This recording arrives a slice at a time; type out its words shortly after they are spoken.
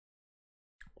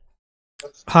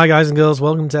Hi guys and girls,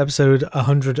 welcome to episode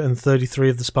 133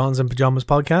 of the Spartans in Pyjamas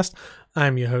podcast.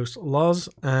 I'm your host Loz,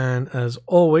 and as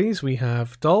always we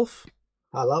have Dolph.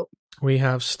 Hello. We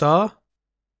have Star.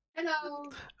 Hello.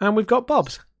 And we've got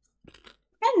Bobs.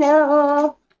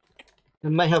 Hello. We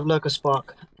may have Lurker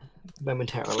Spark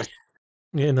momentarily.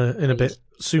 In a bit.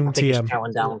 Soon I think TM. it's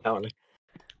powering down currently.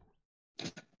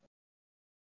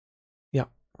 Yeah.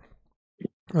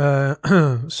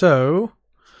 So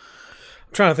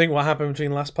I'm trying to think what happened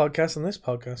between last podcast and this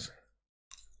podcast.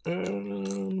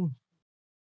 Not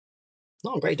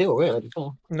a great deal, really.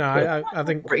 Before. No, I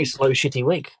think Pretty slow, shitty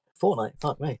week. Fortnight,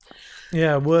 fuck me.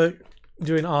 Yeah, work,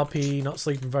 doing RP, not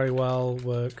sleeping very well.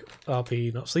 Work,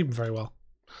 RP, not sleeping very well.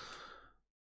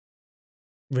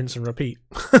 Rinse and repeat.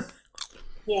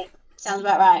 Yeah, sounds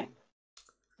about right.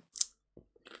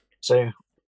 So,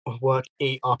 work,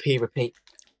 eat, RP, repeat.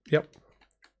 Yep.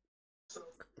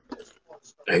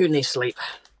 Who needs sleep?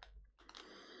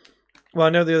 Well, I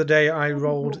know the other day I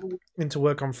rolled into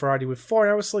work on Friday with 4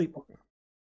 hours sleep.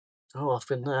 Oh, I've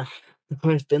been there.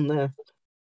 I've been there.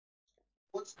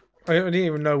 I didn't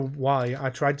even know why. I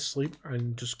tried to sleep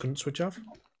and just couldn't switch off.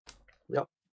 Yep.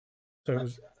 So it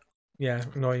was, yeah,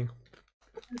 annoying.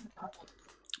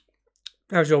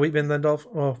 How's your week been then, Dolph?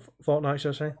 Or fortnight,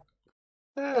 should I say?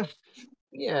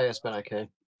 Yeah, it's been okay.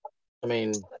 I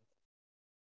mean,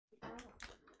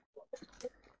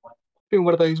 been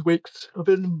one of those weeks. I've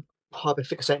been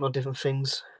fixating on different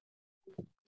things.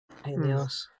 Pain in the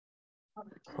ass.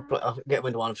 I'll get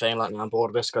into one thing, like, now I'm bored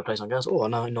of this, go play something else. Oh,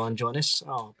 no, I'm enjoying this.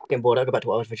 Oh, getting bored, I'll go back to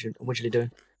what I was originally doing.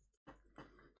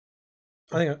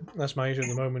 I think that's my issue at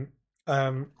the moment.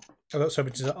 I got so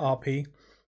much into RP,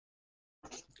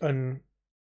 and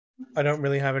I don't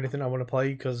really have anything I want to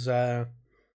play because PUBG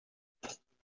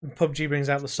brings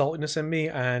out the saltiness in me,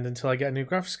 and until I get a new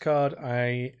graphics card,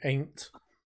 I ain't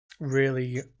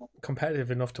really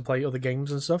competitive enough to play other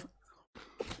games and stuff.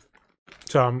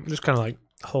 So I'm just kind of like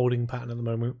holding pattern at the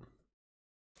moment.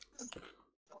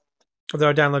 Although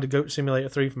I downloaded Goat Simulator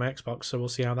 3 for my Xbox, so we'll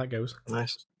see how that goes.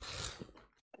 Nice.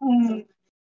 Can't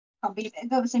beat it.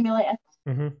 Go simulator.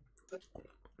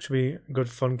 Should be good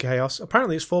fun chaos.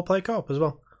 Apparently it's 4-player co-op as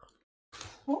well.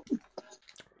 Ooh.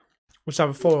 Which have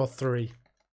a 4 or 3.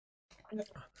 I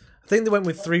think they went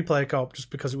with 3-player co-op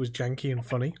just because it was janky and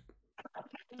funny.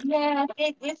 Yeah,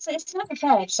 it's not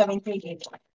fair. So I'm intrigued.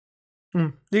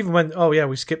 Even when,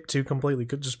 we skipped 2 completely,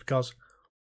 just because.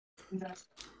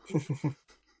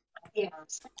 Yeah.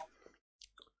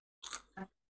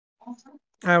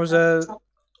 How's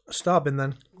Star been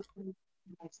then?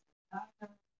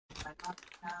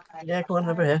 Yeah, come on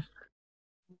over here.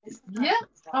 Yeah,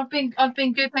 I've been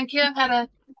good, thank you. I've had a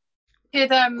good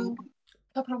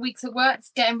couple of weeks at work,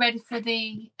 getting ready for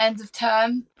the end of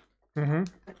term.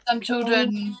 Some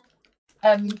children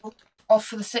off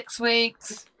for the 6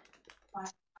 weeks.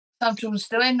 Some children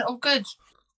still in. All good.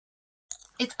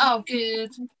 It's all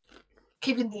good.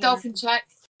 Keeping the dolphin check.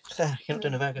 You're not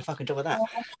doing a very good fucking job of that.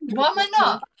 Why am I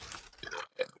not?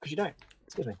 Because you don't.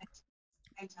 Excuse me.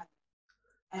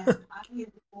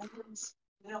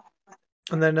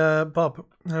 And then, Bob,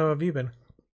 how have you been?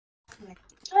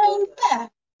 Yeah,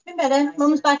 been better.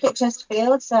 Mum's back at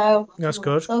Chesterfield, so That's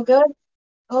good. all good.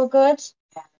 All good.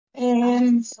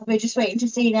 We're just waiting to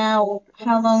see now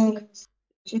how long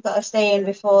she's got to stay in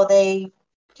before they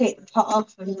take the pot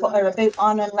off and put her a boot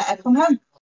on and let her come home.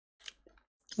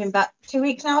 It's been about 2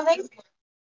 weeks now, I think.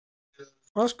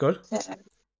 Well, that's good. So,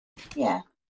 yeah,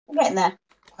 we're getting there.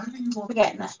 We're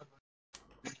getting there.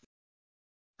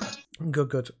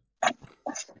 Good.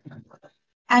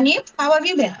 And you? How have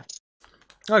you been?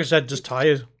 Like I said, just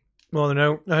tired. More than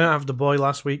I didn't have the boy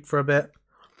last week for a bit.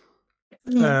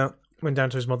 Went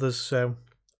down to his mother's, so.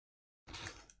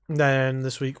 And then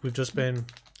this week we've just been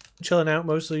chilling out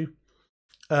mostly.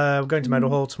 We're going to Meadow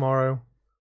Hall tomorrow.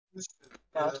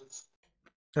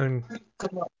 And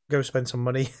go spend some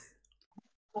money.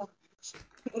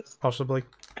 Possibly.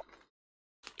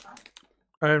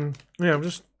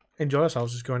 Just enjoy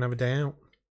ourselves, just go and have a day out.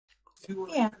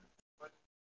 Yeah.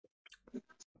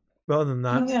 But other than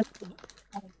that, Yeah.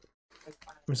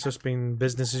 it's just been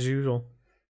business as usual.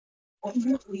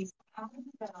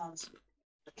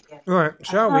 Alright,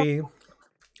 shall we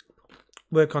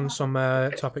work on some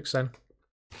topics then?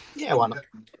 Yeah, why not?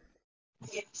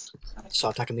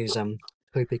 Start attacking these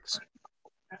topics.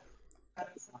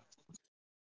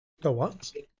 Oh,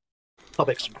 what?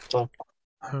 Topics. So,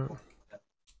 Oh.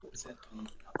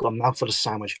 got a mouthful of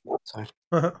sandwich.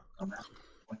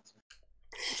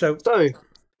 So,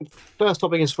 first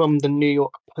topic is from the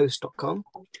NewYorkPost.com.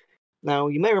 Now,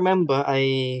 you may remember about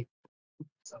a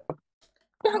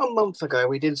month ago,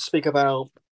 we did speak about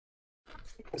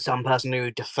some person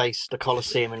who defaced the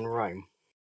Colosseum in Rome.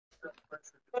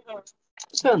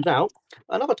 Turns out,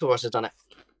 another tourist has done it.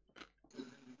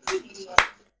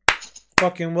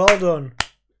 Fucking well done.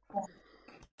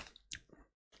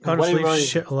 Can't just When in leave Rome,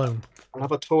 shit alone.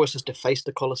 another tourist has defaced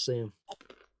the Colosseum.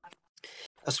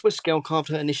 A Swiss girl carved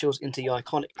her initials into the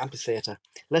iconic amphitheatre,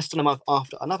 less than a month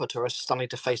after another tourist suddenly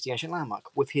defaced the ancient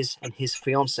landmark with his and his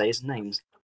fiance's names.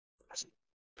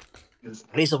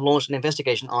 Police have launched an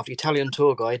investigation after Italian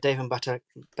tour guide David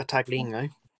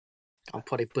Battaglino, I'll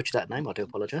probably butcher that name, I do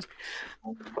apologise,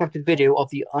 captured video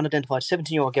of the unidentified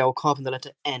 17-year-old girl carving the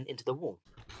letter N into the wall.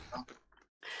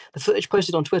 The footage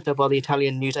posted on Twitter by the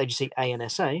Italian news agency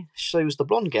ANSA shows the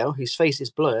blonde girl, whose face is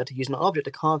blurred, using an object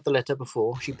to carve the letter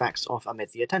before she backs off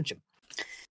amid the attention.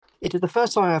 It is the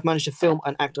first time I have managed to film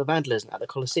an act of vandalism at the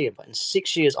Colosseum, but in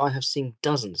 6 years I have seen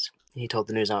dozens, he told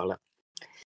the news outlet.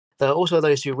 There are also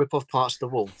those who rip off parts of the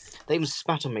wall. They even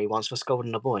spat on me once for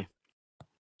scolding a boy.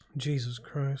 Jesus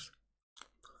Christ.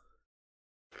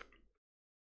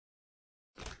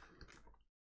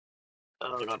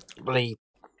 Oh, God, believe.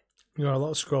 You got a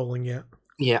lot of scrolling yet.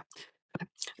 Yeah.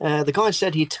 The guide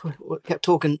said he kept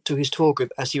talking to his tour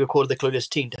group as he recorded the clueless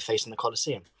teen defacing the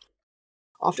Colosseum.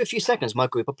 After a few seconds, my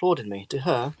group applauded me, to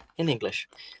her, in English.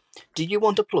 Do you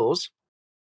want applause?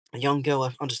 A young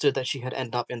girl understood that she had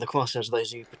ended up in the crosshairs of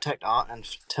those who protect art and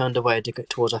turned away to go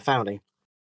towards her family.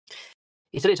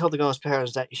 He said he told the girl's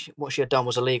parents that what she had done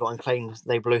was illegal and claimed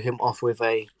they blew him off with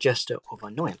a gesture of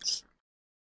annoyance.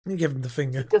 You give him the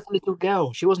finger. Just a little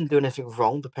girl. She wasn't doing anything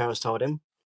wrong, the parents told him.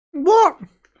 What?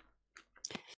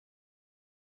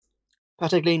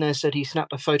 Battaglino said he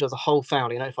snapped a photo of the whole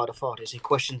family and notified authorities. He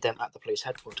questioned them at the police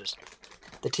headquarters.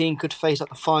 The teen could face up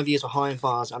to 5 years behind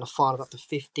bars and a fine of up to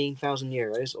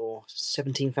 €15,000 or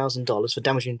 $17,000 for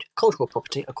damaging cultural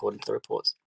property, according to the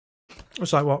reports.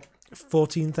 It's like, what,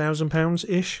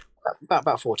 £14,000-ish?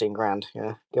 About 14 grand,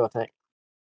 yeah, give or take.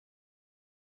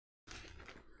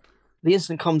 The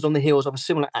incident comes on the heels of a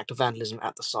similar act of vandalism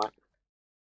at the site.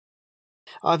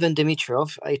 Ivan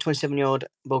Dimitrov, a 27-year-old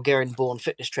Bulgarian-born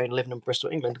fitness trainer living in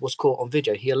Bristol, England, was caught on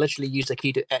video. He allegedly used a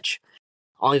key to etch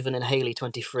Ivan and Haley,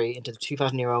 23, into the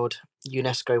 2,000-year-old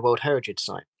UNESCO World Heritage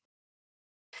Site.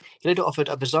 He later offered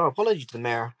a bizarre apology to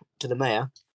the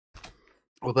mayor,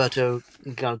 Roberto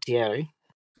Galtieri, in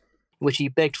which he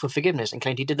begged for forgiveness and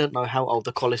claimed he didn't know how old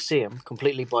the Colosseum,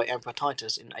 completely by Emperor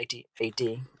Titus in 80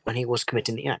 AD, when he was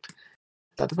committing the act.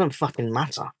 That doesn't fucking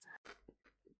matter.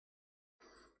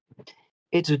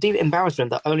 It's a deep embarrassment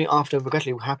that only after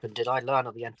regrettably happened did I learn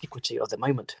of the antiquity of the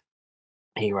moment,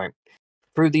 he wrote.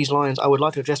 Through these lines, I would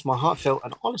like to address my heartfelt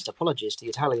and honest apologies to the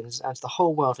Italians and to the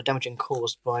whole world for damage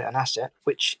caused by an asset,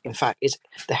 which, in fact, is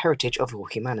the heritage of all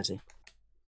humanity.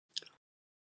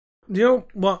 You know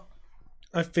what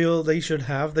I feel they should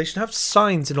have? They should have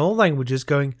signs in all languages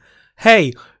going,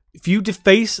 hey, if you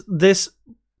deface this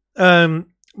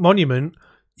monument,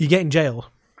 you get in jail.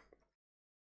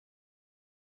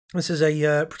 This is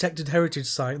a protected heritage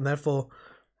site and therefore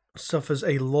suffers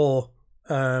a law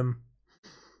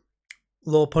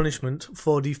punishment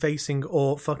for defacing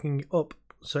or fucking up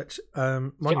such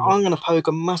monument. Yeah, I'm going to poke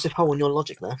a massive hole in your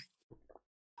logic there.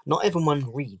 Not everyone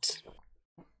reads.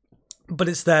 But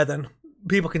it's there then.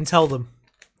 People can tell them.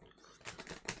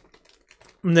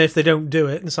 And if they don't do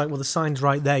it, it's like, well, the sign's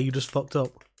right there, you just fucked up.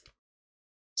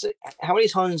 So how many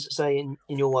times, say, in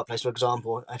your workplace, for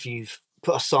example, if you've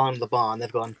put a sign on the bar and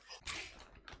they've gone,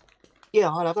 yeah,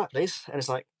 I'll have that, please. And it's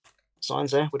like,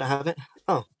 sign's there, we don't have it.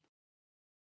 Oh.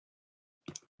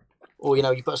 Or, you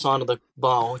put a sign on the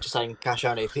bar just saying cash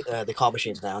only, the card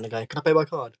machine's down. And they go, can I pay by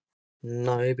card?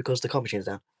 No, because the card machine's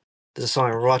down. There's a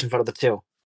sign right in front of the till.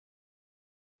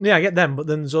 Yeah, I get them, but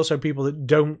then there's also people that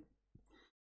don't.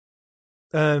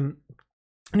 And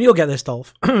you'll get this,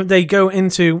 Dolph. They go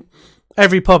into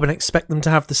every pub and expect them to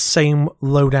have the same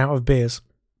loadout of beers.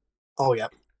 Oh, yeah.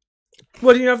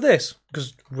 Why do you have this?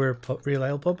 Because we're a real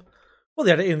ale pub. Well,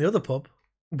 they had it in the other pub,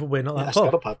 but we're not that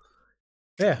pub.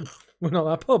 Yeah, we're not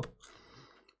that pub.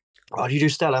 Oh, do you do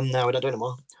Stella? No, we don't do it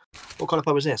anymore. What kind of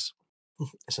pub is this?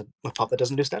 It's a pub that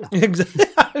doesn't do Stella.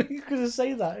 Exactly. You could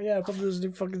say that. Yeah, a pub that doesn't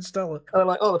do fucking Stella. And I'm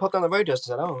like, the pub down the road does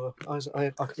Stella. Oh,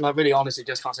 I really honestly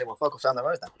just can't say, well, fuck off down the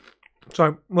road then.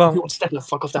 Sorry, well... If you want Stella,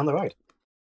 fuck off down the road.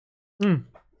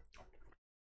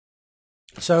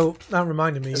 So, that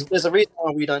reminded me... There's a reason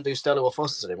why we don't do Stella or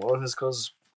Foster's anymore. It's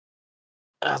because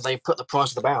they put the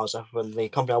price of the barrels up when the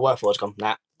company I work for has gone,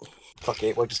 nah, fuck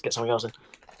it, we'll just get something else in.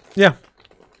 Yeah.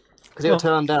 Because it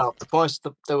turned out the price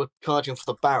that they were charging for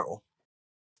the barrel,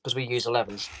 because we use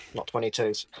 11s, not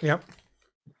 22s. Yep.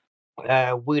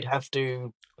 We would have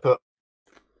to have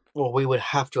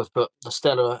put the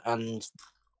Stella and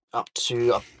up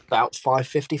to about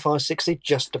 550, 560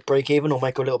 just to break even or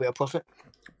make a little bit of profit.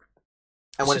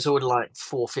 And when it's already like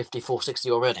 450,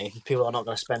 460 already, people are not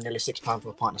going to spend nearly £6 for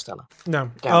a pint of Stella. No.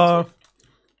 Guaranteed.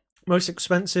 Most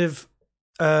expensive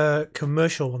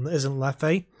commercial one that isn't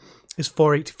Leffe is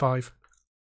 £4.85.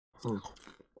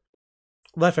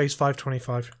 Leffe is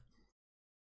 £5.25.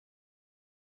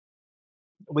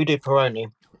 We do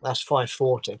Peroni. That's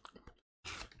 £5.40.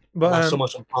 But that's so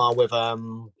much on par with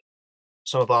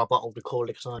some of our bottled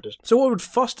alcoholic ciders. So what would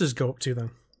Foster's go up to then?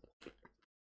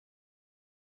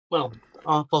 Well,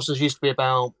 our Foster's used to be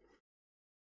about,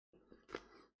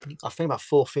 I think, about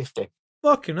 £4.50.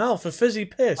 Fucking hell, for fizzy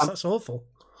piss. That's awful.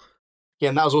 Yeah,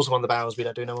 and that was also one of the barrels we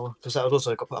don't do no more because that was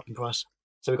also got put up in price.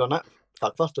 So we got that.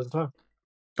 Like Foster's as well.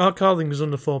 Our Carling is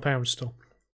under £4 still.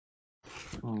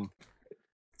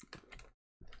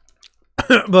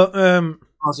 But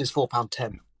ours is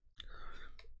 £4.10.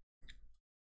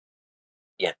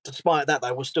 Yeah, despite that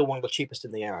though, we're still one of the cheapest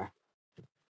in the area.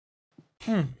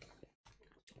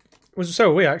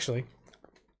 So are we actually.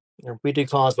 Yeah, we do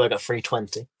Carlsberg at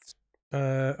 £3.20.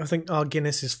 I think our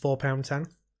Guinness is £4.10. I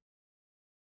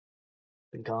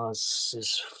think ours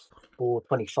is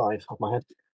 £4.25 off my head.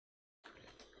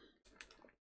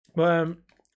 But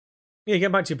yeah,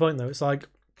 get back to your point though. It's like,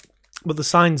 but the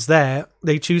sign's there.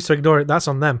 They choose to ignore it. That's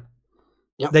on them.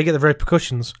 Yep. They get the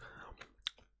repercussions.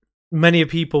 Many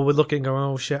people would look at it and go,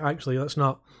 "Oh shit, actually, that's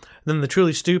not." And then the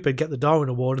truly stupid get the Darwin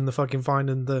Award and the fucking fine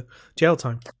and the jail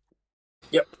time.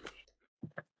 Yep.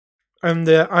 And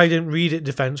the I didn't read it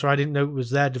defense, or I didn't know it was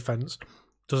their defense,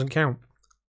 doesn't count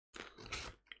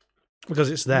because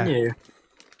it's there. Yeah.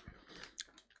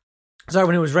 So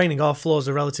when it was raining, our floors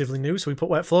are relatively new, so we put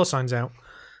wet floor signs out.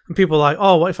 And people are like,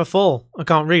 "Oh, what if I fall? I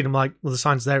can't read." I'm like, "Well, the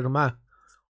sign's there, it doesn't matter."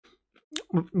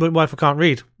 But what if I can't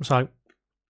read? It's like,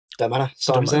 don't matter.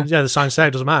 Sign's there. Yeah, the sign's there,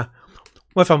 it doesn't matter.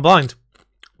 What if I'm blind?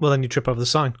 Well, then you trip over the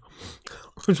sign.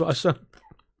 That's what I said.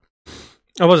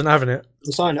 I wasn't having it.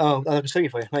 The sign. Oh, I can show you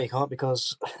for you. No, you can't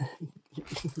because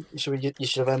you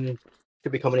should have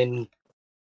could be coming in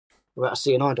without a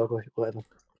CNI dog or whatever.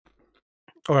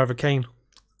 Or have a cane.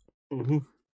 Mm-hmm.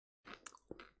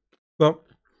 Well,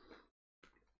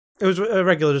 it was a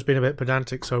regular just being a bit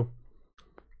pedantic, so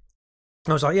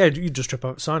I was like, "Yeah, you just trip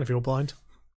over the sign if you're blind."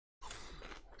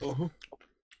 Mm-hmm.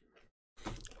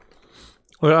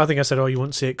 Well, I think I said, "Oh, you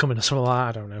wouldn't see it coming," or something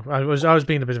like that. I don't know. I was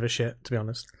being a bit of a shit, to be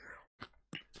honest.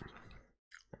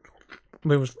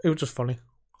 But it was just funny.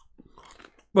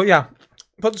 But yeah,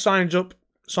 put the signs up.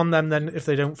 It's on them then if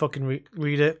they don't fucking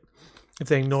read it, if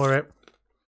they ignore it.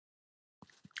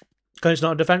 Because it's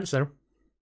not a defence though.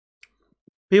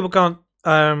 People can't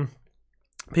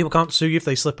sue you if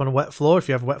they slip on a wet floor if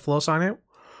you have a wet floor sign out.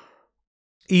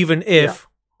 Even if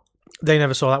they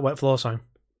never saw that wet floor sign.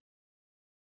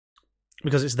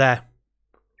 Because it's there.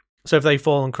 So if they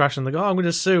fall and crash and they go, "Oh, I'm going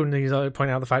to sue," and you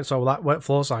point out the fact, "So that wet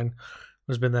floor sign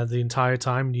has been there the entire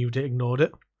time and you ignored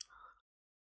it."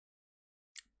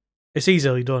 It's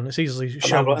easily done. It's easily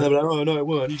shown. Like, "Oh, no, it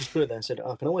weren't." You just put it there and said,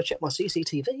 "I can always check my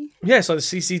CCTV." Yeah, so the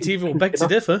CCTV will beg to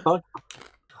differ.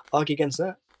 Argue against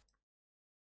that.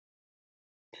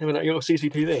 I mean, like, your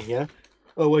CCTV, yeah?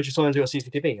 Oh, where'd you sign to your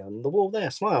CCTV? On the wall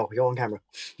there, smile, you're on camera.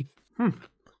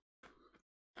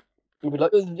 You'd be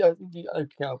like, okay,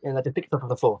 and I just picked it up on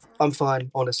the floor. I'm fine,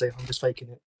 honestly, I'm just faking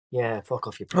it. Yeah, fuck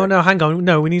off, you prick. Oh, no, hang on.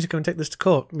 No, we need to go and take this to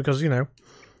court because, if you're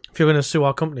going to sue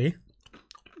our company,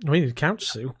 we need a counter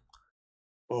sue.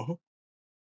 Mm-hmm.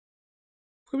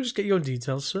 Can we just get your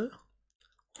details, sir?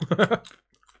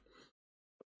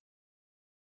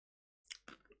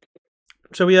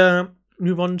 So we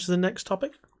move on to the next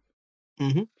topic.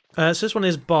 Mm-hmm. So this one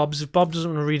is Bob's. If Bob doesn't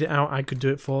want to read it out, I could do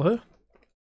it for her.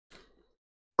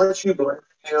 Let you do it.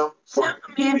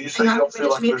 You say you don't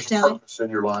feel like there's a purpose in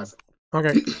your life. Okay.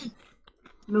 I've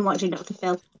been watching Dr.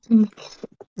 Phil.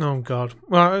 Oh, God.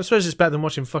 Well, I suppose it's better than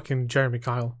watching fucking Jeremy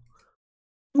Kyle.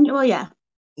 Well, yeah.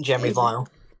 Jeremy Vile.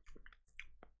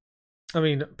 I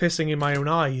mean, pissing in my own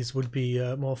eyes would be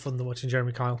more fun than watching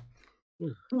Jeremy Kyle.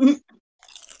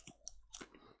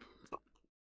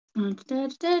 Da,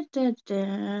 da, da, da.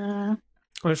 And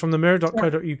it's from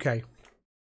themirror.co.uk.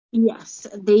 Yes,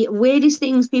 the weirdest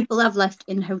things people have left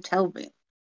in hotel room.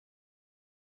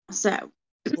 So,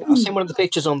 I've seen one of the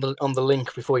pictures on the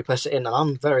link before you press it in, and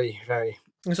I'm very, very.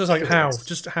 It's just like how,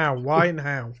 just how, why, and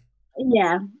how.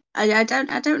 Yeah, I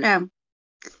don't know.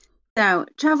 So,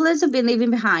 travellers have been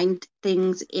leaving behind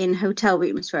things in hotel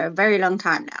rooms for a very long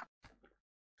time now.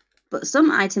 But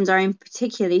some items are in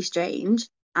particularly strange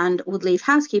and would leave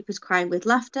housekeepers crying with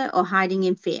laughter or hiding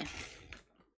in fear.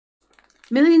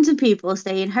 Millions of people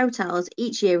stay in hotels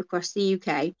each year across the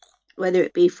UK, whether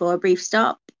it be for a brief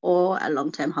stop, or a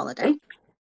long-term holiday.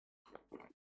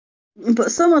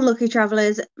 But some unlucky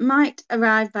travellers might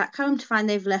arrive back home to find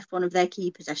they've left one of their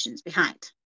key possessions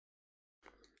behind.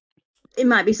 It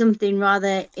might be something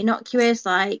rather innocuous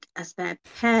like a spare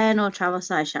pen or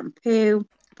travel-size shampoo,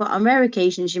 but on rare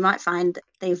occasions you might find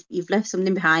you've left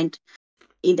something behind,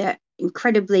 either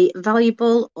incredibly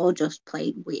valuable or just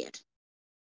plain weird.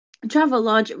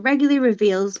 Travelodge regularly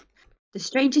reveals the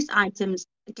strangest items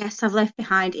the guests have left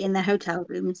behind in their hotel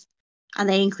rooms, and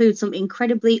they include some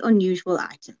incredibly unusual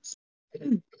items.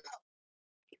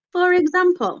 For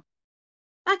example,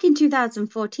 back in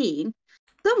 2014,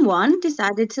 someone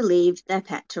decided to leave their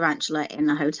pet tarantula in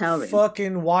a hotel room.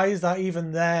 Fucking, why is that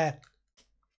even there?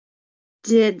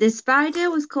 The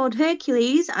spider was called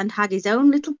Hercules and had his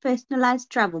own little personalised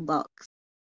travel box.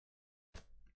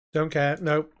 Don't care.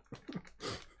 Nope.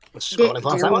 Scrolling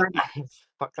past that one.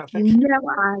 Fuck that thing. No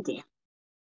idea.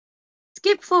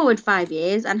 Skip forward 5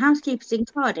 years, and housekeepers in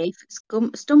Cardiff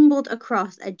stumbled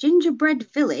across a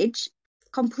gingerbread village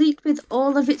complete with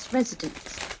all of its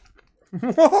residents.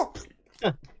 What?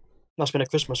 Must have been a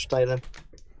Christmas day then.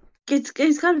 It's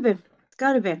gotta be. It's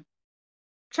gotta be.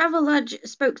 Travelodge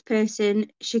spokesperson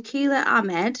Shakila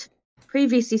Ahmed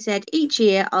previously said each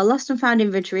year our lost and found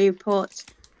inventory reports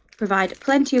provide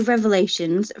plenty of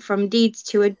revelations, from deeds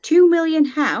to a 2 million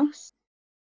house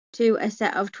to a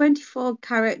set of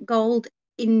 24-carat gold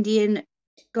Indian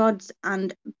gods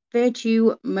and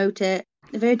Virtue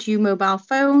mobile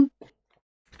phone,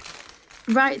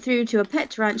 right through to a pet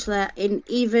tarantula in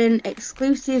even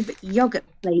exclusive yogurt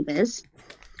flavours.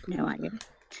 No idea.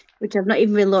 Which have not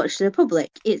even been launched to the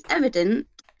public. It's evident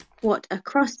what a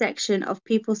cross-section of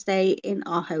people stay in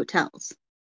our hotels.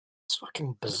 It's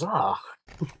fucking bizarre.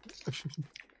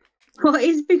 What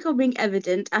is becoming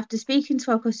evident after speaking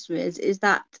to our customers is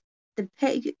that the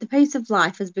pace of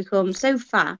life has become so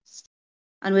fast,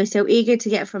 and we're so eager to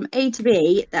get from A to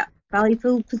B that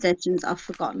valuable possessions are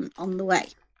forgotten on the way.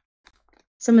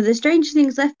 Some of the strange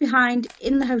things left behind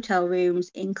in the hotel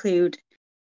rooms include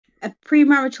a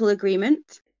premarital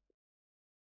agreement,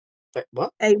 Wait,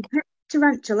 what? a pet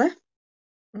tarantula.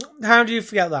 How do you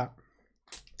forget that?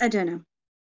 I don't know.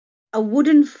 A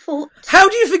wooden foot. How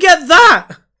do you forget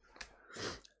that?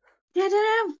 Yeah,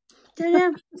 I don't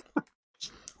know.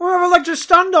 What have I like to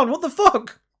stand on? What the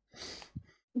fuck?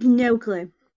 No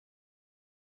clue.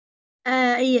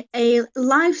 A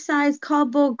life-size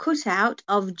cardboard cutout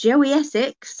of Joey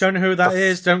Essex. Don't know who that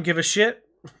is. Don't give a shit.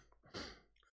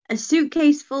 A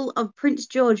suitcase full of Prince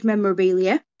George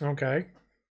memorabilia. Okay.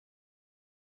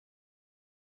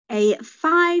 A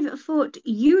 5-foot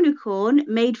unicorn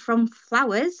made from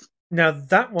flowers. Now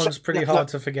that one's pretty hard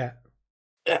to forget.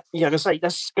 Yeah, I'm gonna say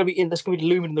that's gonna be the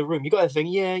lumen in the room. You got everything?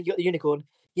 Yeah, you got the unicorn.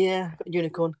 Yeah, I got the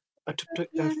unicorn. I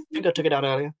think I took it out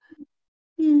earlier.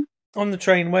 Yeah. On the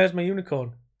train, where's my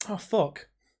unicorn? Oh fuck.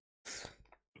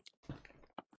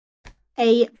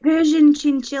 A Persian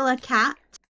chinchilla cat.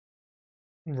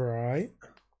 Right.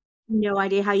 No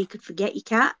idea how you could forget your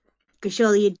cat, because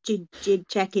surely you'd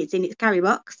check it's in its carry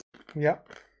box. Yep.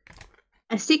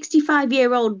 A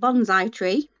 65-year-old bonsai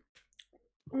tree.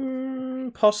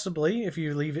 Possibly, if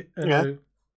you leave it. Yeah.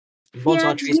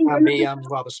 Bonsai trees can be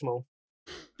rather small.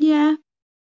 Yeah.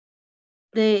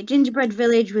 The gingerbread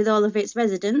village with all of its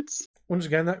residents. Once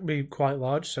again, that could be quite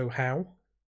large, so how?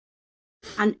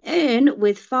 An urn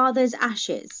with father's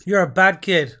ashes. You're a bad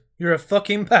kid. You're a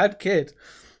fucking bad kid.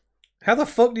 How the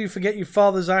fuck do you forget your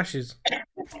father's ashes?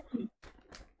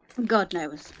 God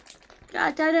knows.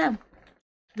 I don't know.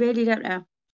 Really don't know.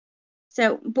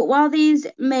 So, but while these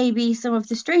may be some of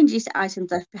the strangest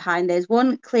items left behind, there's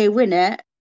one clear winner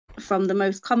from the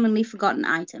most commonly forgotten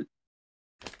item.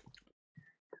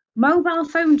 Mobile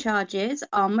phone chargers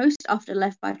are most often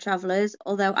left by travellers,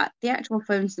 although the actual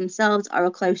phones themselves are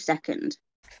a close second.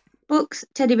 Books,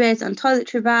 teddy bears and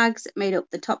toiletry bags made up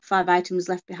the top 5 items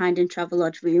left behind in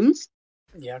Travelodge rooms.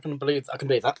 Yeah, I can believe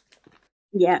that.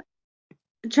 Yeah.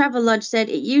 Travelodge said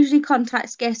it usually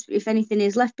contacts guests if anything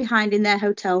is left behind in their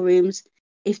hotel rooms.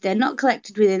 If they're not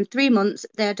collected within 3 months,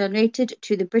 they are donated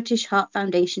to the British Heart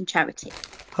Foundation charity.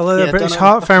 Hello, the British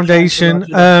Heart Foundation.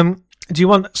 Do you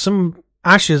want some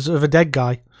ashes of a dead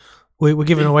guy? We're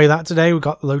giving away that today. We've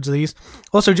got loads of these.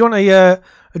 Also, do you want a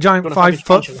giant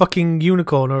 5-foot fucking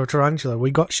unicorn or a tarantula?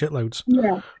 We got shitloads.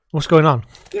 Yeah. What's going on?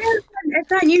 Yeah, a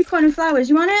giant unicorn and flowers.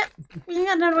 You want it? I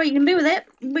don't know what you can do with it,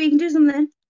 but you can do something.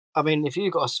 I mean, if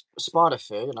you've got a spider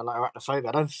fear and like arachnophobia,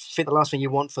 I don't think the last thing you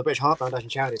want for the British Heart Foundation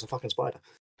charity is a fucking spider.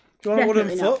 Do you want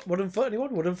Definitely a wooden foot? Wooden foot?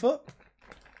 Anyone? Wooden foot?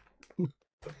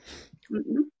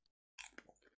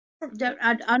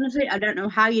 Honestly, I don't know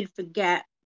how you'd forget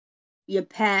your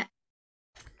pet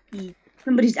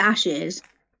somebody's ashes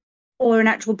or an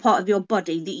actual part of your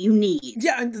body that you need.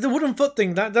 Yeah, and the wooden foot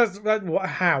thing,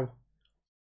 how?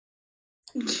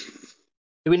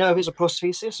 Do we know if it's a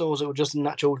prosthesis or is it just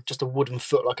just a wooden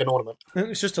foot like an ornament?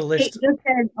 It's just a It list. just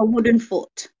says a wooden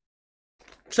foot.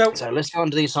 So let's go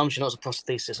under the assumption it's a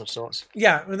prosthesis of sorts.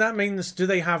 yeah, and that means, do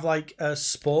they have like a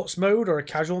sports mode or a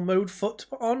casual mode foot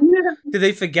on? Did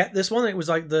they forget this one? It was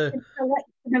like the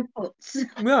selection of foots.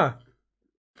 yeah.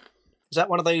 Is that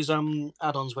one of those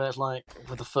add-ons where it's like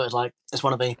with the foot, it's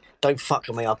one of the don't fuck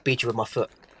with me, I'll beat you with my foot.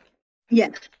 Yeah.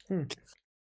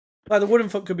 Like the wooden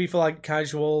foot could be for like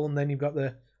casual, and then you've got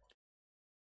the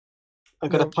I'm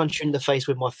gonna punch you in the face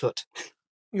with my foot.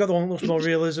 you got the one that looks more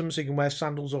realism, so you can wear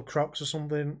sandals or Crocs or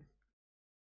something.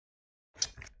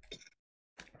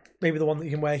 Maybe the one that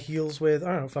you can wear heels with.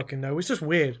 I don't fucking know. It's just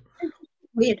weird.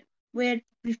 Weird.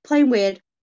 It's plain weird.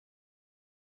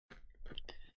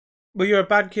 But you're a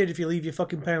bad kid if you leave your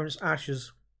fucking parents'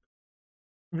 ashes.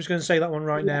 I'm just going to say that one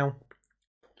right now.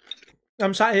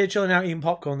 I'm sat here chilling out eating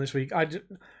popcorn this week. I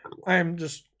am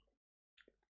just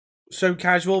so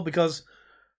casual because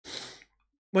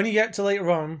when you get to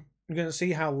later on, you're going to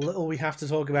see how little we have to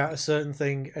talk about a certain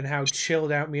thing and how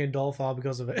chilled out me and Dolph are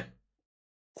because of it.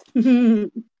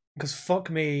 Because fuck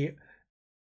me,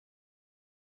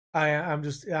 I'm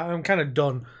kind of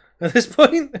done at this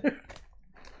point.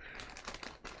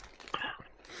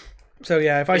 So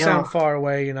yeah, if I sound far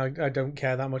away and I don't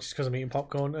care that much, it's because I'm eating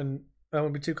popcorn and I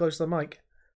won't be too close to the mic.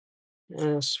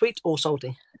 Sweet or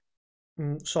salty?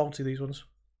 Salty, these ones.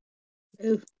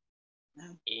 Ooh.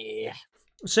 Yeah.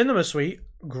 Cinema sweet,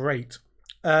 great.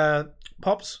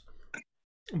 Pops,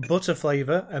 butter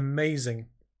flavour, amazing.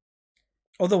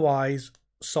 Otherwise,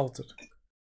 salted.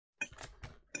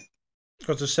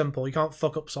 Because it's simple, you can't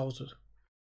fuck up salted.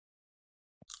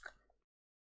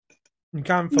 You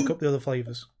can fuck up the other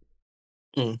flavours.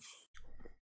 We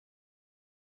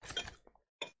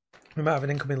might have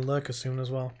an incoming lurker soon as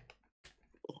well.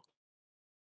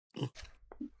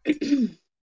 Yeah.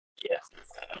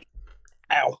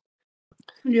 Ow.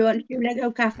 Do you want to do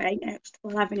Lego Cafe next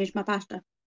while I finish my pasta?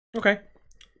 Okay.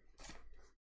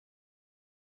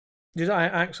 Did I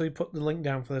actually put the link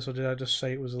down for this, or did I just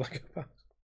say it was like a...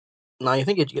 No, I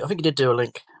think you did do a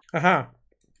link. Aha.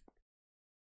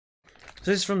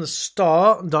 So this is from the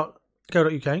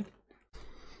star.co.uk.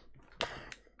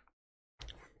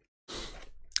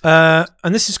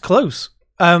 And this is close.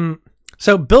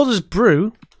 So Builder's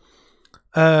Brew.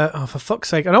 For fuck's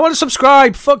sake. I don't want to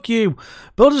subscribe. Fuck you.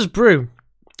 Builder's Brew,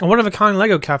 a one-of-a-kind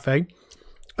Lego cafe,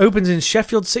 opens in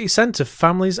Sheffield City Centre for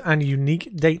families and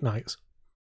unique date nights.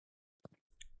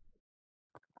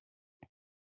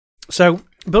 So,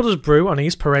 Builder's Brew on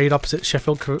East Parade opposite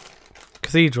Sheffield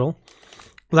Cathedral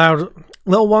allowed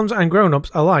little ones and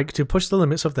grown-ups alike to push the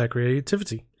limits of their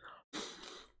creativity.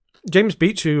 James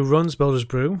Beach, who runs Builder's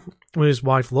Brew, with his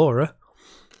wife Laura,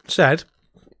 said,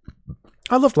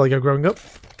 "I loved Lego growing up.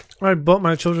 I brought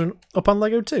my children up on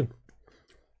Lego too.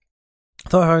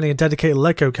 Thought having a dedicated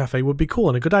Lego cafe would be cool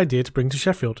and a good idea to bring to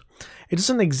Sheffield. It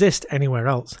doesn't exist anywhere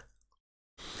else."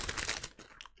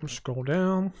 Let's scroll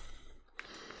down.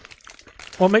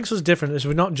 What makes us different is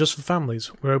we're not just for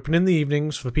families. We're open in the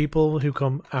evenings for people who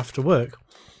come after work,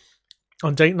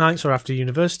 on date nights or after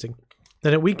university.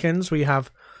 Then at weekends we have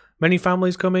many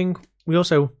families coming. We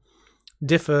also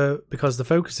differ because the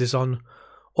focus is on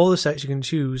all the sets you can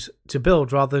choose to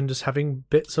build rather than just having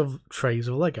bits of trays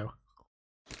of Lego.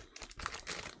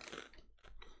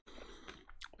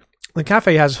 The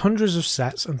cafe has hundreds of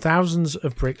sets and thousands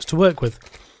of bricks to work with,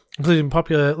 including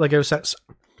popular Lego sets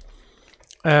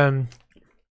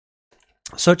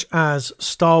such as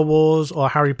Star Wars or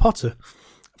Harry Potter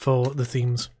for the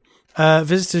themes.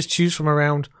 Visitors choose from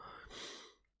around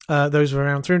those of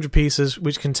around 300 pieces,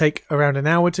 which can take around an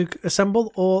hour to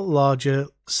assemble, or larger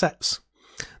sets.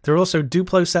 There are also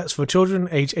Duplo sets for children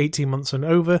aged 18 months and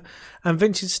over, and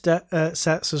vintage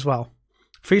sets as well.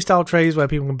 Freestyle trays where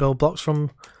people can build blocks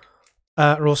from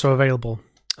are also available.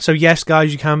 So yes,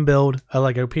 guys, you can build a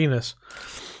Lego penis.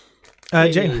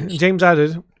 James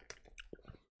added,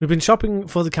 "We've been shopping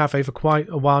for the cafe for quite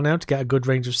a while now to get a good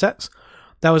range of sets.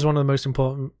 That was one of the most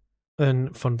important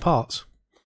and fun parts.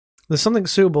 There's something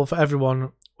suitable for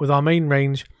everyone, with our main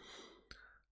range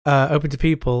open to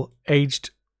people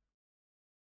aged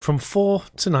from 4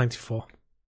 to 94.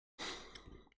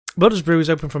 Builder's Brew is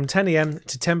open from 10 a.m.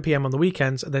 to 10 p.m. on the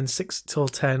weekends, and then 6 till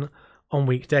 10 on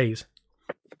weekdays.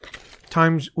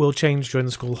 Times will change during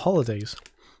the school holidays.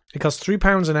 It costs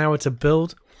 £3 an hour to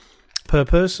build per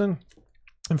person,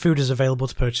 and food is available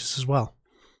to purchase as well."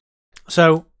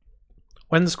 So,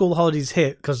 when the school holidays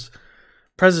hit, because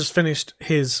Prez has finished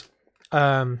his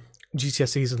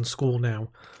GCSEs in school now.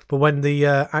 But when the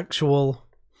actual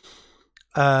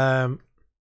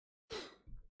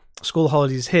school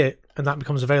holidays hit and that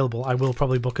becomes available, I will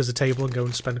probably book as a table and go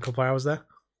and spend a couple of hours there.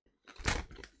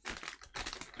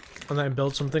 And then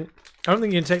build something. I don't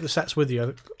think you can take the sets with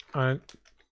you.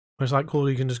 It's like cool,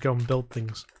 you can just go and build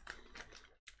things.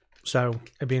 So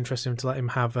it'd be interesting to let him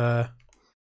have that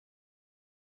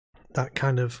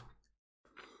kind of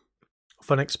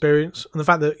fun experience, and the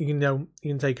fact that you can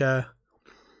take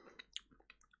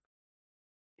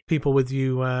people with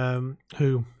you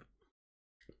who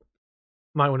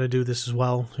might want to do this as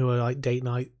well, who are like date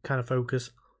night kind of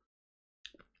focus.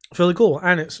 It's really cool,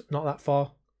 and it's not that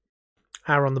far.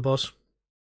 Hour on the bus,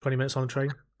 20 minutes on the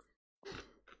train.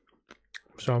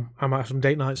 So I might have some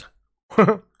date nights.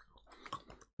 We're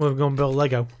going to build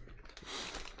Lego.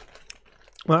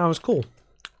 Well, that was cool.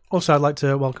 Also, I'd like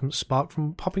to welcome Spark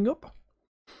from popping up.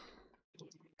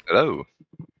 Hello.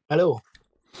 Hello.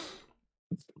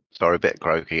 Sorry, a bit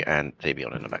croaky and TV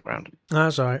on in the background.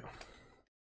 That's alright.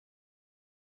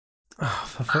 Oh,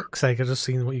 for fuck's sake, I've just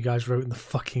seen what you guys wrote in the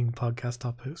fucking podcast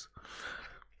topics.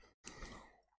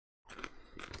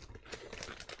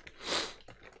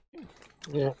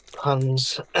 Yeah,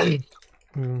 puns.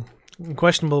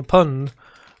 Questionable pun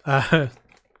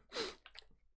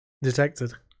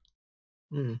detected.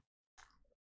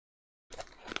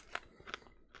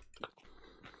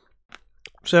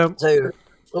 So,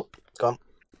 oh, gone.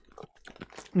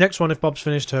 Next one, if Bob's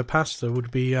finished her pasta, would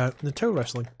be the toe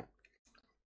wrestling.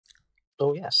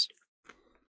 Oh, yes.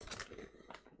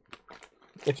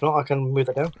 If not, I can move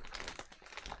it down.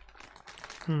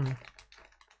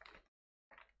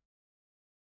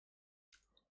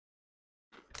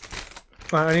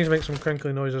 Right, I need to make some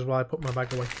crinkly noises while I put my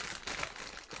bag away.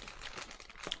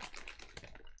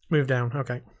 Move down,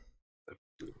 okay.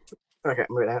 Okay,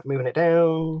 moving it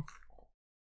down.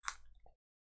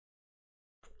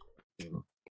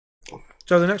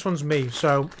 So the next one's me,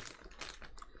 so...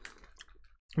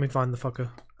 Let me find the fucker.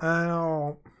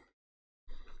 Ow.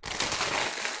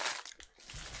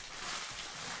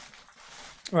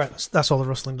 Right, that's all the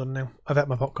rustling done now. I've ate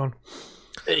my popcorn.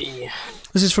 Hey.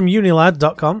 This is from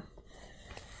unilad.com.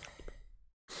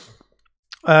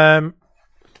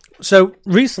 So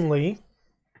recently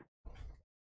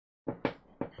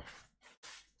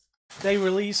they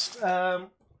released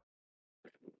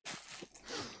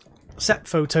set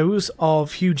photos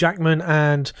of Hugh Jackman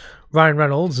and Ryan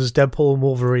Reynolds as Deadpool and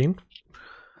Wolverine,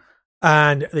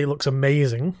 and it looks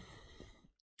amazing.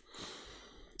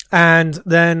 And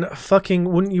then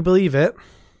fucking wouldn't you believe it,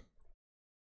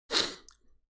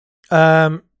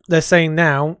 they're saying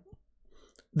now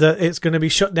that it's going to be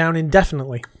shut down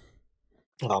indefinitely.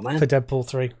 Oh, man. For Deadpool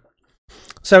 3.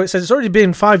 So it says it's already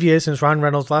been 5 years since Ryan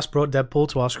Reynolds last brought Deadpool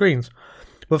to our screens,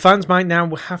 but fans might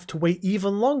now have to wait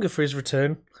even longer for his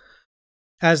return,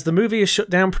 as the movie has shut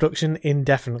down production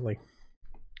indefinitely.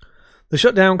 The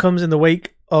shutdown comes in the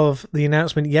wake of the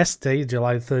announcement yesterday,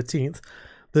 July 13th,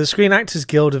 that the Screen Actors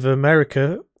Guild of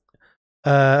America,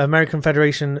 American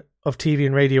Federation of TV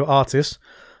and Radio Artists,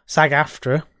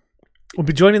 SAG-AFTRA, will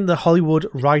be joining the Hollywood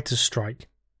writers' strike.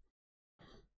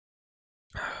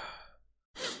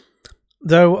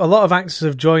 Though a lot of actors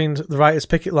have joined the writers'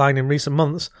 picket line in recent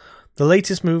months, the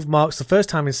latest move marks the first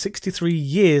time in 63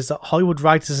 years that Hollywood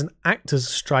writers and actors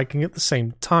are striking at the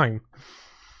same time.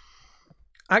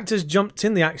 Actors jumped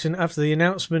in the action after the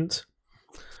announcement,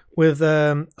 with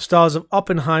stars of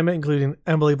Oppenheimer, including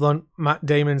Emily Blunt, Matt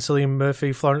Damon, Cillian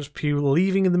Murphy, Florence Pugh,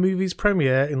 leaving in the movie's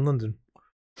premiere in London.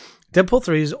 Deadpool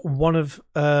 3 is one of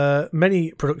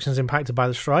many productions impacted by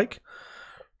the strike,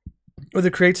 with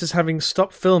the creators having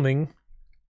stopped filming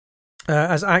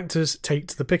as actors take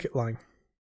to the picket line.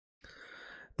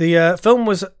 The film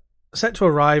was set to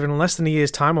arrive in less than a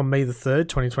year's time on May the 3rd,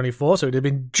 2024, so it had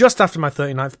been just after my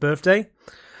 39th birthday.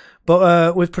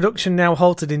 But with production now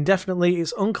halted indefinitely,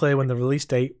 it's unclear when the release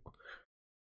date,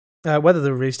 whether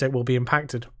the release date will be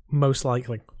impacted, most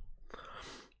likely.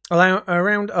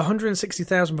 Around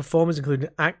 160,000 performers, including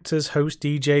actors, hosts,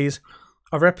 DJs,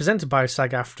 are represented by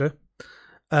SAG-AFTRA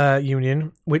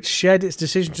union, which shared its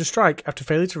decision to strike after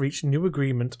failure to reach a new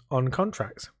agreement on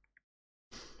contracts.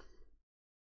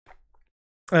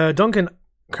 Duncan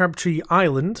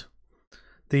Crabtree-Ireland,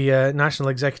 the National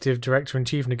Executive Director and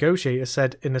Chief Negotiator,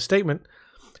 said in a statement,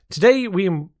 "Today we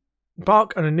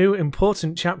embark on a new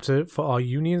important chapter for our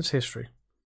union's history."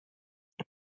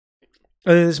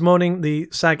 Earlier this morning, the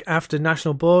SAG-AFTRA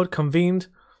National Board convened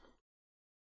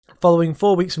following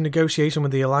 4 weeks of negotiation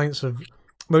with the Alliance of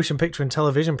Motion Picture and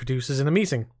Television Producers in a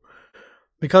meeting.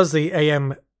 Because the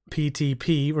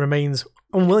AMPTP remains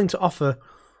unwilling to offer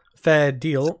fair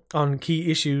deal on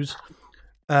key issues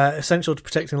essential to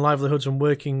protecting livelihoods and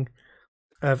working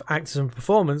of actors and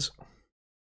performers.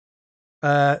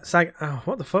 SAG. Oh,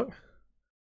 what the fuck?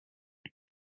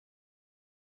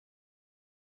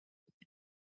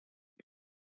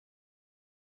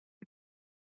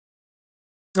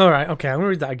 All right, okay, I'm going to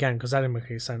read that again because that didn't make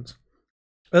any sense.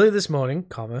 Earlier this morning,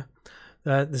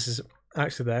 this is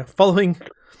actually there. Following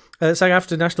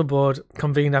SAG-AFTRA National Board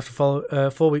convened after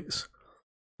 4 weeks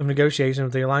of negotiation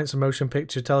with the Alliance of Motion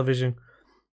Picture Television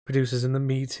Producers in a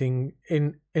meeting,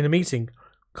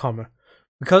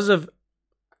 because of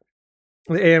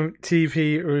the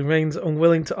AMTP remains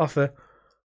unwilling to offer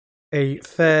a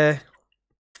fair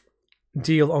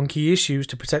deal on key issues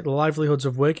to protect the livelihoods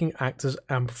of working actors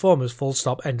and performers. Full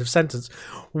stop. End of sentence.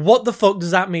 What the fuck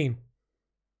does that mean?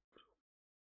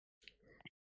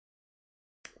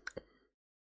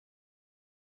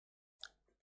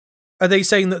 Are they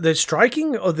saying that they're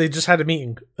striking, or they just had a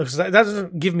meeting? Because that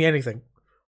doesn't give me anything.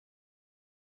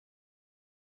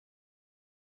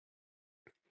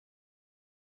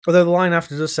 Although the line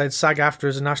after just said SAG-AFTRA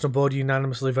as a national board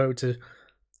unanimously voted to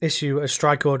issue a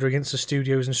strike order against the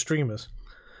studios and streamers.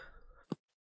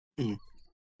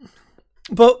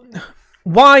 But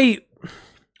why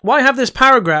have this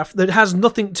paragraph that has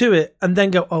nothing to it and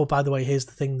then go, oh, by the way, here's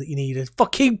the thing that you need is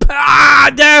fucking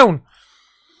down.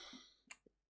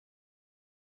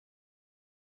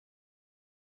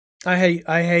 I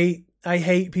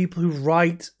hate people who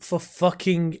write for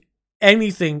fucking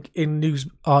anything in news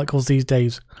articles these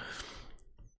days.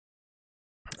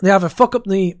 They either fuck up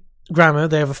the grammar,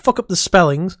 they either fuck up the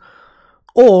spellings,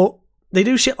 or they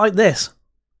do shit like this.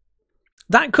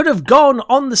 That could have gone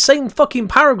on the same fucking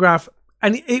paragraph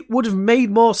and it would have made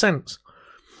more sense.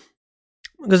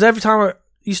 Because every time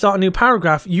you start a new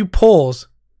paragraph, you pause.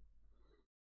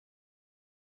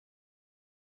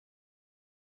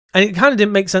 And it kind of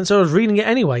didn't make sense, so I was reading it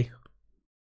anyway.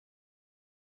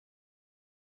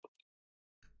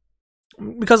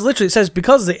 Because literally it says,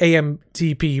 because the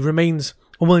AMTP remains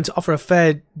unwilling to offer a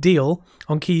fair deal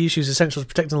on key issues essential to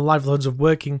protecting the livelihoods of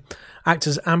working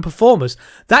actors and performers.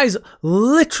 That is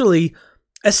literally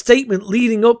a statement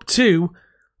leading up to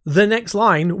the next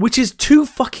line, which is 2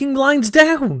 fucking lines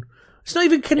down. It's not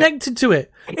even connected to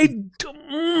it.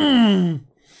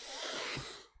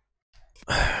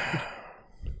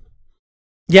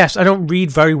 Yes, I don't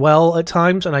read very well at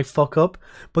times and I fuck up,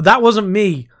 but that wasn't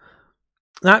me.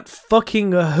 That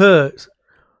fucking hurt.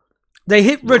 They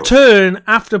hit return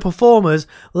after performers,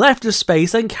 left a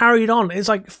space, then carried on. It's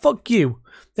like, fuck you.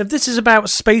 If this is about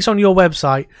space on your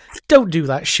website, don't do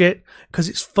that shit, because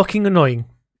it's fucking annoying.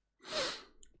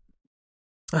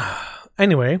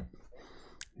 Anyway.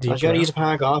 If you're going to use a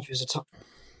paragraph, is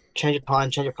change of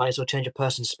time, change of place, or change of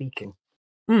person speaking.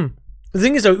 The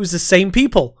thing is, though, it was the same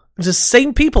people. It was the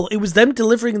same people. It was them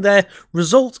delivering their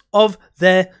result of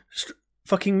their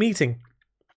fucking meeting.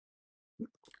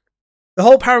 The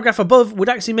whole paragraph above would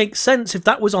actually make sense if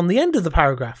that was on the end of the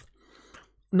paragraph.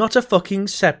 Not a fucking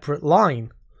separate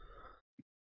line.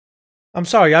 I'm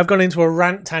sorry, I've gone into a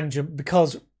rant tangent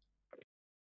because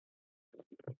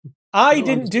I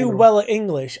didn't do well at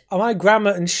English. My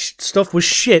grammar and stuff was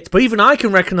shit, but even I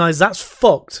can recognise that's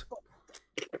fucked.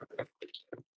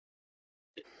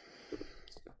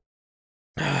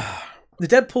 The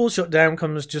Deadpool shutdown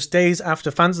comes just days after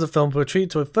fans of the film were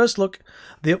treated to a first look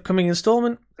at the upcoming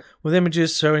installment, with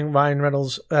images showing Ryan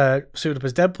Reynolds suited up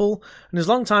as Deadpool and his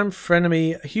longtime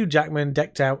frenemy Hugh Jackman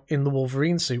decked out in the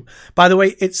Wolverine suit. By the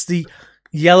way, it's the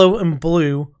yellow and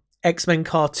blue X-Men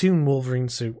cartoon Wolverine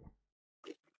suit.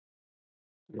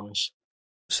 Nice.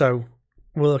 So,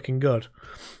 we're looking good.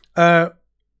 Ryan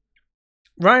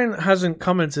hasn't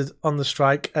commented on the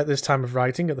strike at this time of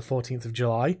writing, at the 14th of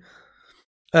July.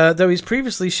 Though he's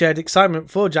previously shared excitement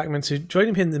for Jackman to join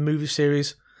him in the movie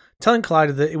series, telling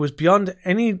Collider that it was beyond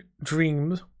any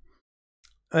dreams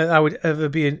I would ever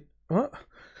be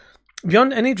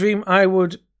beyond any dream I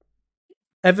would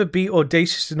ever be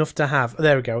audacious enough to have.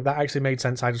 There we go. That actually made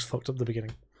sense. I just fucked up the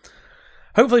beginning.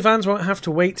 Hopefully fans won't have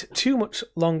to wait too much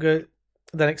longer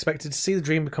than expected to see the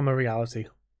dream become a reality.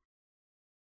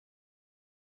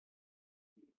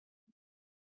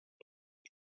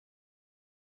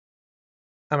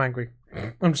 I'm angry.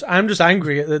 I'm just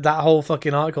angry at that whole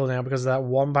fucking article now because of that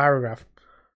one paragraph.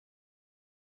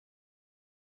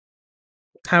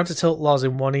 How to tilt laws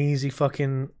in one easy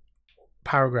fucking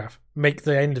paragraph. Make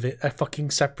the end of it a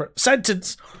fucking separate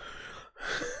sentence.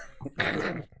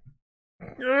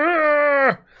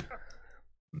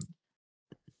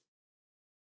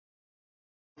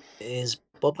 Is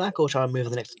Bob back, or shall I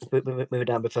move it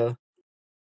down before?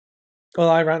 Well,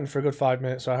 I ranted for a good 5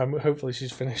 minutes, so hopefully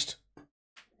she's finished.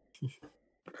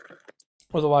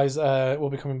 Otherwise, we'll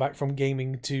be coming back from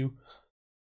gaming to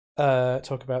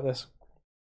talk about this.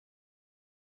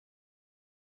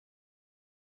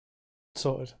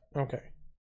 Sorted. Okay.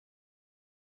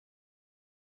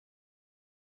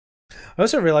 I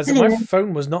also realised that my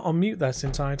phone was not on mute this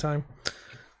entire time.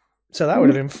 So that would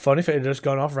have been fun if it had just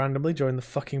gone off randomly during the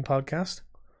fucking podcast.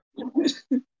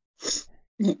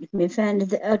 We found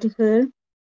the article.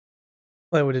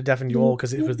 Well, it would have deafened you all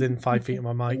because it was within 5 feet of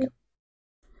my mic.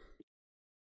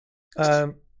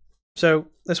 So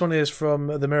this one is from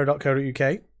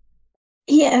themirror.co.uk.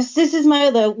 Yes, this is my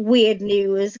other weird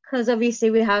news because obviously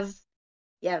you have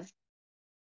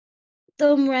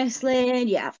thumb wrestling,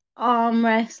 you have arm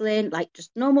wrestling, like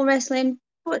just normal wrestling,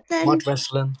 but then Mud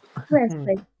wrestling.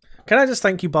 wrestling. Can I just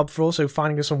thank you, Bob, for also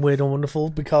finding us some weird and wonderful,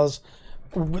 because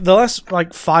the last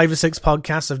 5 or 6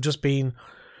 podcasts have just been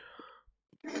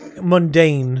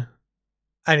mundane,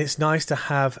 and it's nice to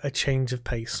have a change of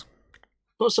pace.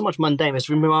 Not so much mundane, it's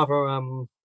been rather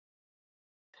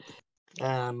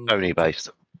Only based.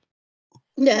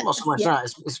 Yeah, not so much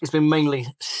that. It's been mainly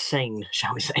sane,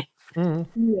 shall we say?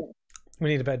 Mm-hmm. yeah. We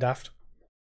need a bit of daft.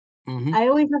 Mm-hmm. I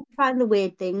always have to find the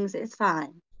weird things. It's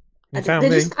fine. You found me.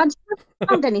 I just haven't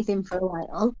found anything for a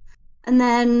while, and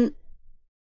then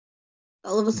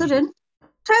all of a sudden,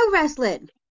 toe wrestling.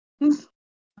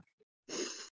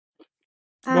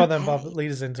 Well then, Bob,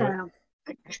 lead us into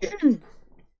it.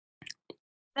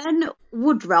 Ben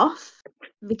Woodruff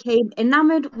became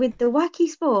enamoured with the wacky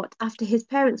sport after his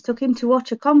parents took him to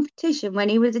watch a competition when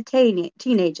he was a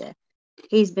teenager.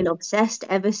 He's been obsessed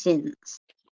ever since.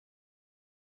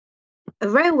 A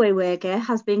railway worker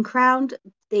has been crowned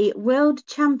the world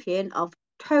champion of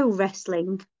toe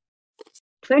wrestling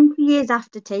 20 years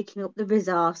after taking up the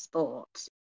bizarre sport.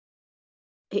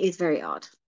 It is very odd.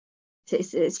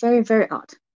 It's very, very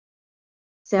odd.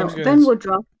 So Ben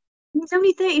Woodruff, he's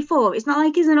only 34. It's not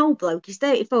like he's an old bloke. He's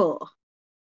 34.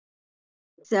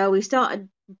 So he started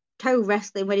toe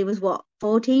wrestling when he was,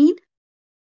 14?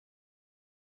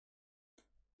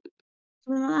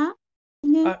 Something like that?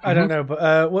 Yeah. I don't know,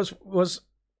 but what's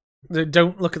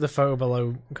don't look at the photo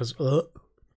below, because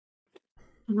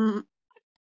Mm-hmm.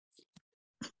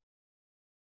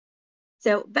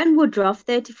 So Ben Woodruff,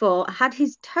 34, had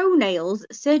his toenails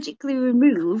surgically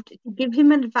removed to give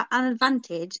him an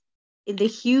advantage in the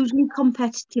hugely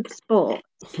competitive sport.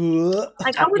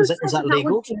 Like, I would have Is that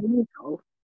legal? illegal.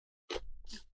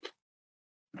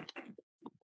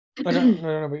 I don't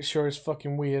know, but it sure is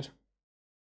fucking weird.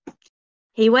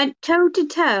 He went toe to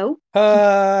toe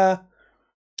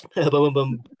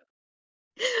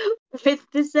with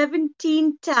the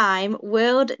 17-time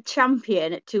world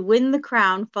champion to win the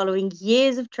crown following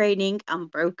years of training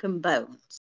and broken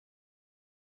bones.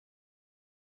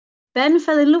 Ben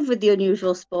fell in love with the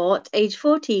unusual sport aged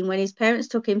 14 when his parents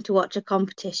took him to watch a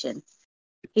competition.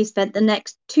 He spent the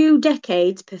next 2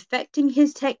 decades perfecting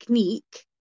his technique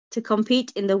to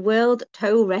compete in the World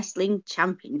Toe Wrestling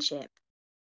Championship.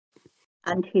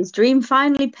 And his dream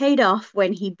finally paid off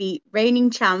when he beat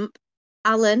reigning champ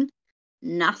Alan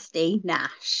Nasty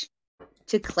Nash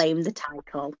to claim the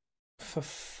title. For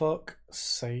fuck's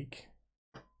sake.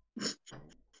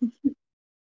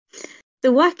 The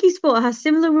wacky sport has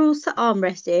similar rules to arm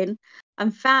wrestling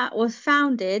and was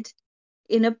founded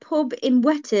in a pub in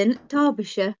Wetton,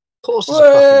 Derbyshire. Of course,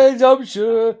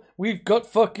 Derbyshire, we've got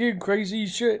fucking crazy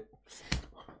shit.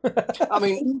 I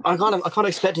mean, I kind of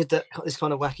expected that this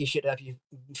kind of wacky shit to have you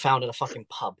found in a fucking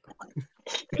pub.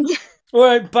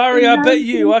 Alright, Barry, I bet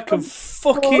you I can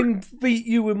fucking beat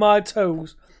you with my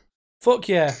toes. Fuck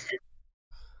yeah.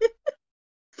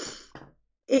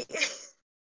 This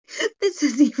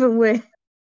is even worse.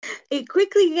 It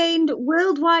quickly gained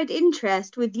worldwide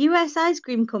interest, with US ice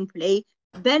cream company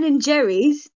Ben &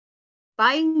 Jerry's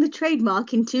buying the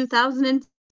trademark in 2000.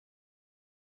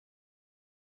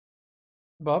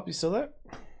 Bob, you still there?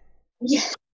 Yeah.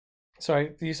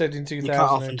 Sorry, you said in 2000. You cut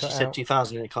off, and she said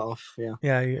 2000 and it cut off. Yeah.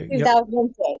 Yeah.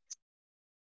 2006.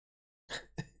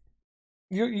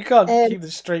 You can't keep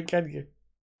this straight, can you?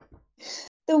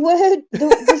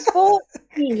 The sport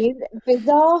sees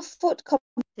bizarre foot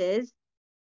competitors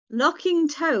locking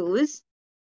toes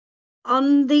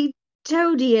on the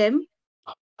toedium.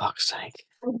 For fuck's sake.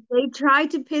 As they try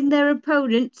to pin their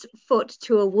opponent's foot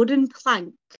to a wooden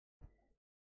plank.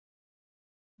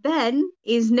 Ben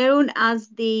is known as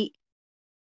the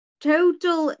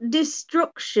Total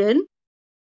Destruction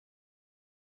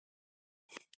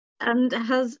and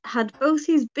has had both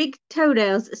his big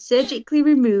toenails surgically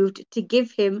removed to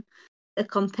give him a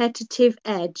competitive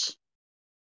edge.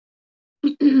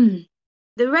 The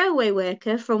railway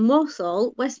worker from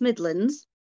Walsall, West Midlands,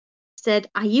 said,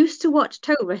 I used to watch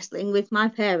toe wrestling with my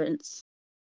parents.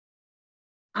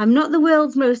 I'm not the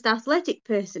world's most athletic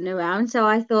person around, so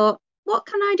I thought, what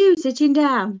can I do sitting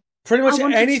down? Pretty much I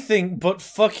wanted anything but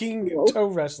fucking Whoa. toe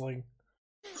wrestling.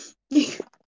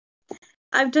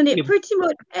 I've done it Yeah. pretty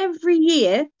much every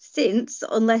year since,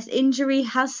 unless injury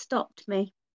has stopped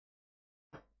me.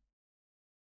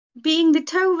 Being the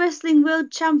toe wrestling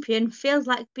world champion feels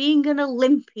like being an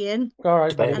Olympian, All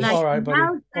right, buddy. and I All right, can buddy.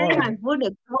 now say All right. I've won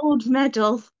a gold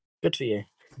medal. Good for you.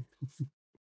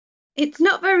 It's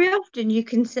not very often you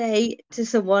can say to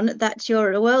someone that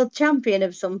you're a world champion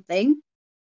of something.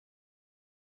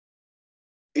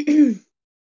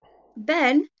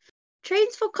 Ben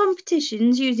trains for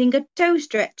competitions using a toe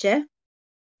stretcher,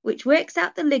 which works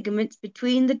out the ligaments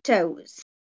between the toes.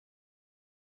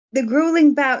 The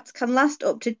grueling bouts can last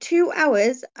up to 2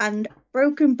 hours, and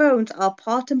broken bones are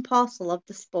part and parcel of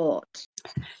the sport.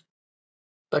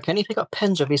 But can he pick up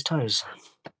pens with his toes?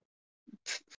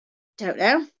 Don't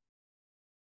know.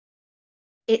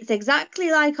 It's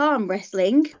exactly like arm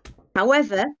wrestling.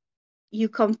 However, you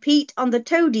compete on the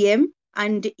todium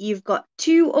and you've got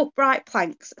 2 upright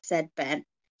planks, said Ben.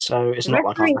 So it's The not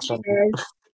like referee arm wrestling. says,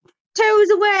 toes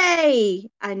away!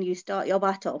 And you start your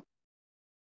battle.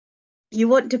 You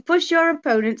want to push your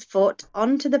opponent's foot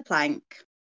onto the plank.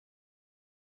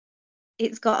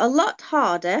 It's got a lot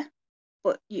harder,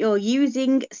 but you're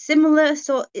using similar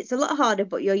sort. It's a lot harder,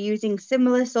 but you're using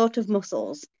similar sort of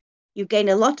muscles. You gain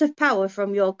a lot of power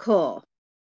from your core.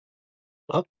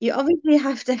 Oh. You obviously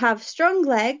have to have strong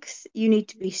legs. You need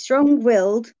to be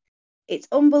strong-willed. It's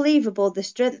unbelievable the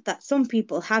strength that some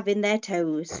people have in their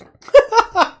toes.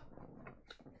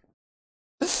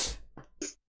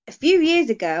 A few years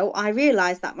ago, I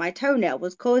realised that my toenail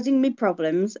was causing me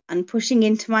problems and pushing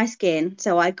into my skin,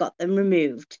 so I got them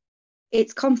removed.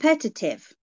 It's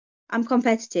competitive. I'm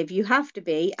competitive. You have to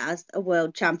be as a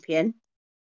world champion.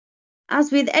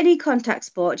 As with any contact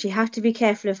sport, you have to be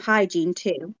careful of hygiene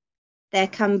too. There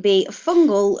can be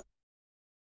fungal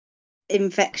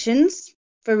infections,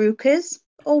 verrucas,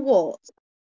 or warts,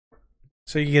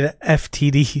 So you get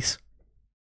FTDs.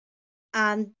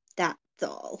 and that's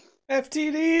all.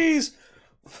 FTDs!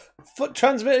 Foot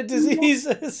transmitted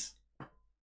diseases!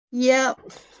 Yep.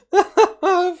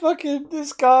 Fucking,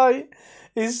 this guy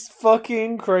is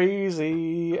fucking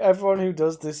crazy. Everyone who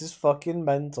does this is fucking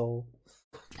mental.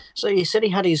 So you said he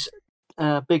had his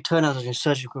big toenails and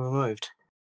surgically removed.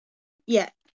 Yeah.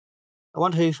 I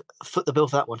wonder who foot the bill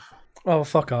for that one. Oh,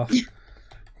 fuck off.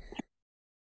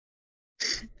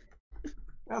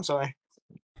 I'm sorry.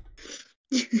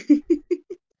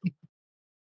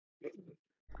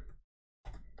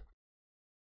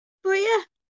 But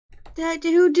yeah,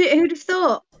 who'd have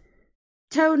thought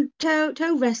toe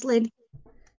wrestling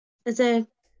as a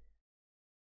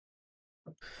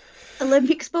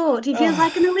Olympic sport? He feels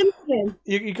like an Olympian.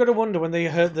 You got to wonder when they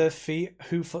hurt their feet,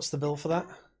 who foots the bill for that?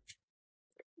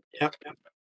 Yep.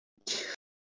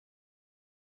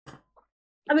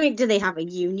 I mean, do they have a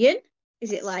union?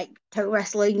 Is it like toe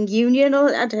wrestling union,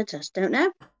 or I just don't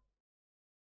know.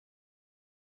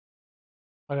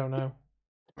 I don't know.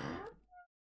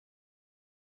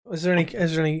 Is there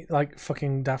any like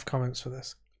fucking daft comments for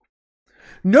this?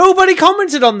 Nobody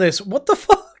commented on this. What the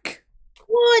fuck?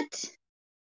 What?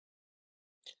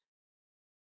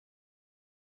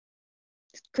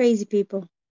 Crazy people.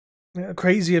 Yeah,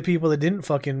 crazier people that didn't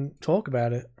fucking talk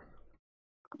about it.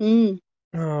 Mm.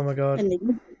 Oh my god. And they,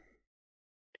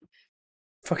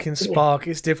 Fucking Spark.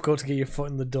 It's difficult to get your foot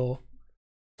in the door.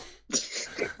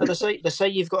 But they say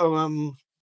you've got to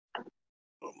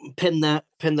pin the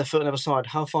foot on the other side.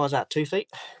 How far is that? 2 feet?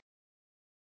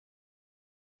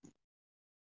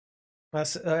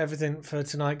 That's everything for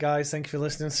tonight, guys. Thank you for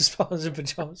listening to Spars and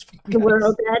Pajamas. we're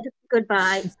all dead.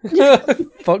 Goodbye.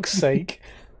 Fuck's sake.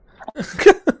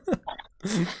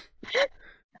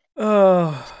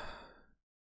 Oh.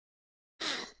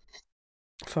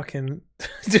 Fucking.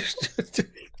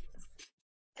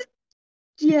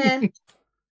 Yeah.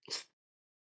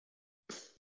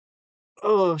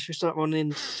 Oh, should we start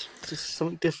running to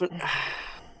something different?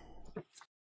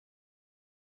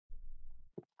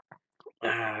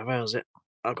 Where was it?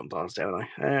 I've gone past it, haven't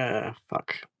I?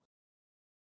 Fuck.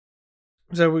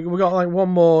 So we got like one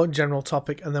more general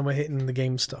topic, and then we're hitting the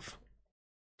game stuff.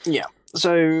 Yeah.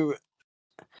 So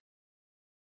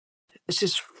this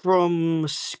is from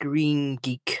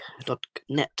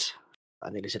ScreenGeek.net. I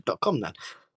nearly said .com then.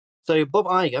 So Bob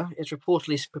Iger is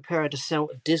reportedly prepared to sell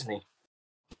Disney.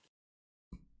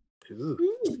 Ooh.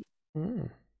 Mm.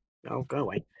 Oh, go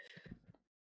away.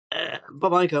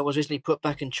 Bob Iger was recently put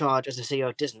back in charge as the CEO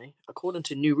of Disney. According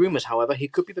to new rumors, however, he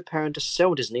could be preparing to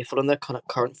sell Disney following their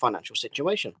current financial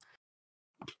situation.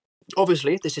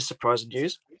 Obviously, this is surprising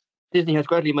news. Disney has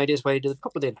gradually made its way to the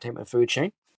top of the entertainment food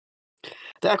chain.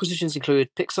 The acquisitions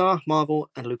include Pixar, Marvel,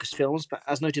 and Lucasfilms, but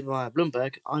as noted by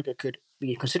Bloomberg, Iger could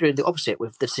be considering the opposite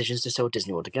with decisions to sell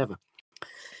Disney altogether.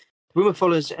 Rumor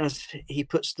follows as he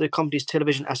puts the company's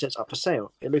television assets up for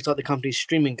sale. It looks like the company's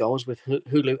streaming goals with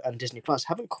Hulu and Disney Plus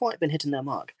haven't quite been hitting their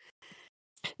mark.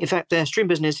 In fact, their stream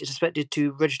business is expected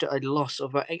to register a loss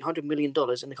of about $800 million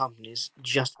in the company's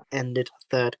just ended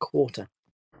third quarter.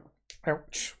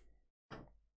 Ouch.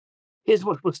 Here's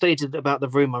what was stated about the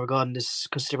rumor regarding this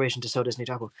consideration to sell Disney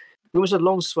to Apple. Rumors had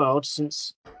long swelled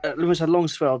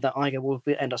that Iger will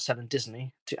end up selling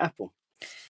Disney to Apple.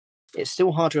 It's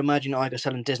still hard to imagine Iger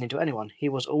selling Disney to anyone. He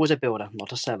was always a builder,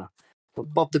 not a seller.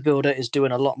 But Bob the Builder is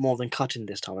doing a lot more than cutting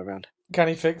this time around. Can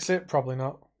he fix it? Probably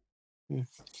not.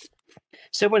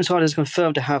 Several insiders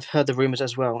confirmed to have heard the rumours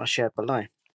as well as shared below.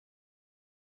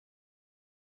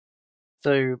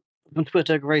 So, on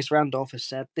Twitter, Grace Randolph has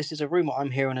said, "This is a rumour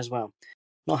I'm hearing as well.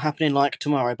 Not happening like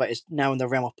tomorrow, but it's now in the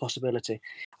realm of possibility.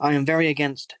 I am very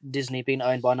against Disney being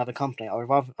owned by another company. I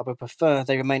would prefer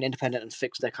they remain independent and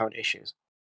fix their current issues."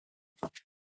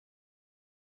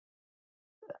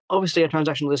 Obviously, a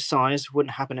transaction of this size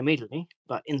wouldn't happen immediately,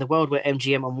 but in the world where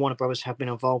MGM and Warner Bros. Have been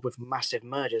involved with massive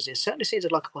mergers, it certainly seems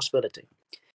like a possibility.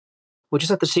 We'll just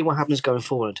have to see what happens going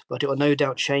forward, but it will no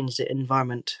doubt change the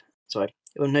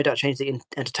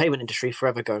entertainment industry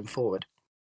forever going forward.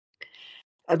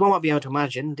 As one might be able to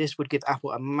imagine, this would give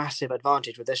Apple a massive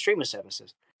advantage with their streaming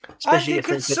services. Especially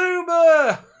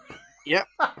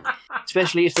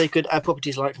if they could add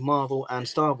properties like Marvel and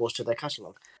Star Wars to their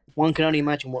catalogue. One can only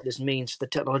imagine what this means for the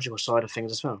technological side of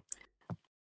things as well.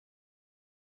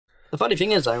 The funny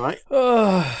thing is, though, right?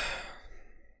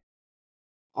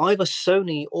 Either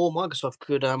Sony or Microsoft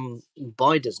could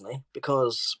buy Disney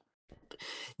because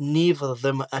neither of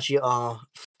them actually are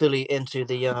fully into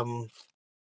the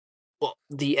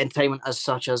entertainment as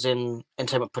such, as in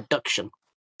entertainment production.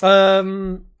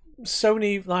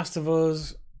 Sony, Last of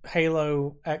Us,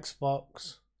 Halo,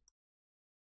 Xbox.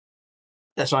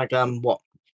 That's like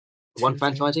one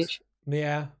franchise each?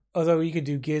 Yeah. Although you could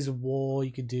do Gears of War,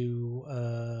 you could do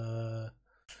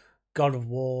God of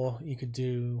War, you could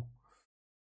do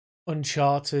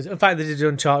Uncharted. In fact, they did do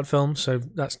Uncharted films, so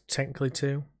that's technically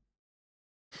two.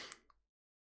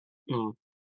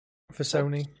 For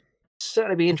Sony.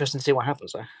 Certainly be interesting to see what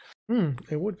happens there.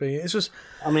 It would be. It's just,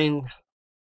 I mean,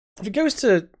 if it goes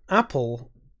to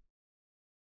Apple,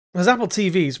 because Apple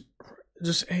TVs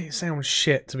just it sounds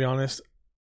shit, to be honest.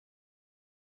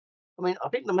 I mean, I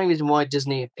think the main reason why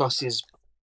Disney Plus is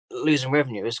losing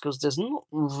revenue is because there's not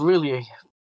really,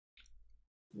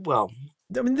 well,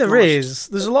 I mean, there's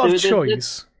a lot of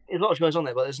choice. There's a lot of choice on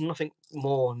there, but there's nothing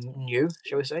more new,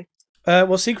 shall we say?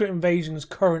 Well, Secret Invasion is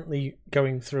currently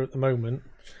going through at the moment.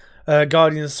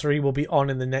 Guardians 3 will be on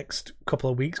in the next couple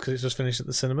of weeks because it's just finished at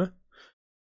the cinema.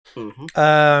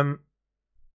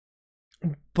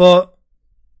 But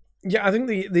yeah, I think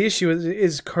the issue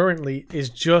is currently is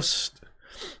just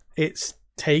it's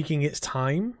taking its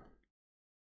time.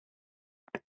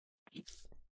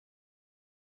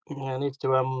 Yeah, it needs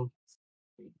to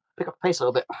pick up pace a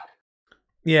little bit.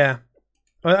 Yeah,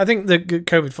 I think the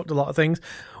COVID fucked a lot of things.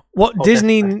 What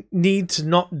Disney need to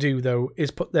not do though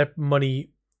is put their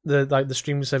money, the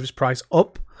streaming service price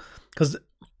up, because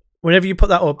whenever you put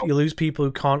that up, you lose people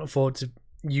who can't afford to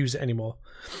use it anymore.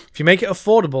 If you make it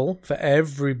affordable for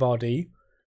everybody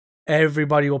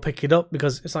will pick it up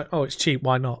because it's like, oh, it's cheap,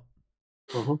 why not?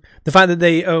 The fact that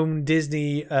they own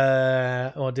Disney,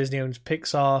 or Disney owns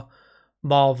Pixar,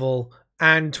 Marvel,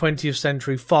 and 20th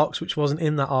Century Fox, which wasn't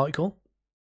in that article.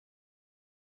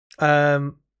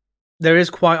 There is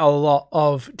quite a lot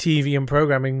of TV and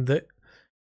programming that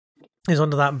is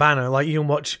under that banner. Like, you can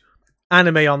watch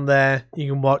anime on there,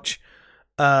 you can watch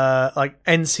like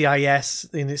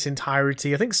NCIS in its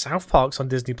entirety. I think South Park's on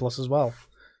Disney Plus as well.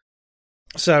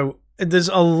 So there's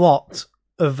a lot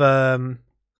of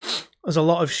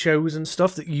shows and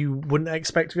stuff that you wouldn't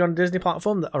expect to be on a Disney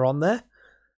platform that are on there.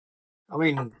 I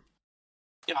mean,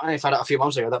 I found out a few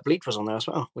months ago that Bleach was on there as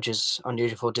well, which is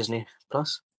unusual for Disney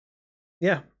Plus.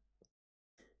 Yeah.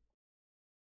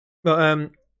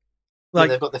 But like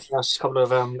they've got the first couple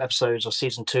of episodes of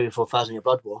season 2 for 1,000 Year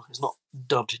Blood War. It's not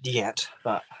dubbed yet,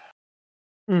 but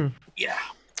yeah.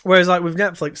 Whereas like with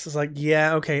Netflix, it's like,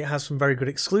 yeah, okay, it has some very good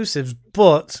exclusives,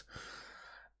 but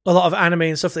a lot of anime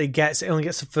and stuff that it only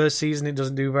gets the first season, it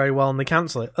doesn't do very well, and they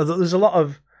cancel it. There's a lot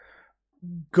of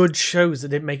good shows that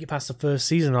didn't make it past the first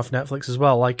season off Netflix as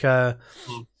well, like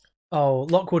Oh,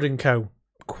 Lockwood and Co.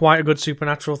 Quite a good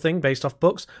supernatural thing based off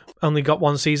books. Only got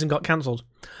one season, got cancelled.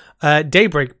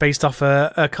 Daybreak, based off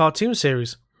a cartoon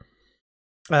series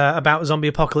about zombie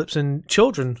apocalypse and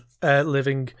children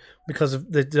living because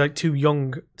of they're like too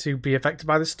young to be affected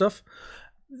by this stuff.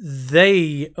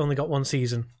 They only got one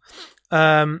season.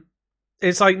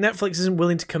 It's like Netflix isn't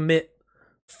willing to commit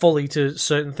fully to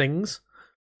certain things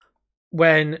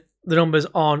when the numbers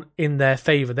aren't in their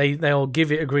favour. They'll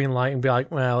give it a green light and be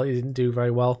like, well, it didn't do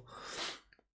very well.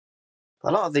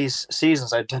 A lot of these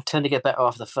seasons, I tend to get better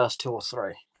after the first 2 or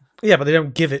 3. Yeah, but they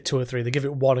don't give it 2 or 3. They give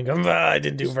it 1 and go, I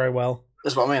didn't do very well.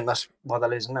 That's what I mean. That's why they're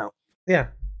losing out. Yeah.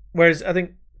 Whereas I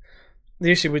think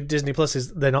the issue with Disney Plus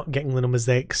is they're not getting the numbers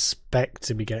they expect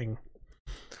to be getting.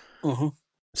 Mm-hmm.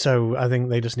 So I think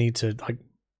they just need to like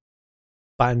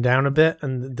batten down a bit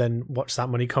and then watch that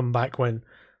money come back when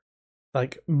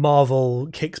like Marvel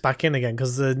kicks back in again.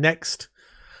 Because the next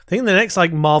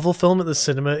like Marvel film at the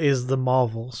cinema is The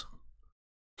Marvels.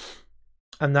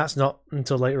 And that's not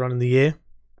until later on in the year.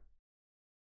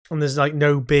 And there's like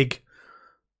no big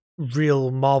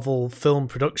real Marvel film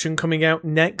production coming out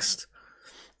next.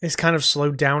 It's kind of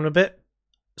slowed down a bit.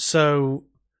 So,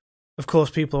 of course,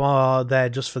 people are there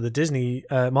just for the Disney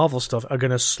Marvel stuff are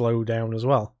going to slow down as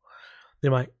well. They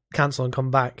might cancel and come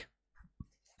back.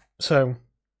 So,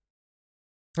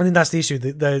 I think that's the issue.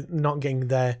 They're not getting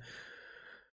their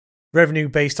revenue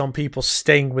based on people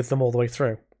staying with them all the way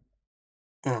through.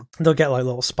 Mm. They'll get like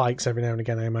little spikes every now and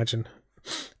again, I imagine.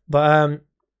 But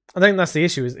I think that's the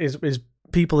issue is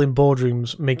people in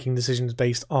boardrooms making decisions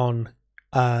based on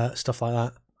stuff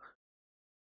like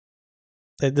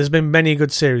that. There's been many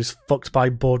good series fucked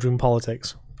by boardroom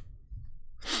politics.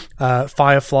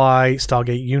 Firefly,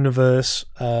 Stargate Universe,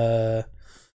 to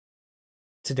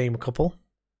name a couple.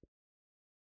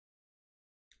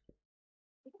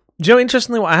 Do you know,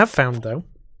 interestingly, what I have found, though?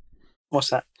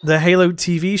 What's that? The Halo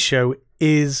TV show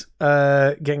is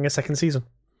getting a second season.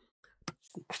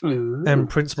 Ooh. And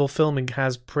principal filming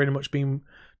has pretty much been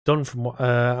done from what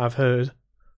I've heard.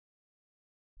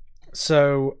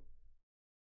 So,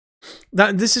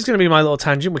 this is going to be my little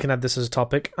tangent. We can add this as a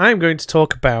topic. I'm going to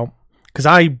talk about, because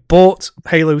I bought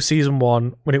Halo Season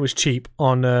 1 when it was cheap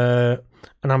on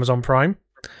Amazon Prime,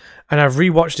 and I've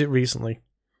rewatched it recently.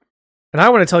 And I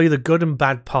want to tell you the good and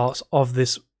bad parts of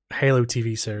this Halo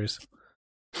TV series.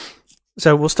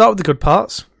 So we'll start with the good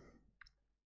parts.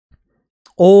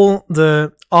 All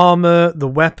the armor, the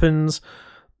weapons,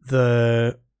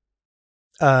 the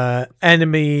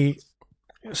enemy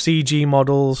CG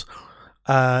models,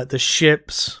 the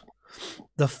ships,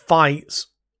 the fights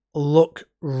look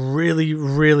really,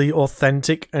 really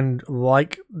authentic and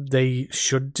like they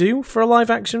should do for a live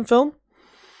action film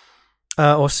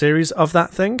or series of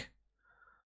that thing.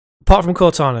 Apart from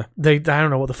Cortana, I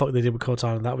don't know what the fuck they did with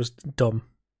Cortana. That was dumb.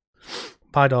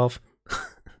 Bye, Dolph.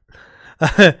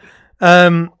 But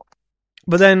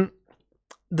then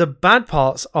the bad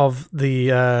parts of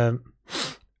the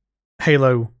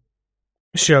Halo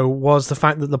show was the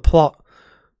fact that the plot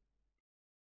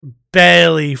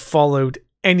barely followed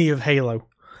any of Halo.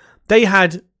 They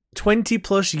had 20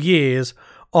 plus years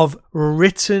of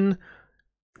written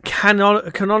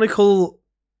canonical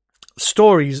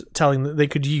stories telling that they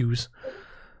could use.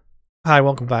 Hi,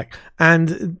 welcome back.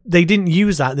 And they didn't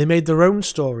use that. They made their own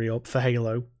story up for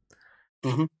Halo.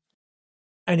 Mm-hmm.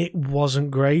 And it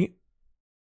wasn't great.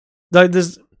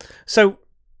 So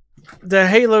the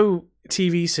Halo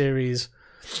TV series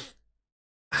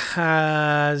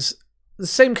has the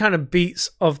same kind of beats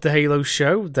of the Halo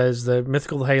show. There's the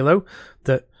mythical Halo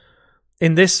that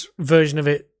in this version of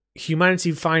it,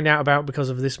 humanity find out about because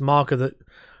of this marker that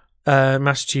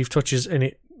Master Chief touches and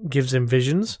it gives him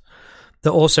visions.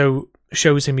 That also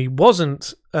shows him he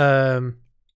wasn't an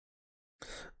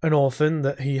orphan,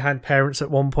 that he had parents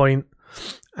at one point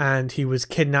and he was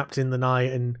kidnapped in the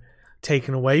night and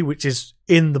taken away, which is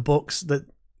in the books that,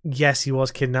 yes, he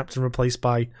was kidnapped and replaced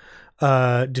by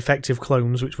defective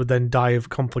clones, which would then die of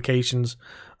complications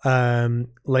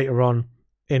later on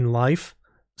in life.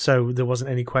 So there wasn't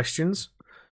any questions.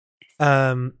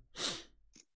 But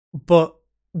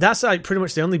that's like pretty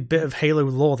much the only bit of Halo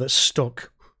lore that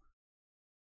stuck.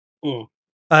 Mm.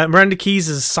 Miranda Keyes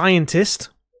is a scientist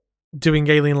doing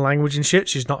alien language and shit.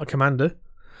 She's not a commander.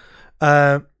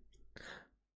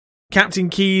 Captain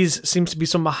Keyes seems to be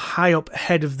some high up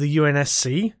head of the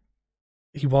UNSC.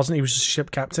 He wasn't. He was just a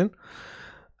ship captain.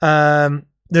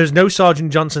 There's no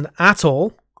Sergeant Johnson at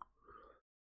all.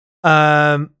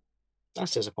 That's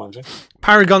disappointing.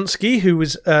 Paragonsky, who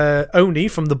was Oni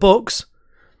from the books.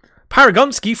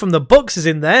 Paragonsky from the books is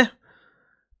in there.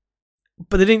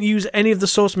 but they didn't use any of the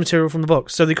source material from the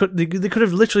books. So they could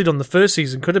have literally done the first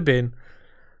season could have been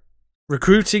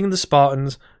recruiting the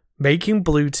Spartans, making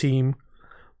Blue Team,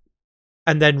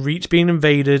 and then Reach being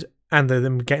invaded and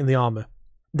them getting the armor.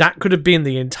 That could have been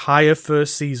the entire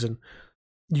first season.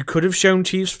 You could have shown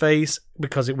Chief's face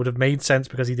because it would have made sense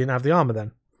because he didn't have the armor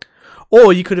then.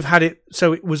 Or you could have had it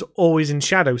so it was always in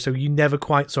shadow, so you never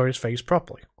quite saw his face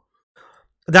properly.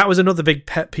 That was another big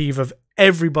pet peeve of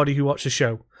everybody who watched the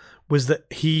show, was that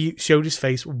he showed his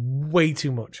face way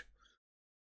too much.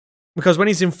 Because when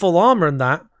he's in full armor and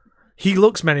that, he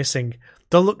looks menacing.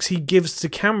 The looks he gives to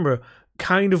camera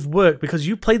kind of work, because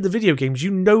you played the video games,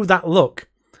 you know that look.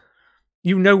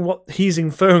 You know what he's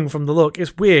inferring from the look.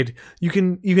 It's weird. You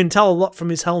can tell a lot from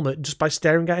his helmet just by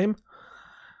staring at him.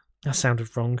 That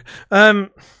sounded wrong. But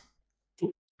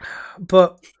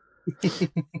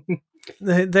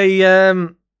they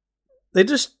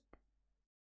just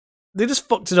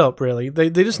fucked it up, really.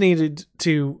 They just needed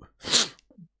to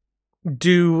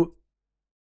do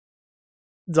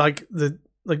the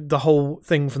whole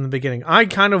thing from the beginning. I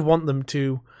kind of want them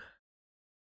to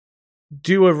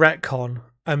do a retcon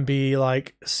and be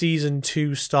like, season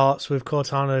 2 starts with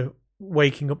Cortana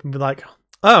waking up and be like,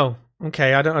 oh,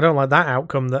 okay, I don't like that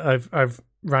outcome that I've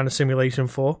ran a simulation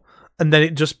for, and then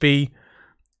it just be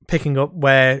picking up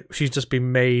where she's just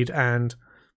been made and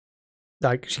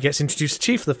like she gets introduced to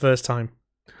Chief for the first time.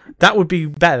 That would be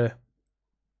better,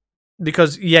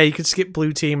 because you could skip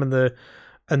Blue Team and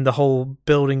the whole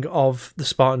building of the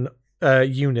Spartan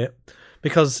unit,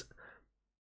 because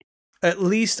at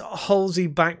least Halsey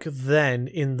back then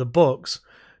in the books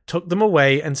took them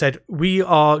away and said, we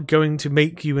are going to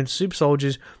make you into super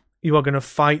soldiers. You are going to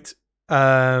fight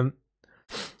in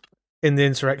the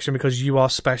insurrection because you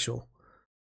are special.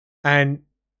 And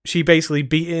she basically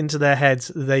beat it into their heads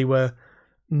that they were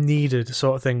needed,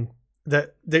 sort of thing.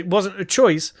 That it wasn't a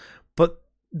choice, but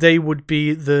they would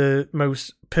be the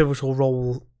most pivotal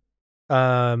role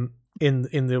in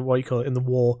the what you call it, in the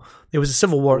war. It was a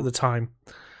civil war at the time.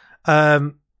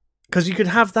 Because you could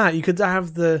have that. You could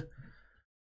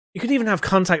even have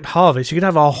Contact Harvest. You could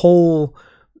have a whole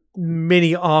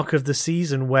mini arc of the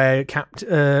season where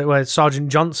Sergeant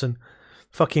Johnson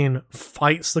fucking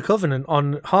fights the Covenant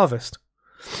on Harvest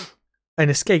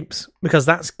and escapes, because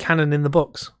that's canon in the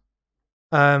books.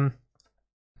 You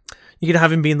could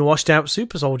have him being the washed out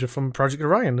super soldier from Project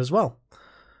Orion as well.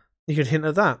 You could hint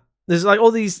at that. There's like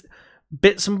all these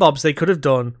bits and bobs they could have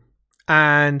done,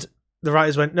 and the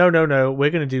writers went, no, we're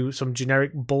going to do some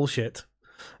generic bullshit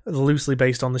loosely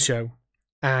based on the show.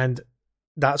 And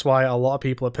that's why a lot of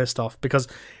people are pissed off, because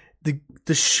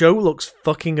the show looks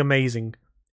fucking amazing.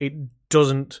 It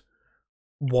doesn't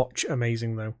watch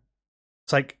amazing, though.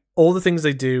 It's like all the things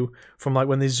they do, from like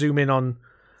when they zoom in on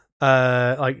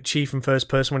like Chief in first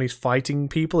person when he's fighting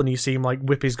people and you see him like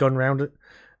whip his gun around it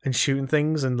and shooting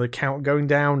things, and the count going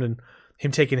down, and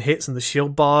him taking hits and the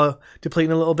shield bar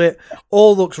depleting a little bit,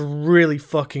 all looks really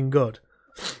fucking good.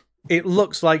 It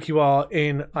looks like you are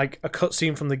in like a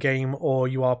cutscene from the game, or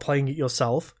you are playing it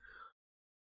yourself.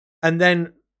 And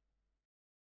then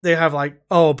they have like,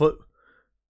 oh, but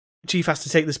Chief has to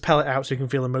take this pellet out so he can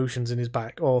feel emotions in his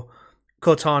back, or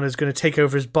Cortana's going to take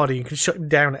over his body and can shut him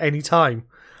down at any time.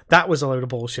 That was a load of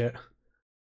bullshit.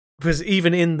 Because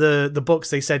even in the books,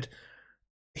 they said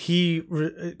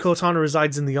Cortana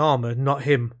resides in the armor, not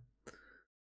him.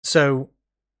 So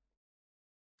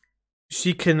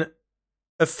she can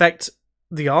affect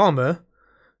the armor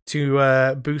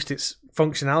to boost its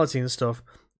functionality and stuff,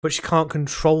 but she can't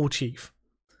control Chief.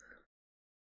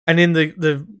 And in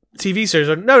the TV series,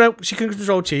 no, she can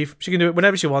control Chief. She can do it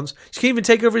whenever she wants. She can even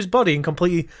take over his body and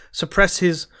completely suppress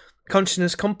his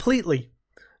consciousness completely,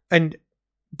 and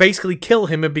basically kill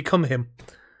him and become him.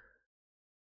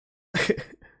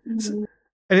 And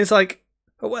it's like,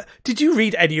 did you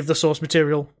read any of the source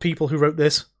material, people who wrote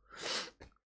this?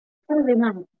 Probably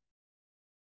not.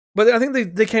 But I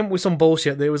think they came up with some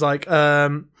bullshit. That it was like,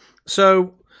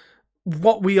 so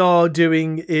what we are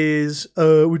doing is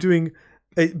we're doing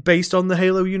it based on the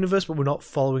Halo universe, but we're not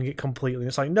following it completely.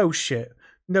 It's like, no shit.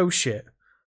 They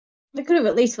could have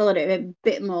at least followed it a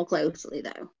bit more closely,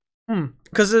 though.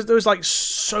 Because there was like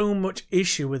so much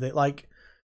issue with it. Like,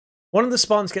 one of the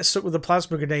Spartans gets stuck with a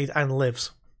plasma grenade and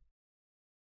lives.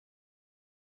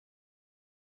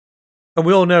 And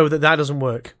we all know that doesn't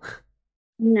work.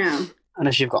 No.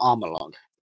 Unless you've got armor lock.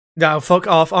 No, fuck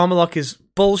off. Armor lock is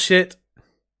bullshit.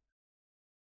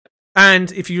 And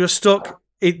if you're stuck,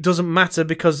 it doesn't matter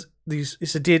because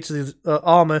it's adhered to the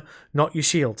armor, not your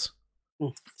shields.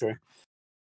 True.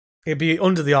 It'd be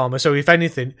under the armor. So if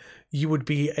anything, you would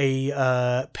be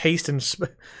a paced and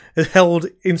held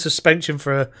in suspension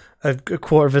for a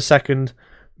quarter of a second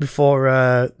before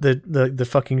the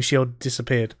fucking shield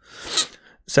disappeared.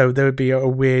 So there would be a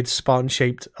weird Spartan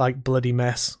shaped like bloody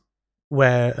mess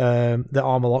where the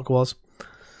armor lock was.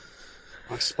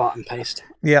 Like Spartan paste.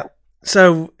 Yeah.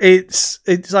 So it's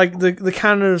like the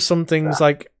canon of some things.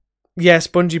 Like, yes,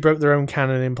 Bungie broke their own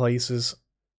canon in places.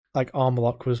 Like armor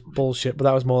lock was bullshit, but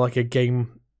that was more like a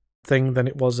game thing than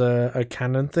it was a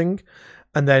canon thing.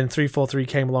 And then 343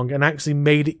 came along and actually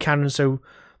made it canon so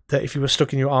that if you were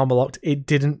stuck in your armor locked, it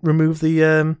didn't remove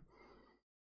the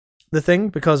thing,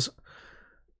 because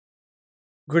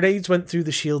grenades went through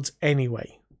the shields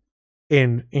anyway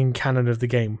in canon of the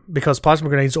game, because plasma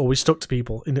grenades always stuck to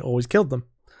people and it always killed them.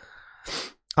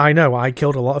 I know, I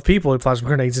killed a lot of people with plasma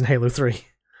grenades in Halo 3.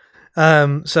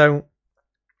 So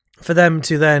for them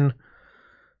to then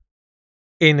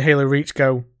in Halo Reach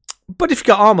go, but if you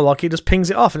got armor lock, it just pings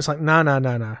it off, and it's like,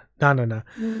 nah.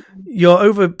 You're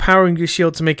overpowering your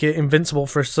shield to make it invincible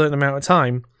for a certain amount of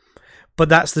time, but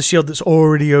that's the shield that's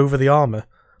already over the armor.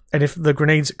 And if the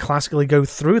grenades classically go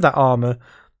through that armor,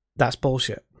 that's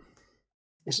bullshit.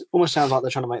 It almost sounds like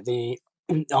they're trying to make the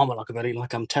armor lock ability like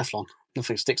Teflon.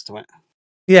 Nothing sticks to it.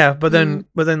 Yeah, but then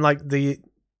like the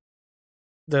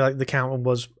counter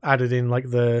was added in like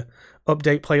the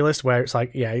update playlist where it's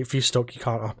like, yeah, if you're stuck, you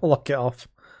can't armor lock it off.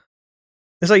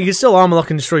 It's like you can still armor lock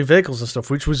and destroy vehicles and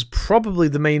stuff, which was probably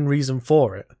the main reason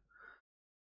for it.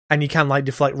 And you can like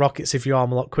deflect rockets if you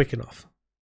armor lock quick enough.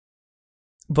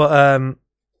 But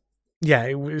yeah,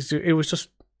 it was just,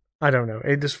 I don't know,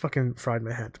 it just fucking fried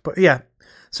my head. But yeah,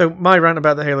 so my rant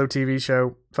about the Halo TV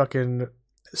show, fucking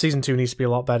season 2 needs to be a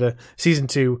lot better. Season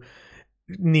 2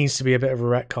 needs to be a bit of a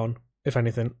retcon, if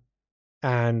anything,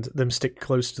 and them stick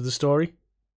close to the story.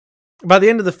 By the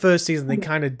end of the first season, they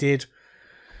kind of did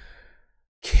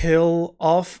kill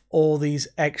off all these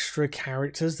extra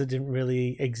characters that didn't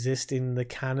really exist in the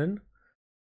canon.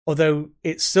 Although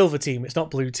it's Silver Team, it's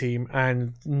not Blue Team,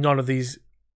 and none of these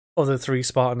other 3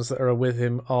 Spartans that are with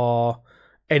him are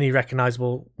any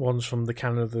recognizable ones from the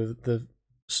canon of the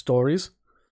stories.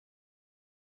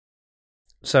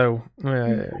 So,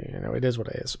 it is what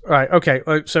it is. All right, okay,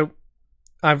 so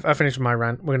I've finished my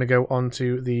rant. We're going to go on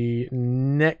to the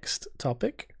next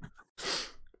topic.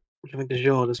 I think it's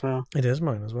yours as well. It is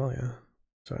mine as well, yeah.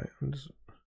 Sorry, I'm just...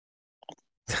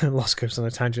 Lost goes on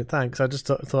a tangent, thanks. I just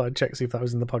thought I'd check, see if that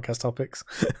was in the podcast topics.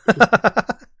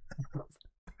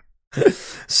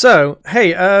 So,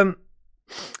 hey,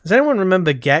 does anyone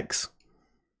remember Gex?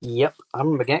 Yep, I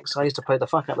remember Gex. I used to play the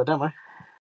fuck out of the demo.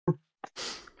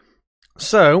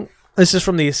 So, this is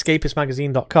from the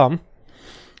escapistmagazine.com.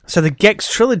 So, the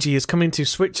Gex trilogy is coming to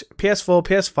Switch, PS4,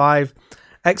 PS5,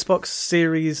 Xbox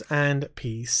Series, and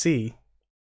PC.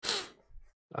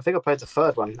 I think I played the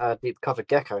third one, Deep Cover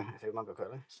Gecko, if you remember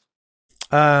correctly.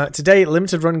 Today,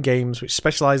 Limited Run Games, which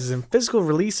specializes in physical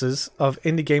releases of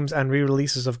indie games and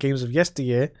re-releases of games of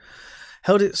yesteryear,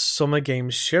 held its Summer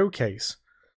Games Showcase.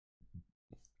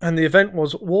 And the event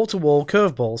was wall-to-wall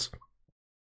curveballs.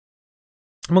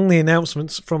 Among the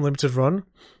announcements from Limited Run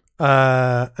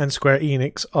and Square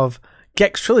Enix of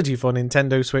Gex Trilogy for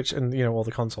Nintendo Switch and all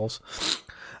the consoles,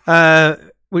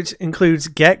 which includes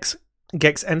Gex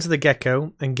Enter the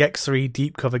Gecko, and Gex 3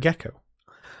 Deep Cover Gecko,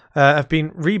 have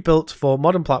been rebuilt for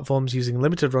modern platforms using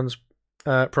Limited Run's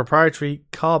proprietary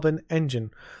Carbon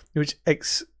engine, which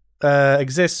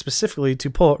exists specifically to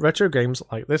port retro games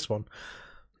like this one.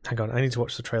 Hang on, I need to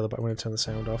watch the trailer, but I'm going to turn the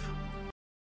sound off.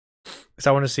 Because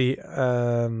I want to see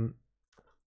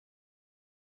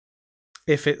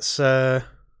if it's if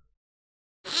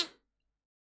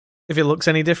it looks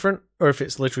any different, or if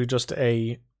it's literally just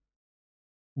a,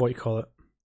 what you call it,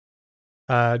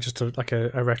 just like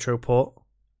a retro port.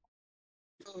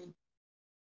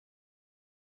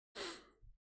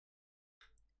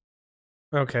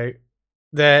 Okay,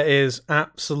 there is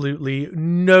absolutely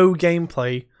no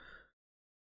gameplay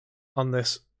on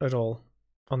this at all,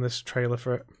 on this trailer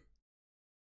for it.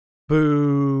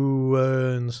 Boo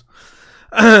earns.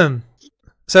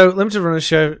 So, Limited Run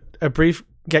showed a brief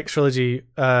Gex trilogy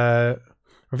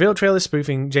reveal trailer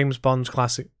spoofing James Bond's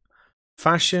classic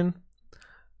fashion,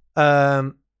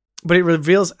 but it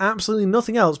reveals absolutely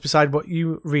nothing else beside what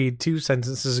you read 2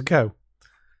 sentences ago.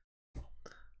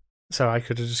 So I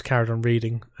could have just carried on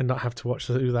reading and not have to watch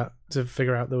through that to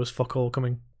figure out there was fuck all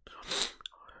coming.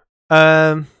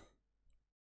 Limited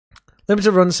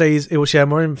Run says it will share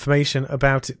more information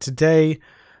about it today,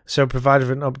 so provide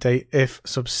an update if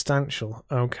substantial.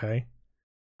 Okay.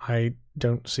 I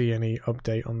don't see any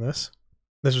update on this.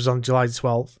 This was on July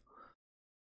 12th.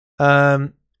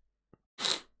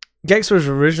 Gex was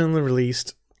originally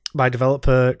released by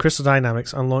developer Crystal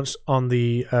Dynamics and launched on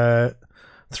the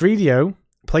 3DO,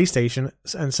 PlayStation,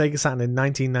 and Sega Saturn in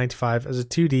 1995 as a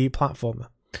 2D platformer.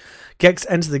 Gex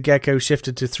Enter the Gecko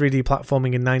shifted to 3D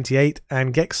platforming in 98,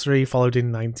 and Gex 3 followed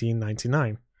in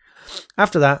 1999.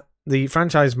 After that, the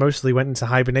franchise mostly went into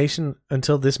hibernation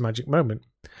until this magic moment.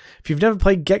 If you've never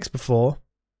played Gex before,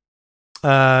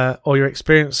 or your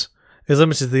experience is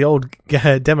limited to the old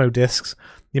demo discs,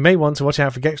 you may want to watch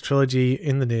out for Gex Trilogy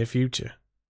in the near future.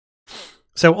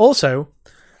 So also,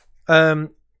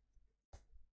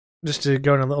 just to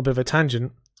go on a little bit of a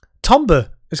tangent, Tomba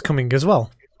is coming as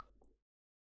well.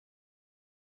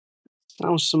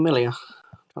 Sounds familiar.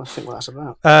 I think what that's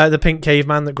about. The pink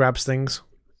caveman that grabs things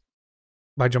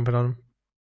by jumping on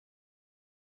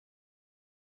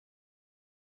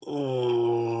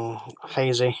them.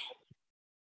 Hazy.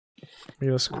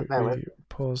 Just quickly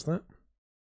pause that.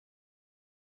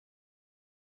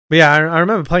 But yeah, I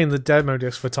remember playing the demo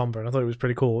disc for Tomba, and I thought it was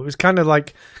pretty cool. It was kind of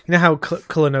like, you know how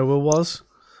Color Nova was?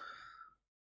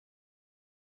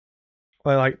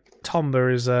 Well, like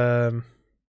Tomba is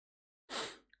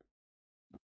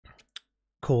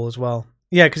cool as well.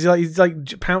 Yeah, because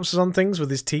he pounces on things with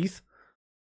his teeth,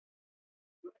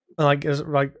 and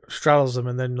like straddles them,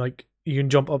 and then like you can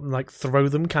jump up and like throw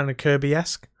them, kind of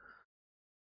Kirby-esque.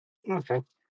 Okay.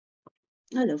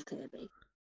 I love Kirby.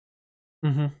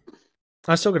 Mm-hmm.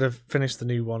 I still got to finish the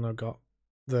new one. I've got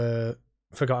the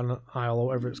Forgotten Isle or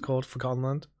whatever it's called, Forgotten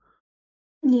Land.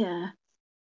 Yeah,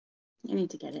 you need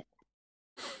to get it.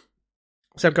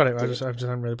 So I've got it. I just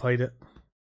haven't really played it.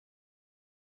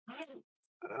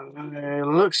 It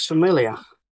looks familiar.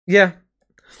 Yeah,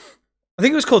 I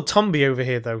think it was called Tombi over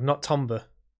here though, not Tomba.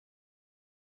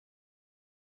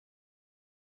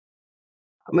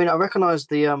 I mean, I recognise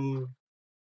the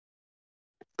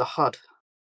HUD.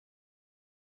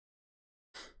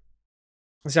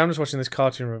 See, I'm just watching this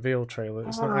cartoon reveal trailer.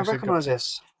 It's not I actually recognise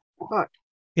this. Look.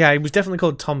 Yeah, it was definitely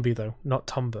called Tombi though, not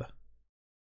Tomba.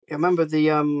 You remember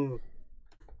the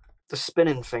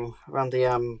spinning thing around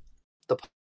the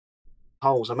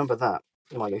poles? I remember that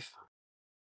in my youth.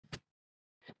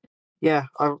 Yeah,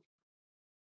 I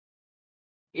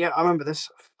remember this.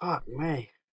 Fuck me.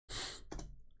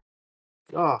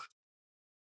 Oh.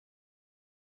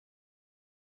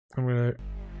 I'm gonna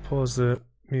pause the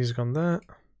music on that.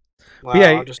 Wow, But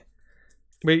yeah,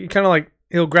 but you kind of like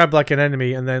he'll grab like an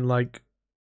enemy and then like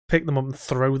pick them up and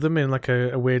throw them in like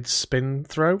a weird spin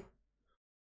throw.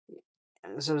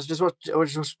 So I just want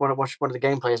to watch one of the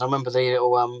gameplays. I remember the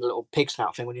little pig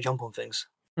snout thing when you jump on things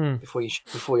before you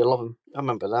love them. I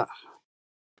remember that.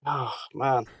 Oh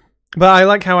man! But I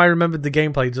like how I remembered the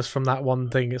gameplay just from that one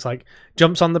thing. It's like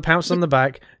jumps on the pounce on the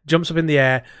back, jumps up in the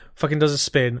air, fucking does a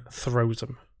spin, throws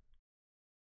them.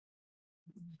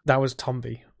 That was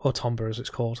Tombi or Tomba as it's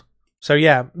called. So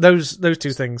yeah, those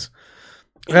two things.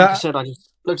 Like I said, I just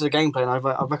looked at the gameplay and I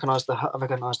recognised the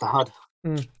HUD.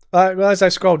 As I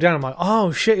scrolled down, I'm like,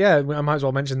 oh shit, yeah, I might as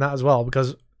well mention that as well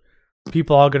because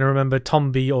people are going to remember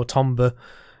Tombi or Tomba.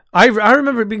 I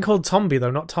remember it being called Tombi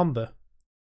though, not Tomba.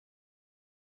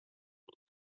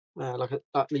 Yeah, like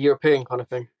the European kind of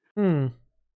thing. I'm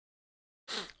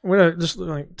gonna just look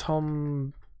like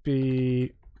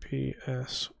Tombi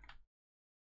PS1.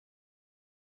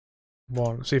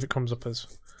 See if it comes up as.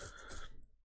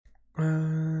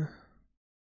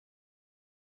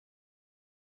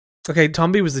 Okay,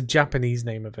 Tombi was the Japanese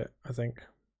name of it, I think.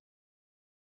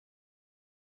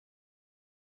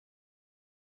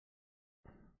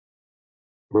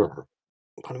 Pardon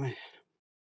me.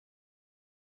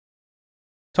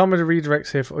 Tomba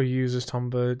redirects here for users.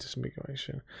 Tomba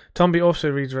disambiguation. Tombi also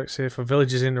redirects here for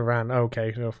villages in Iran.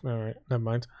 Okay, all right, never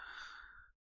mind.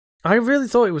 I really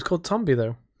thought it was called Tombi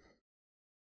though.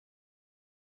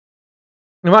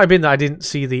 It might have been that I didn't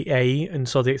see the A and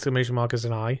saw the exclamation mark as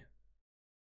an I.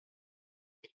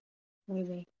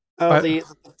 Maybe. Oh, the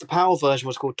PAL version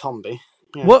was called Tombi.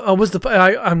 Yeah. What? Oh, was the?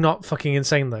 I'm not fucking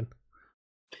insane then.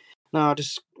 No, I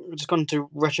just gone to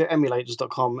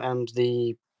retroemulators.com and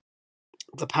the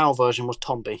PAL version was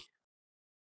Tombi.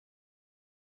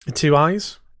 2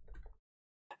 eyes?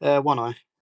 One eye.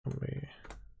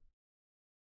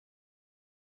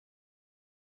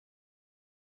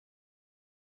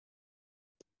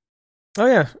 Oh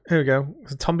yeah, here we go.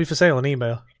 Tombi for sale on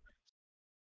email.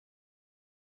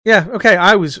 Yeah, okay,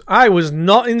 I was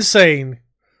not insane.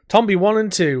 Tombi 1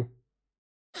 and 2.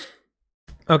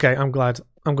 Okay, I'm glad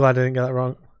I didn't get that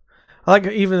wrong. I like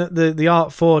even the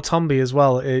art for Tombi as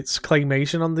well. It's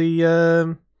claymation on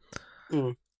the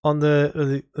on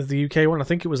the UK one. I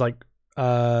think it was like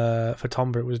for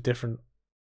Tomba it was different.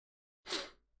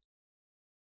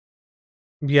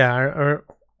 Yeah,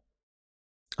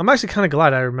 I'm actually kind of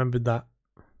glad I remembered that.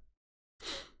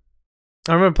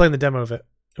 I remember playing the demo of it.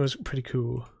 It was pretty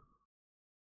cool.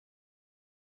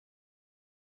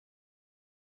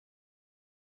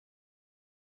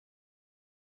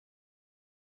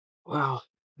 Wow.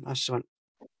 I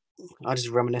just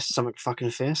reminisced something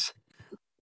fucking fierce.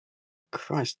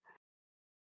 Christ.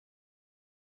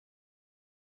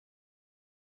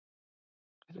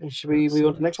 Should we move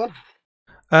on to the next one?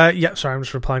 Yeah, sorry, I'm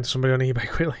just replying to somebody on eBay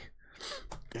quickly.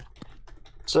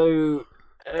 So,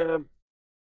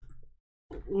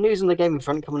 news on the gaming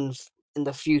front coming in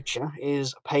the future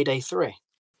is Payday 3.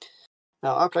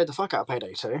 Now, I played the fuck out of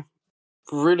Payday 2.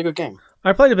 Really good game.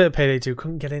 I played a bit of Payday 2,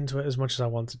 couldn't get into it as much as I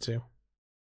wanted to.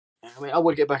 I mean, I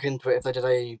would get back into it if they did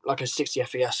a 60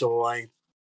 FPS or a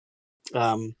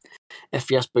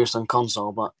FPS boost on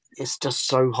console, but it's just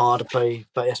so hard to play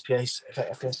that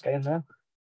FPS game now.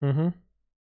 Mm-hmm.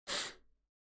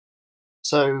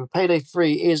 So Payday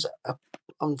 3 is,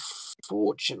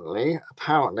 unfortunately,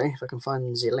 apparently, if I can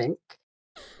find the link,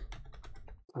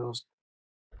 I was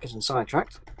getting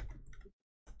sidetracked.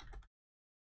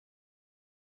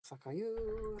 Fuck are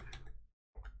you?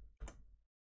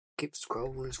 Keep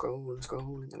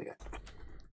scrolling. There we go.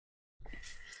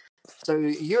 So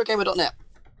Eurogamer.net.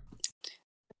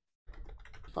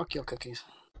 Fuck your cookies.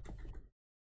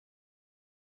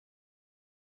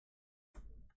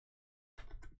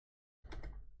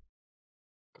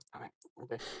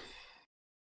 Okay.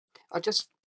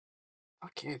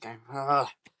 Fuck you, game.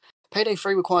 Payday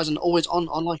 3 requires an always-on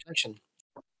online connection.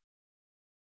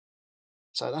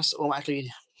 So that's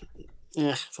automatically,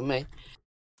 for me.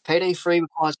 Payday 3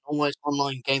 requires an always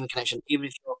online gaming connection, even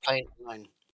if you're playing alone.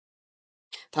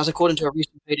 That's according to a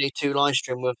recent Payday 2 live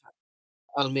stream with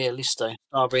Almir Listo,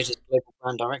 Starbreeze's global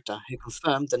brand director, who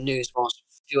confirmed the news whilst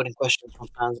fielding questions from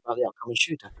fans about the upcoming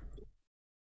shooter.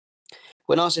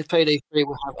 When asked if Payday 3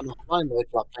 will have an offline mode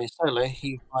like playing solo,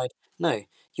 he replied, "No,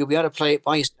 you'll be able to play it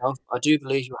by yourself. I do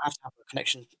believe you'll have to have a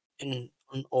connection in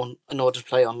order to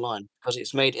play online, because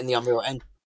it's made in the Unreal Engine.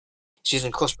 It's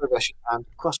using cross progression and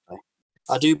crossplay.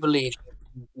 I do believe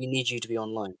we need you to be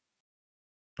online."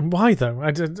 Why though?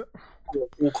 I did.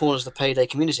 All corners of the Payday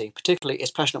community, particularly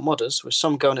its passionate modders, with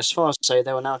some going as far as to say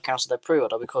they will now cancel their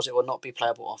pre-order because it will not be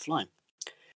playable offline.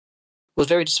 Was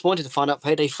very disappointed to find out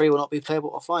Payday 3 will not be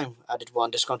playable offline, added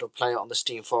one disgruntled player on the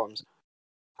Steam forums.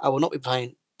 "I will not be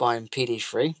buying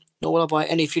PD3, nor will I buy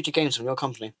any future games from your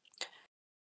company.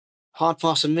 Hard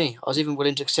pass on me. I was even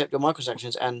willing to accept your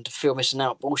microtransactions and feel missing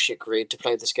out bullshit greed to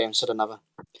play this game," said another.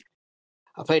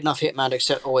 "I played enough Hitman to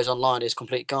accept always online is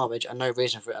complete garbage and no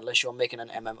reason for it unless you're making an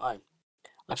MMO.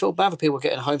 I feel bad for people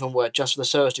getting home from work just for the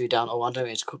servers to be down or under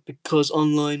it's because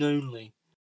online only.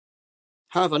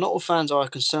 However, not all fans are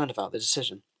concerned about the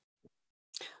decision.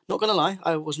 Not gonna lie,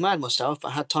 I was mad myself, but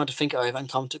I had time to think it over and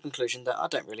come to the conclusion that I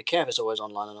don't really care if it's always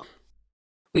online or not.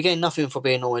 We gain nothing for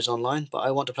being always online, but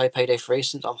I want to play Payday 3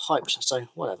 since I'm hyped, so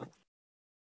whatever."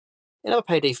 In other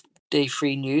Payday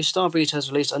 3 news, Starbreeze has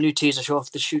released a new teaser show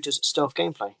of the shooter's stealth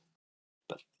gameplay.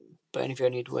 But only if you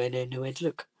only know where to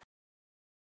look.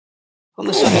 On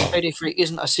the surface, Payday 3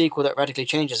 isn't a sequel that radically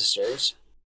changes the series.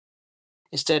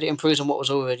 Instead, it improves on what was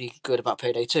already good about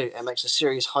Payday 2 and makes the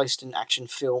series' heist action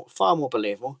feel far more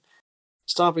believable.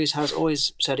 Starbreeze has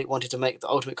always said it wanted to make the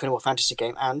ultimate criminal fantasy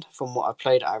game, and, from what I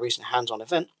played at a recent hands-on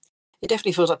event, it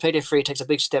definitely feels like Payday 3 takes a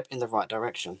big step in the right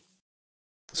direction.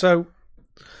 So,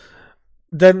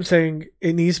 them saying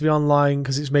it needs to be online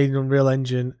because it's made in Unreal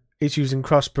Engine, it's using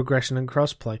cross progression and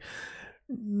crossplay.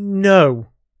 No.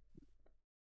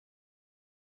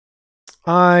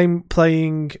 I'm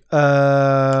playing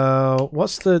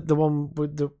what's the one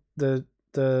with the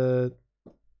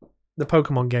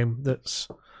Pokemon game that's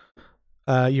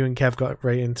you and Kev got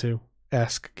right into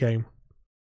esque game.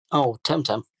 Oh,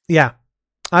 Temtem. Yeah.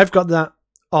 I've got that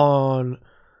on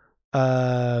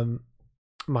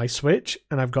my Switch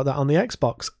and I've got that on the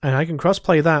Xbox and I can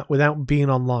crossplay that without being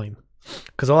online.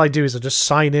 Because all I do is I just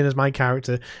sign in as my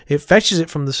character, it fetches it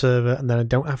from the server, and then I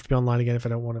don't have to be online again if I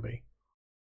don't want to be.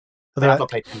 I've not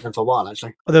played Temtem for a while,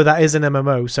 actually. Although that is an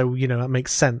MMO, so that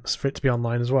makes sense for it to be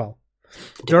online as well.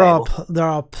 There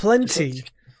are plenty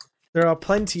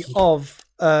of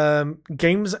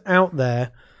games out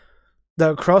there that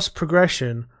are cross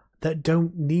progression that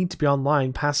don't need to be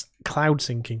online past cloud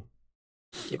syncing.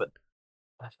 Yeah, but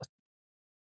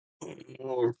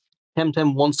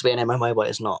Temtem wants to be an MMO, but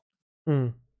it's not.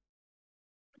 Mm.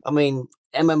 I mean,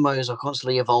 MMOs are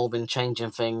constantly evolving,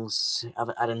 changing things,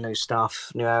 adding new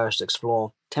stuff, new areas to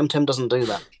explore. Temtem doesn't do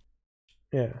that.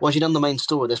 Yeah. Once you've done the main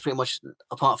story, there's pretty much,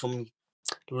 apart from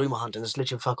Luma hunting, there's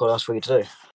literally fuck all else for you to do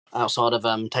outside of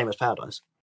Tamer's Paradise.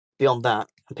 beyond that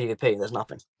and PvP, there's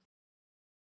nothing.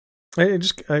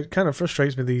 It kind of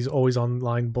frustrates me, these always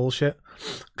online bullshit,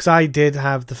 because I did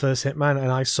have the first Hitman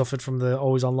and I suffered from the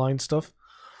always online stuff,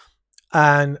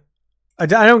 and I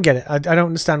don't get it. I don't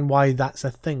understand why that's a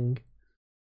thing.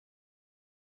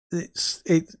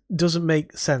 It doesn't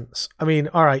make sense. I mean,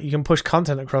 all right, you can push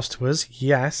content across to us,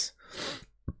 yes,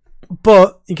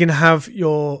 but you can have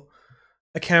your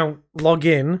account log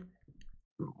in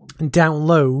and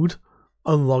download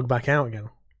and log back out again.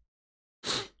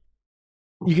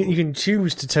 You can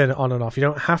choose to turn it on and off. You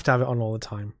don't have to have it on all the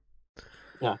time.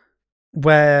 Yeah.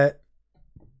 Where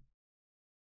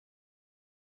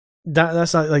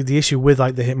that's like the issue with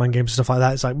like the Hitman games and stuff like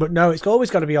that. It's like, but no, it's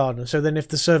always got to be on. So then if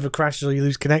the server crashes or you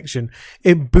lose connection,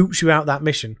 it boots you out that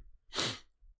mission,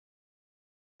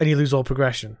 and you lose all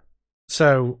progression.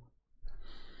 So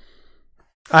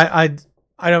I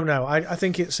don't know. I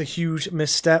think it's a huge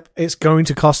misstep. It's going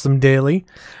to cost them dearly,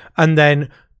 and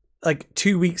then like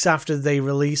 2 weeks after they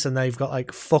release and they've got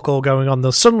like fuck all going on,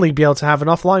 they'll suddenly be able to have an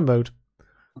offline mode.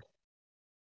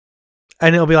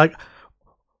 And it'll be like,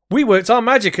 we worked our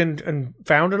magic and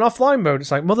found an offline mode.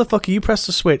 It's like, motherfucker, you pressed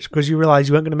the switch because you realised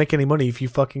you weren't going to make any money if you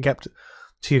fucking kept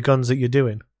to your guns that you're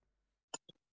doing.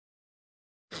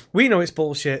 We know it's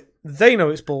bullshit. They know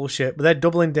it's bullshit, but they're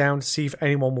doubling down to see if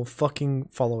anyone will fucking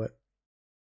follow it.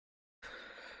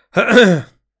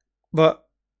 But,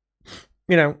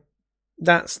 you know,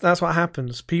 that's what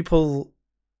happens. People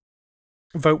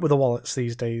vote with their wallets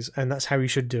these days, and that's how you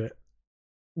should do it.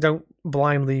 Don't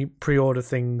blindly pre-order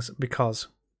things because.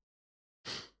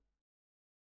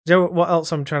 You know what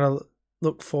else I'm trying to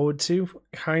look forward to,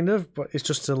 kind of, but it's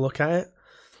just to look at it.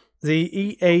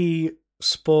 The EA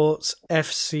Sports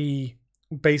FC,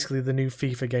 basically the new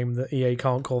FIFA game that EA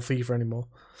can't call FIFA anymore.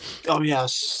 Oh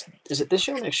yes, is it this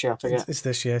year or next year? I forget. It's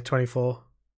this year, 24.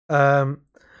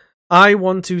 I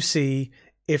want to see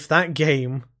if that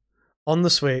game on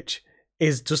the Switch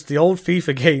is just the old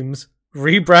FIFA games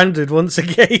rebranded once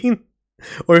again,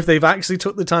 or if they've actually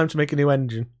took the time to make a new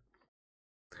engine.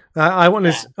 I want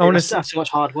to. I want to. That's too much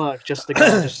hard work just to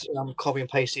just copy and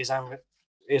paste his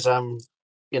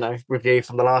review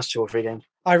from the last 2 or 3 games.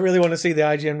 I really want to see the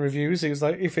IGN reviews. It was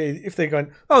like if they're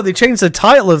going, oh, they changed the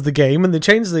title of the game and they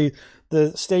changed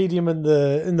the stadium and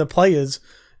the players'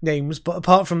 names, but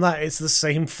apart from that, it's the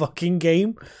same fucking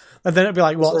game. And then it'd be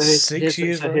like, what, 6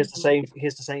 years? So here's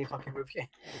the same fucking review.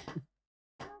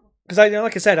 Because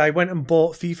like I said, I went and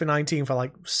bought FIFA 19 for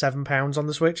like £7 on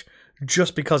the Switch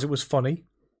just because it was funny.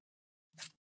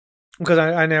 Because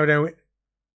I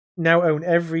now own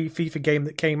every FIFA game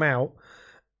that came out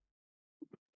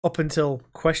up until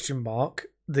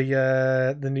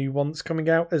the new one's coming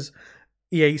out as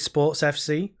EA Sports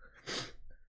FC.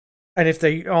 And if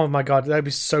they, oh my god, that'd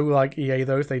be so like EA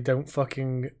though if they don't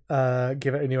fucking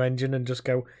give it a new engine and just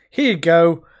go, here you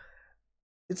go,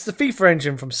 it's the FIFA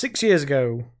engine from 6 years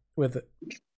ago with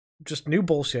just new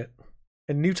bullshit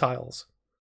and new tiles.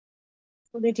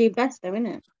 Well, they do best though,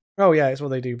 innit? Oh yeah, it's what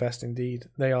they do best indeed.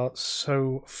 They are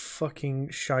so fucking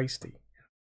shisty.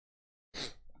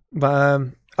 But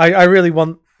I really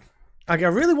want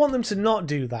them to not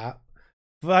do that.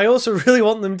 But I also really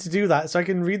want them to do that so I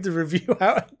can read the review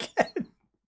out again.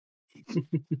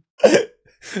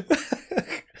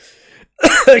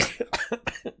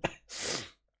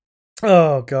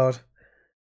 Oh god.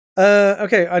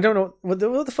 Okay, I don't know what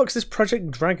the fuck's this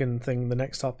Project Dragon thing. The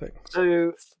next topic.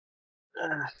 So,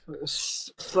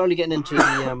 slowly getting into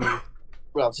the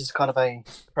well, this is kind of a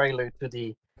prelude to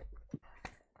the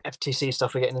FTC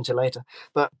stuff we're getting into later.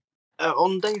 But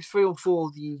on day 3 or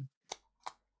 4, the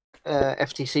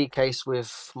FTC case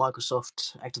with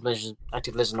Microsoft, Activision,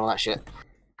 and all that shit.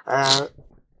 A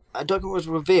document was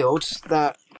revealed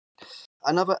that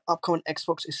another upcoming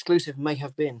Xbox exclusive may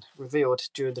have been revealed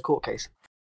during the court case.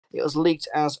 It was leaked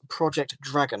as Project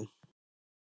Dragon.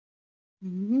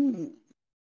 Mm-hmm.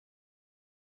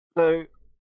 So,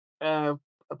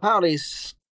 apparently,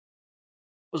 this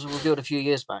was revealed a few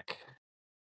years back.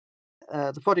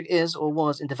 The project is or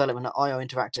was in development at IO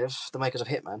Interactive, the makers of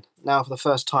Hitman. Now, for the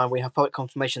first time, we have public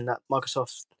confirmation that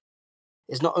Microsoft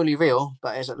is not only real,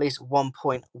 but is at least one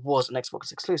point was an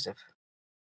Xbox exclusive.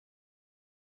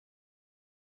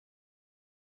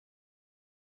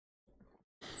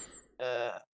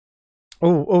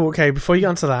 Okay. Before you get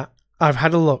onto that, I've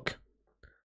had a look.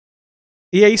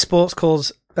 EA Sports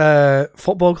calls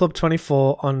Football Club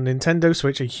 24 on Nintendo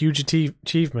Switch a huge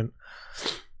achievement.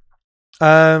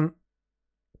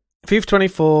 FIFA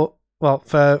 24, well,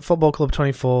 for Football Club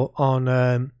 24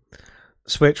 on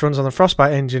Switch runs on the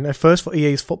Frostbite engine, a first for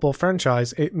EA's football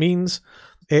franchise. It means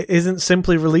it isn't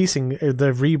simply releasing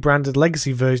the rebranded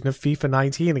legacy version of FIFA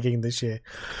 19 again this year.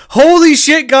 Holy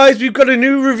shit, guys! We've got a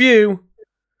new review.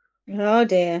 Oh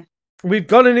dear. We've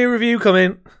got a new review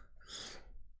coming.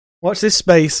 Watch this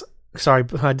space. Sorry,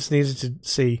 I just needed to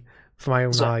see for my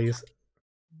own eyes.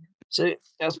 So,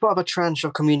 as part of a tranche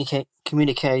of communique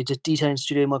detailing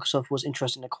Studio Microsoft was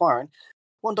interested in acquiring,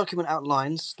 one document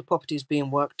outlines the properties being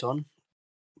worked on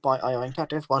by IO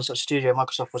Interactive, one such studio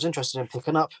Microsoft was interested in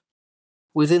picking up.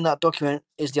 Within that document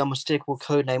is the unmistakable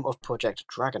codename of Project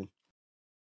Dragon.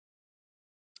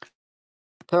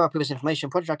 Per our previous information,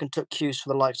 Project Dragon took cues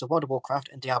from the likes of World of Warcraft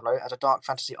and Diablo as a dark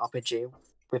fantasy RPG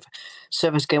with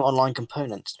service game online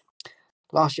components.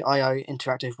 Last year, IO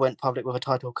Interactive went public with a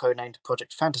title codenamed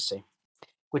Project Fantasy,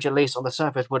 which at least on the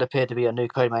surface would appear to be a new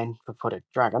codename for Project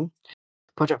Dragon.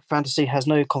 Project Fantasy has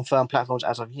no confirmed platforms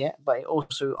as of yet, but it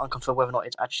also unconfirmed whether or not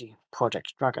it's actually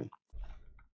Project Dragon.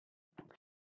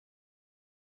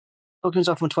 Documents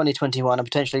are from 2021 and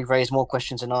potentially raise more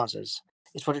questions than answers.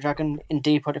 Is Project Dragon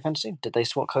indeed Project Fantasy? Did they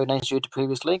swap codenames due to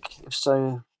previous leak? If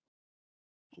so,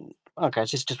 okay,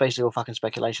 it's just basically all fucking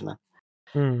speculation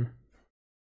then.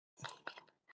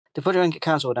 The project didn't get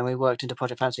cancelled and we worked into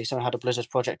Project Fantasy, similar how the Blizzard's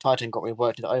Project Titan got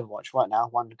reworked into Overwatch. Right now,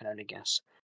 one can only guess.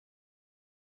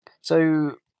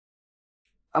 So,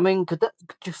 I mean, could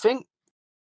you think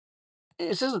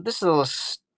this is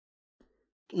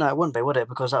no, it wouldn't be, would it?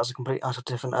 Because that was a complete utter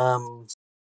different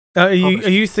Are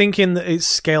you thinking that it's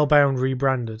Scalebound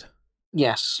rebranded?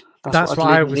 Yes. That's what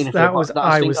I was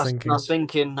thinking. I was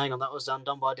thinking, hang on, that was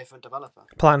done by a different developer.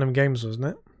 Platinum Games, wasn't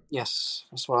it? Yes,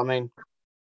 that's what I mean.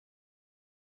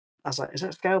 I was like, is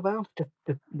it Scalebound?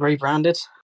 Rebranded?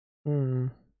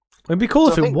 It'd be cool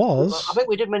if it was. I think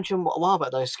we did mention a while back,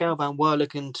 though, Scalebound were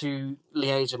looking to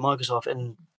liaise with Microsoft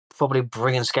and probably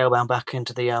bringing Scalebound back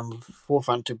into the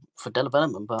forefront for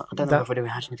development, but I don't know if we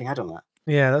had anything had on that.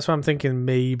 Yeah, that's what I'm thinking.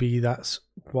 Maybe that's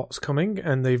what's coming,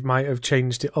 and they might have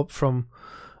changed it up from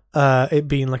it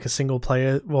being like a single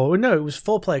player. Well, no, it was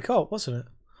 4-player co-op, wasn't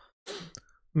it?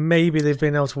 Maybe they've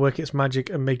been able to work its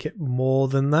magic and make it more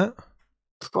than that.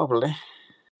 Probably.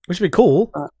 Which would be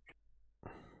cool. I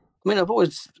mean, I've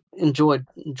always enjoyed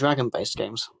dragon-based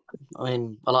games. I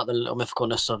mean, I like the little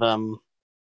mythicalness of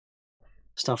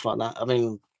stuff like that. I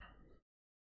mean,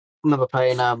 I remember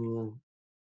playing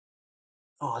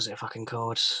what was it fucking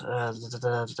called?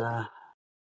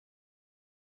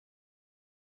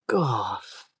 God,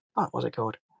 what was it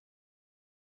called?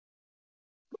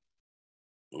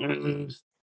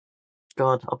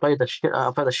 God, I played the shit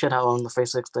out on the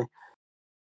 360.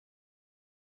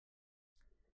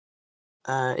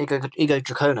 Ego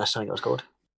Draconis, I think it was called.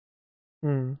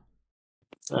 2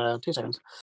 seconds.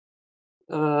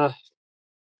 Fuck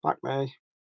me.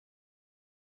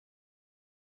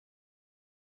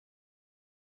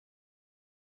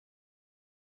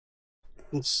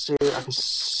 I can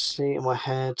see in my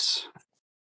head.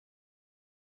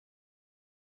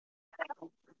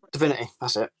 Divinity,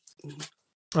 that's it.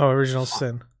 Oh, Original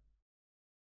Sin.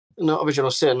 No,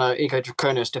 Original Sin, no, Ego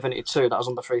Draconis, Divinity 2, that was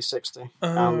on the 360.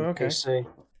 Okay. PC.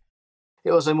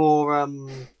 It was a more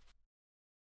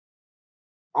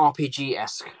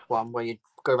RPG-esque one where you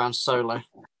go around solo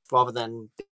rather than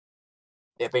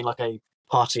it being like a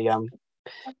party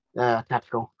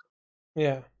tactical.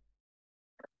 Yeah.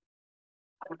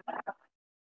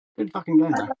 Good fucking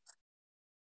game though.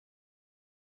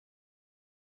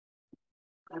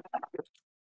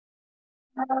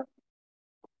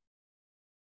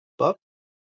 But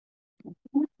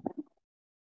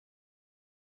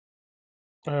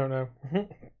I don't know.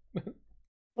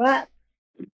 What?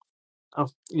 Oh,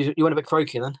 you went a bit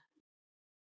croaky then.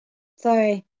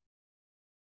 Sorry.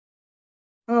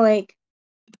 Oh, like.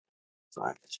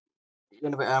 Sorry. You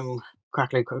went a bit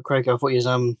crackly, croaky. I thought you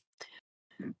was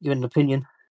you had an opinion.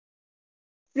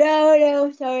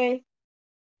 No, sorry.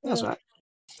 That's right.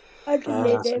 I can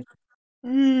live.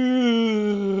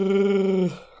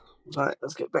 Right,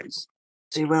 let's get back to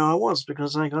see where I was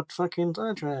because I got fucking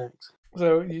sidetracked.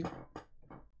 So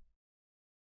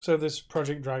this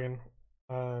Project Dragon.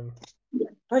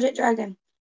 Project Dragon.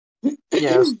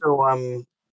 Yeah, still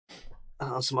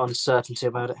some uncertainty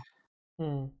about it.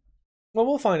 Well,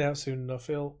 we'll find out soon enough.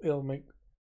 It'll make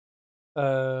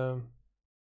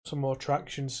some more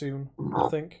traction soon, I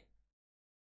think.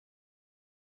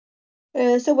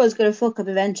 Someone's gonna fuck up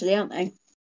eventually, aren't they?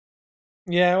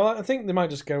 Yeah, well, I think they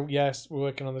might just go, yes, we're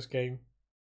working on this game.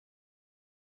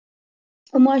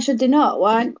 And why should they not?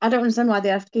 Why? I don't understand why they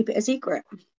have to keep it a secret.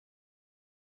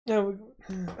 No,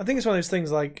 I think it's one of those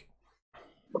things like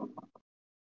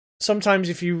sometimes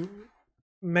if you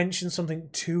mention something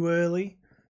too early,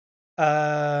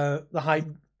 the hype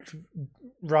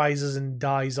rises and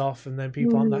dies off, and then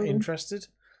people aren't that interested.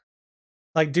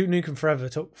 Like Duke Nukem Forever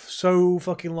took so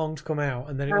fucking long to come out,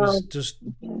 and then it was just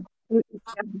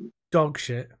dog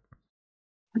shit.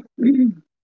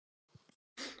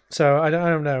 So I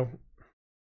don't know.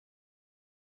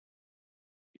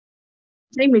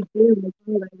 Same with Doom as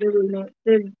well.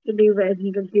 The new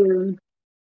versions of Doom.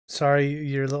 Sorry,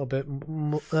 you're a little bit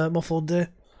muffled there.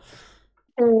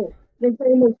 The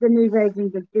same as the new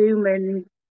versions of Doom and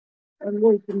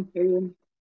Wolfenstein.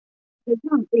 They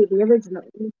can't be the original,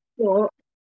 but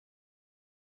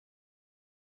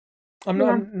I'm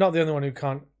not the only one who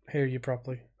can't hear you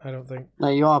properly. I don't think. No,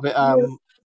 you are, but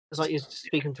it's like you're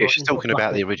speaking to. Yeah, she's talking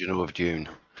about the original of Dune.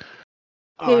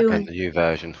 Oh, okay. And the new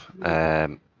version.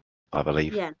 I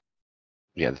believe. Yeah.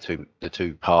 Yeah, the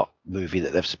two part movie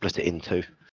that they've split it into.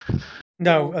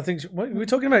 No, I think what, we're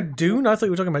talking about Dune. I thought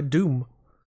you were talking about Doom.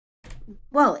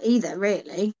 Well, either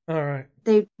really. All right.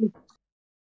 They. You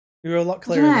were a lot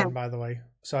clearer then, by the way.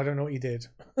 So I don't know what you did.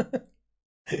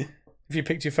 If you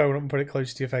picked your phone up and put it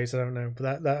close to your face, I don't know,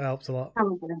 but that helps a lot.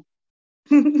 Probably.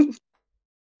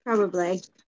 Probably.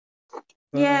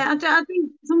 Yeah, I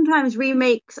think sometimes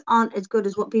remakes aren't as good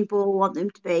as what people want them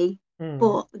to be.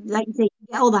 But like you say, you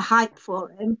get all the hype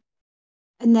for them,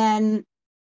 and then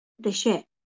the shit.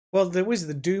 Well, there was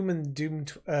the Doom and Doom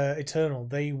Eternal.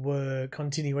 They were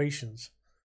continuations.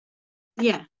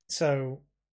 Yeah. So,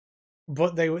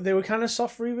 but they were kind of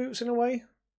soft reboots in a way.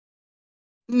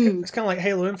 It's kind of like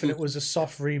Halo Infinite was a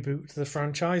soft reboot to the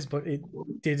franchise, but it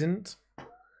didn't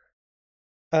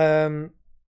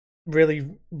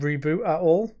really reboot at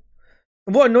all.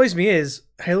 And what annoys me is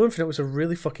Halo Infinite was a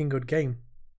really fucking good game.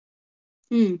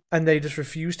 And they just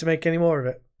refused to make any more of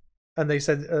it. And they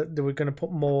said they were going to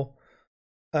put more,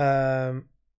 what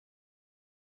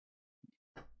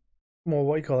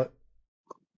do you call it?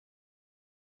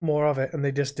 More of it, and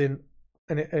they just didn't.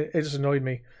 And it just annoyed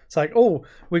me. It's like, oh,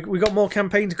 we got more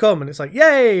campaign to come, and it's like,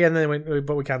 yay! And then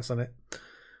but we're cancelling it.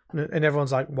 And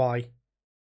everyone's like, why?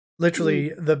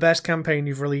 Literally, the best campaign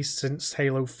you've released since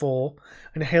Halo 4,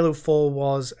 and Halo 4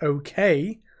 was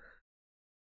okay.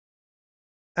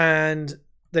 And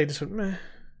they just went, meh,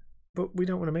 but we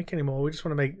don't want to make any more. We just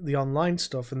want to make the online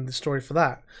stuff and the story for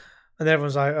that. And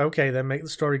everyone's like, okay, then make the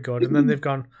story good. And then they've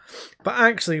gone, but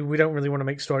actually, we don't really want to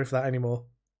make story for that anymore.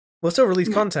 We'll still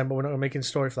release content, but we're not making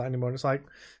story for that anymore. And it's like,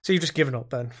 so you've just given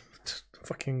up then.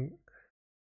 Fucking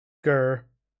grr.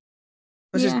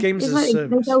 That's just games as a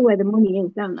service. They know where the money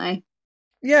is, don't they?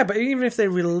 Yeah, but even if they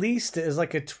released it as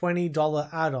like a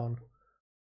 $20 add-on,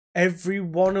 every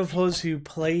one of us who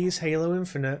plays Halo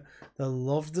Infinite that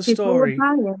loved the story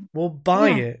will buy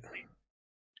it.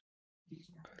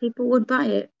 People would buy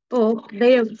it, but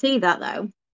they don't see that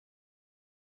though.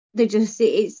 They just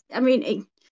see it's. I mean,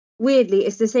 weirdly,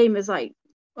 it's the same as like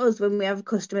us when we have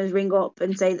customers ring up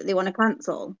and say that they want to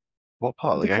cancel. What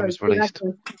part of the game was released?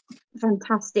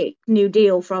 Fantastic new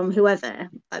deal from whoever.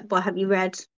 Like, but have you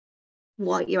read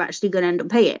what you're actually going to end up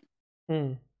paying?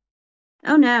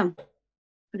 Oh no.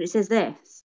 But it says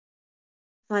this.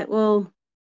 Like, well,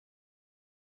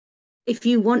 if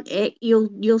you want it,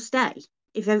 you'll stay.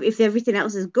 If everything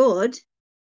else is good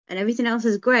and everything else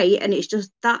is great, and it's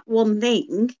just that one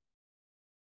thing,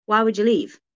 why would you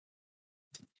leave?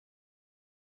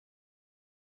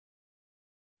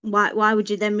 Why would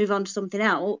you then move on to something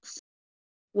else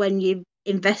when you've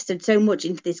invested so much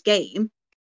into this game?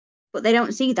 But they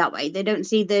don't see that way. They don't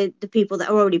see the people that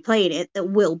are already playing it that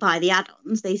will buy the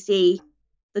add-ons. They see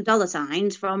the dollar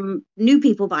signs from new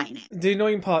people buying it. The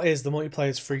annoying part is the multiplayer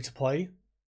is free to play,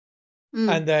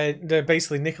 and they're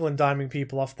basically nickel and diming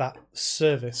people off that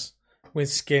service with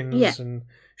skins and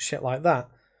shit like that.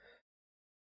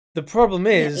 The problem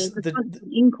is the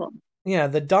income. Yeah,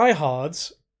 the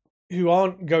diehards who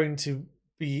aren't going to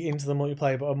be into the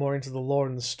multiplayer but are more into the lore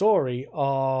and the story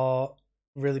are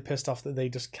really pissed off that they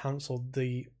just cancelled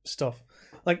the stuff.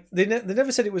 Like they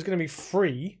never said it was going to be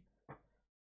free,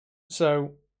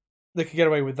 so they could get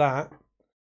away with that.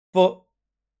 But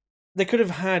they could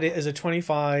have had it as a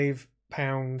 £25,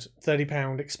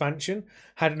 £30 expansion,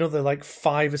 had another like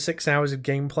 5 or 6 hours of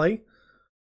gameplay,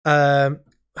 had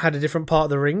a different part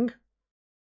of the ring,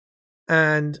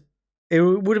 and it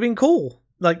would have been cool.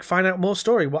 Like, find out more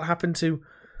story. What happened to,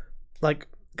 like,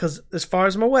 because as far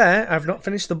as I'm aware, I've not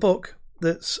finished the book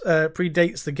that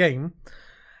predates the game.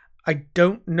 I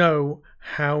don't know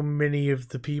how many of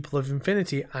the people of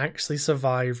Infinity actually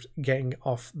survived getting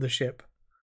off the ship.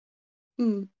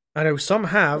 I know some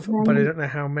have, but I don't know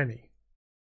how many.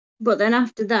 But then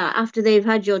after that, after they've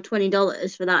had your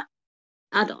 $20 for that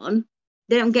add-on,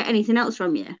 they don't get anything else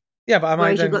from you. Yeah, but I might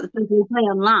Whereas you've got the people who play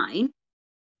online,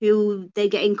 who they're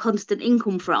getting constant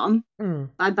income from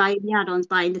by buying the add-ons,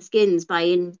 buying the skins,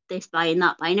 buying this, buying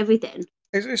that, buying everything.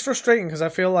 It's frustrating because I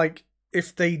feel like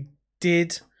if they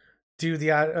did do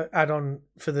the add-on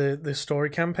for the story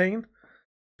campaign,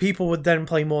 people would then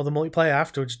play more the multiplayer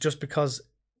afterwards just because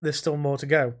there's still more to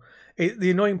go.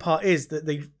 The annoying part is that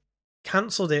they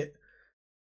cancelled it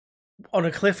on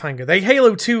a cliffhanger. They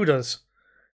Halo 2'd us.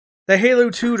 They Halo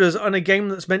 2'd us on a game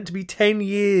that's meant to be 10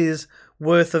 years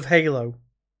worth of Halo.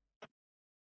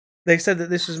 They said that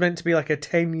this was meant to be like a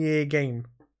 10-year game.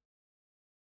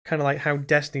 Kind of like how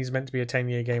Destiny's meant to be a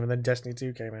 10-year game and then Destiny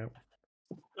 2 came out.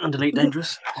 And Elite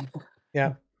Dangerous.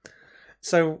 Yeah.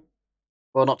 So...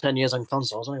 Well, not 10 years on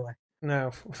consoles, anyway.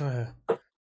 No.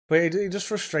 But it just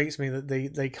frustrates me that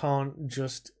they can't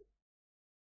just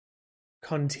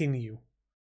continue.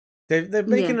 They're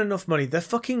making enough money. They're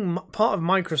fucking part of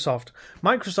Microsoft.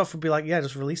 Microsoft would be like, yeah,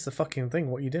 just release the fucking thing.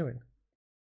 What are you doing?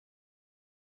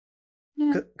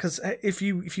 Because if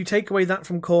you take away that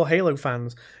from core Halo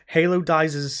fans, Halo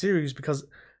dies as a series because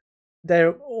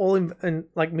they're all and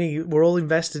like me, we're all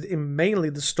invested in mainly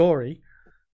the story.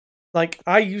 Like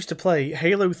I used to play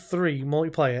Halo 3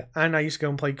 multiplayer, and I used to go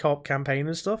and play co-op campaign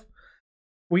and stuff.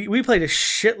 We played a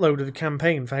shitload of the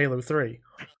campaign for Halo 3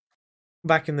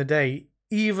 back in the day,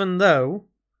 even though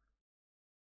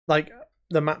like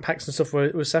the map packs and stuff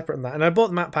were separate in that. And I bought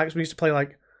the map packs. We used to play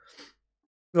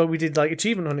we did like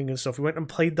achievement hunting and stuff. We went and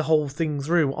played the whole thing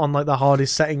through on like the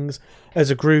hardest settings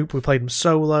as a group. We played them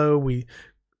solo. We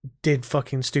did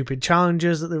fucking stupid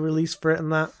challenges that they released for it and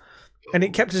that. And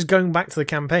it kept us going back to the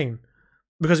campaign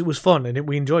because it was fun and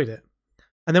we enjoyed it.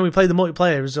 And then we played the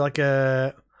multiplayer. It was like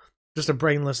just a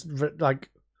brainless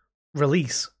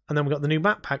release. And then we got the new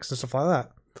map packs and stuff like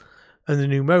that. And the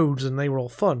new modes, and they were all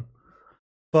fun.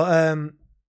 But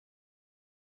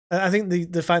I think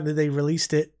the fact that they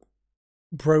released it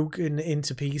broken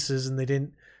into pieces and they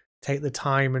didn't take the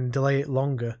time and delay it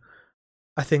longer,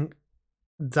 I think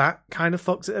that kind of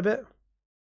fucks it a bit.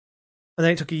 And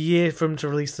then it took a year for them to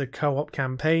release the co-op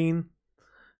campaign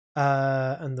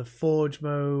and the Forge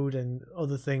mode and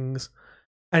other things.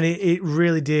 And it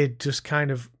really did just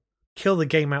kind of kill the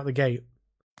game out the gate.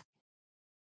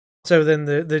 So then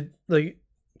the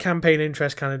campaign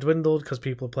interest kind of dwindled because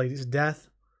people had played it to death.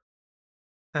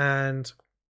 And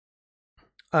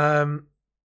the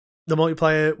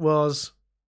multiplayer was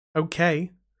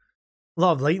okay. A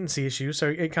lot of latency issues, so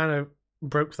it kind of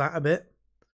broke that a bit.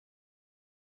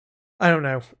 I don't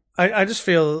know. I just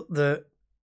feel that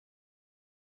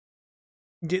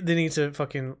they need to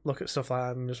fucking look at stuff like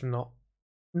that and just not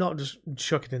just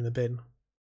chuck it in the bin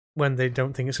when they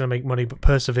don't think it's going to make money, but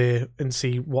persevere and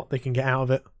see what they can get out of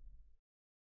it.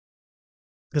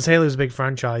 Because Halo's a big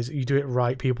franchise. You do it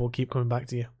right, people will keep coming back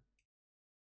to you.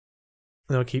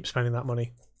 And they'll keep spending that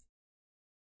money.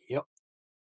 Yep.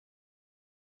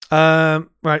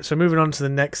 Right, so moving on to the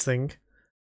next thing.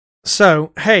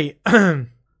 So, hey,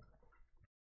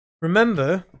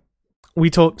 remember we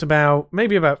talked about,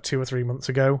 maybe about 2 or 3 months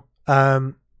ago,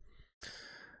 that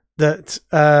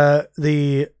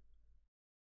the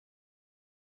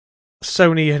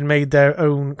Sony had made their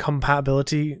own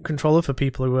compatibility controller for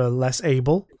people who were less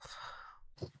able.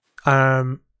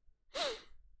 Like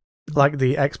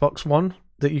the Xbox One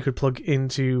that you could plug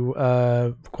into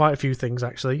quite a few things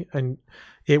actually, and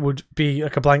it would be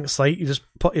like a blank slate. You just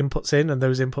put inputs in and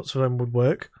those inputs for them would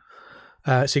work.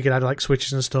 So you could add like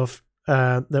switches and stuff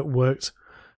that worked,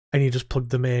 and you just plug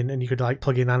them in, and you could like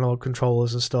plug in analog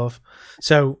controllers and stuff.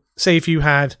 So say if you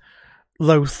had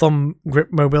low thumb grip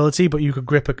mobility, but you could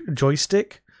grip a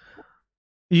joystick,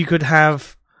 you could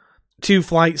have 2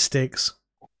 flight sticks,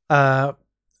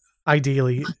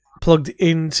 ideally, plugged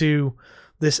into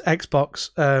this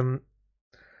Xbox. I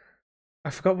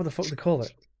forgot what the fuck they call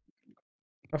it.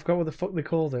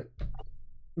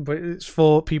 But it's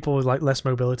for people with like less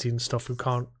mobility and stuff who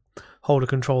can't hold a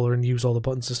controller and use all the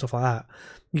buttons and stuff like that.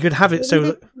 You could have it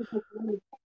so...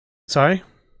 Sorry?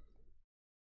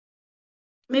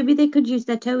 Maybe they could use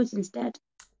their toes instead.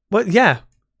 Well, yeah.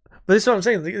 But that's what I'm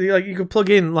saying. Like, you could plug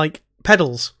in like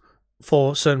pedals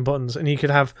for certain buttons, and you could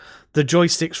have the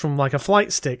joysticks from like a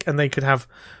flight stick, and they could have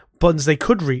buttons they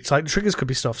could reach, like the triggers could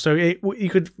be stuff. So you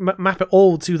could map it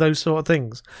all to those sort of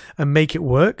things and make it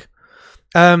work.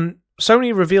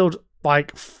 Sony revealed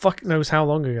like fuck knows how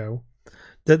long ago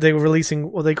that they were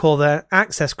releasing what they call their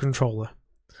Access controller.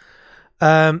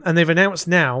 And they've announced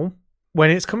now when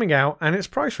it's coming out and its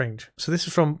price range. So this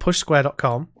is from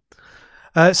pushsquare.com.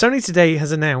 Sony today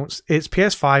has announced its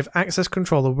PS5 Access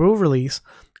controller will release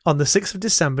on the 6th of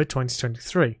December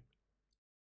 2023.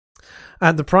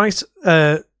 At the price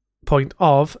point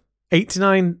of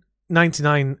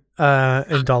 $89.99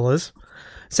 in dollars,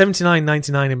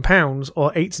 $79.99 in pounds,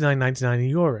 or $89.99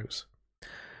 in euros.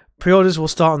 Pre-orders will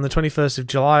start on the 21st of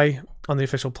July on the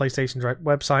official PlayStation Direct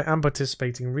website and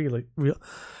participating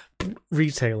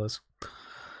retailers.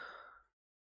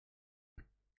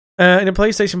 In a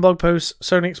PlayStation blog post,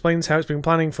 Sony explains how it's been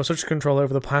planning for such a controller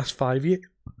over the past 5 years.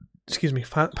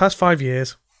 Past 5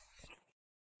 years,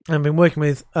 and been working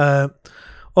with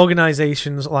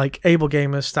organizations like Able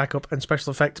Gamers, Stack Up, and Special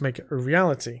Effect to make it a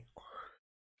reality.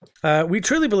 We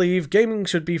truly believe gaming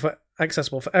should be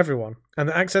accessible for everyone, and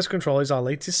the Access Controller is our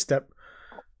latest step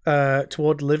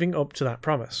toward living up to that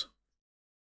promise.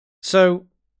 So,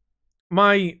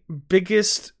 my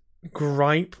biggest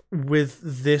gripe with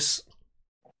this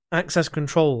Access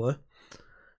Controller,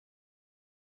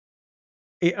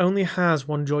 it only has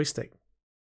one joystick.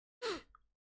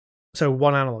 So,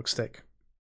 one analog stick.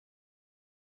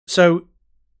 So,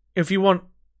 if you want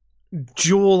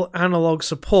dual analog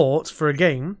support for a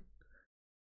game,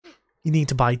 you need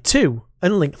to buy two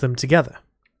and link them together.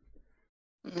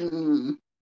 Mm.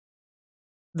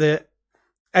 The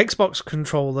Xbox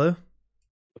controller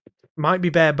might be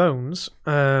bare bones,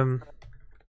 but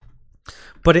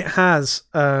it has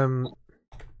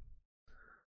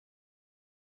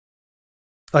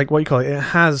it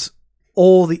has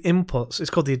all the inputs. It's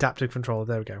called the adaptive controller.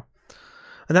 There we go,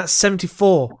 and that's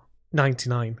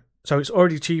 $74.99. So it's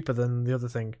already cheaper than the other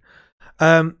thing.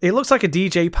 It looks like a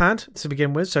DJ pad to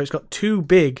begin with. So it's got two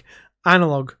big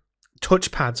analog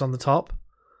touch pads on the top,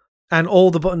 and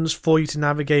all the buttons for you to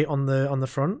navigate on the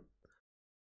front.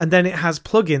 And then it has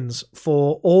plugins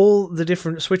for all the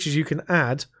different switches you can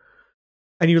add,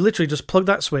 and you literally just plug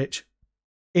that switch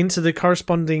into the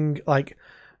corresponding like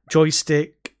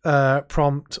joystick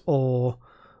prompt, or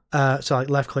so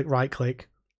like left click, right click,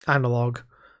 analog,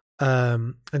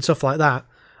 and stuff like that.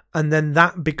 And then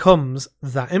that becomes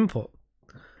that input.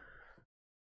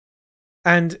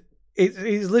 And it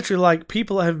is literally like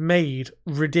people have made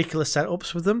ridiculous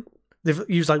setups with them. They've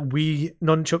used like Wii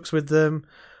nunchucks with them.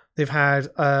 They've had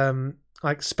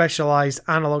like specialized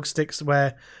analog sticks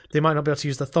where they might not be able to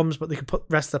use their thumbs, but they can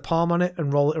rest their palm on it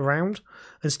and roll it around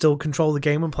and still control the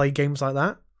game and play games like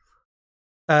that.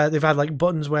 They've had like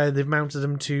buttons where they've mounted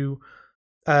them to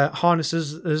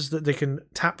harnesses that they can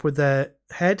tap with their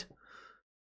head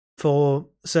for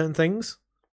certain things,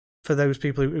 for those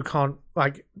people who can't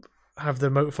like have the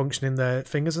motor function in their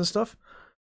fingers and stuff.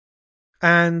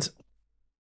 And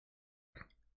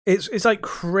it's like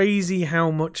crazy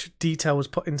how much detail was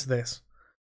put into this.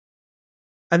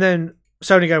 And then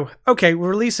Sony go, okay, we're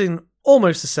releasing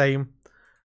almost the same,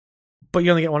 but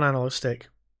you only get one analog stick,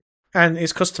 and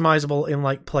it's customizable in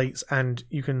like plates, and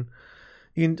you can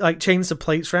like change the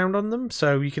plates around on them,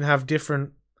 so you can have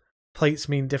different plates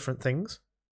mean different things.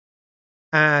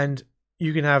 And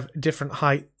you can have different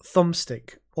height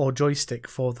thumbstick or joystick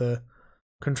for the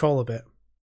controller bit.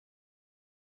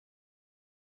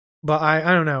 But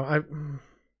I don't know.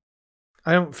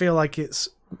 I don't feel like it's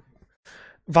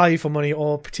value for money,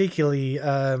 or particularly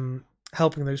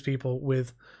helping those people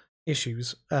with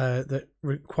issues that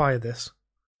require this.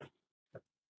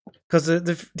 Because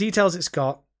the details it's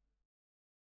got,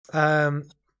 it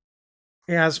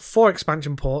has 4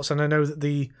 expansion ports, and I know that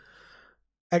the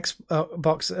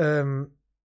Xbox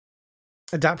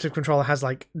adaptive controller has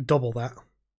like double that.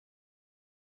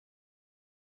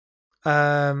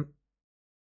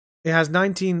 It has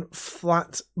 19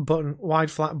 wide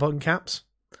flat button caps,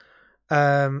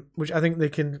 which I think they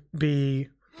can be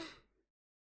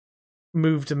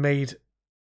moved and made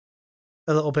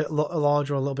a little bit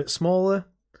larger or a little bit smaller.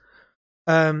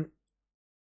 There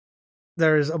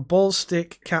is a ball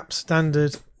stick cap,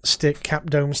 standard stick, cap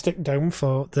dome, stick dome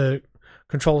for the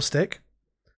control stick.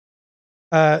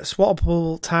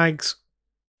 Swappable tags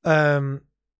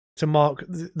to mark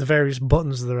the various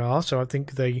buttons there are, so I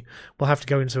think they will have to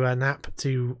go into an app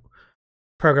to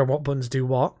program what buttons do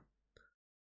what.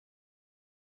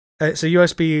 It's a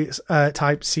USB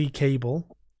Type-C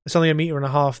cable. It's only 1.5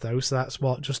 meters though, so that's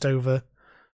what, just over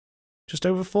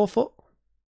 4 foot.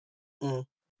 Mm.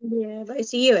 Yeah, but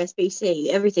it's a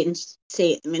USB-C. Everything's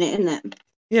C at the minute, isn't it?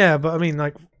 Yeah, but I mean,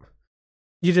 like,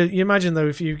 you imagine though,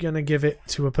 if you're gonna give it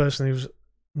to a person who's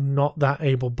not that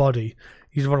able-bodied,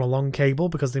 you'd want a long cable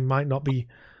because they might not be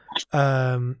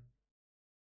able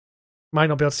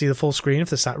to see the full screen if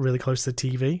they're sat really close to the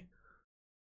TV.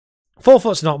 4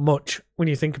 foot's not much when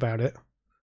you think about it,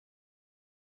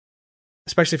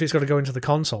 especially if it's got to go into the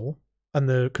console, and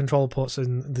the control ports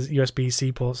and the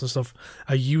USB-C ports and stuff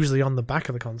are usually on the back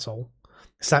of the console.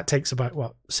 So that takes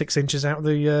about 6 inches out of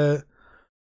the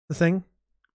thing.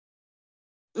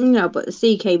 No, but the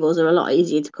C cables are a lot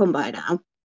easier to come by now.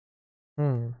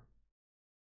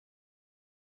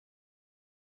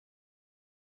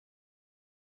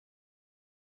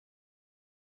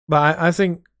 But I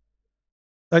think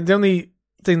like the only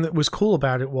thing that was cool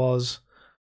about it was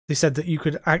they said that you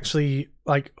could actually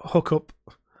like hook up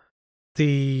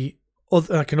the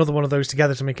other, like another one of those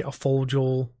together to make it a full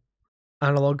dual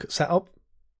analog setup.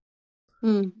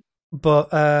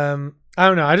 But I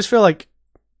don't know. I just feel like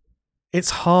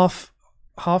it's half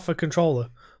a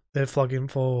controller they're flogging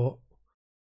for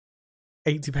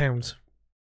 £80.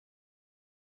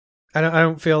 I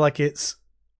don't feel like it's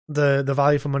the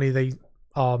value for money they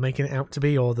are making it out to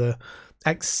be, or the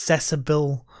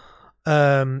accessible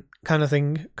kind of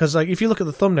thing. Because like if you look at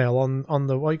the thumbnail on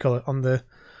the what do you call it on the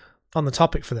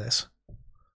topic for this,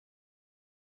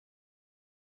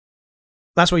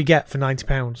 that's what you get for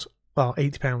 £90. Well,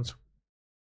 £80.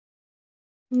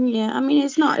 Yeah, I mean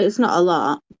it's not a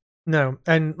lot. No,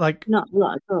 and like Not a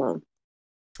lot at all.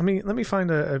 I mean, let me find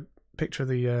a picture of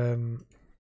the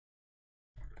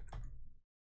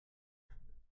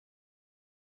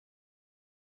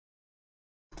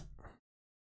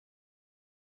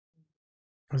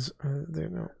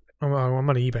no. Oh, I'm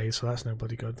on eBay, so that's no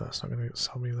bloody good. That's not going to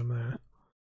sell me them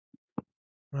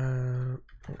there.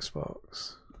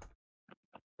 Xbox.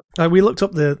 We looked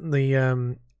up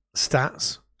the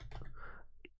stats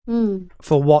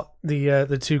for what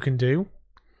the two can do.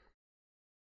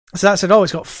 So that said,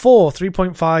 it's got 4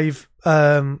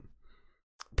 3.5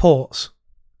 ports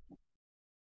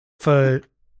for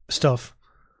stuff.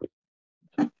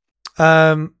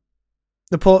 The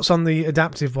ports on the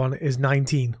adaptive one is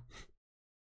 19.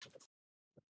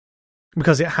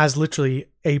 Because it has literally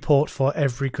a port for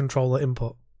every controller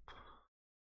input.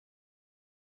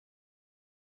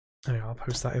 Anyway, I'll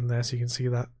post that in there so you can see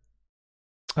that.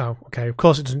 Oh, okay. Of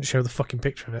course it doesn't show the fucking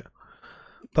picture of it.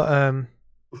 But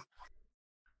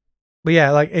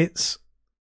yeah, like it's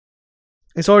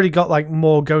already got like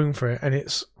more going for it, and I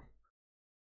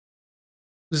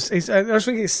just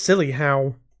think it's silly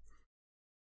how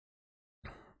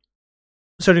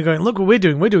Sony going, look what we're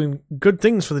doing good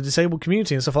things for the disabled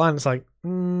community and stuff like that. And it's like,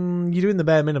 you're doing the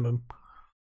bare minimum,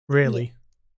 really, yeah.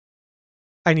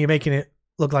 And you're making it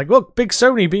look like, look, big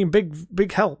Sony being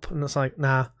big help, and it's like,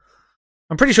 nah.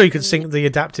 I'm pretty sure you can sync the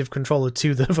adaptive controller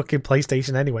to the fucking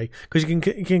PlayStation anyway, because you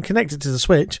can connect it to the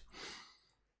Switch.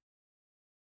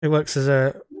 It works as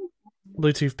a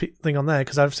Bluetooth thing on there,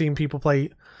 because I've seen people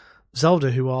play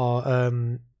Zelda who are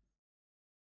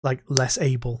like less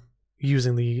able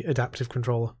using the adaptive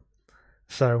controller.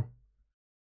 So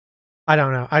I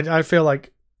don't know. I feel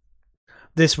like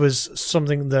this was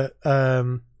something that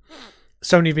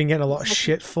Sony have been getting a lot of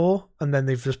shit for, and then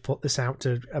they've just put this out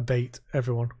to abate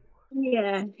everyone.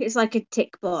 Yeah, it's like a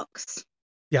tick box.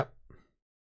 Yep.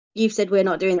 You've said we're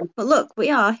not doing this, but look,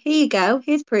 we are. Here you go.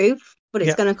 Here's proof, but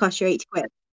it's going to cost you £80.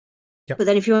 Yep. But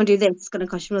then if you want to do this, it's going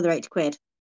to cost you another £80.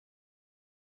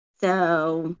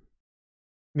 So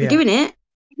we're doing it.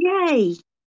 Yay!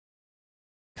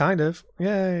 Kind of.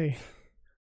 Yay.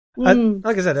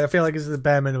 Like I said, I feel like it's the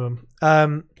bare minimum.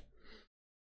 I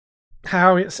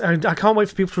can't wait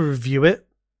for people to review it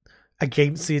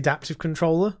against the adaptive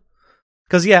controller.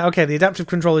 Because, yeah, okay, the adaptive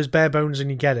controller is bare bones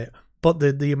and you get it, but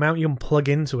the amount you can plug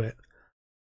into it,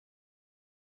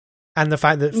 and the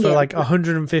fact that for like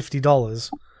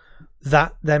 $150,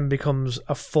 that then becomes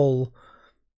a full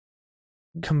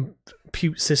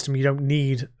compute system. You don't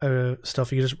need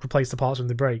stuff, you just replace the parts when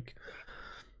they break.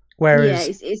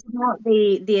 Whereas, it's not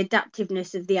the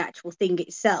adaptiveness of the actual thing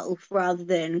itself, rather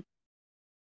than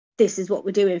this is what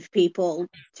we're doing for people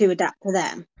to adapt to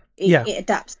them. It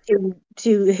adapts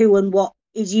to who and what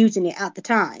is using it at the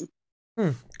time.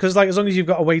 Because like as long as you've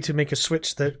got a way to make a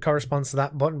switch that corresponds to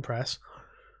that button press,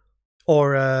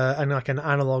 or and like an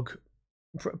analog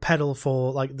pedal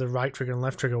for like the right trigger and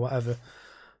left trigger, whatever,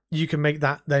 you can make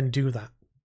that then do that.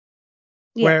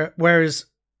 Yeah. Whereas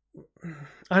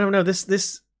I don't know,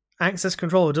 this access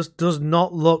controller just does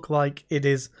not look like it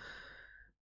is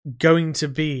going to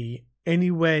be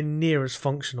anywhere near as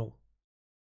functional.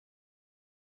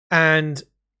 And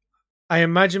I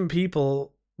imagine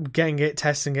people getting it,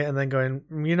 testing it, and then going,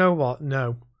 you know what?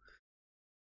 No.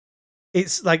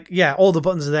 It's like, yeah, all the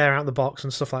buttons are there out of the box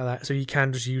and stuff like that, so you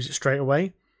can just use it straight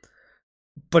away.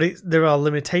 But there are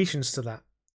limitations to that.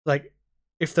 Like,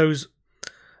 if those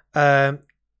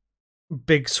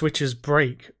big switches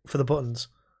break for the buttons,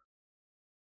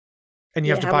 and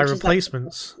you have to buy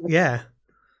replacements,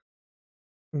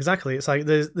 exactly. It's like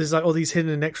there's like all these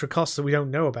hidden and extra costs that we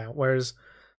don't know about. Whereas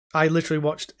I literally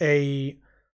watched a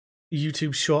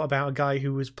YouTube short about a guy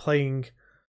who was playing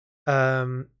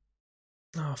what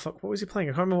was he playing?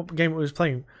 I can't remember what game it was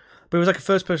playing. But it was like a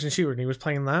first person shooter, and he was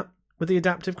playing that with the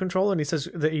adaptive controller, and he says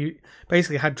that he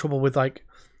basically had trouble with like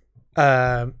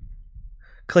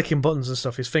clicking buttons and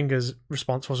stuff, his fingers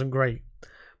response wasn't great,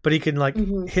 but he can like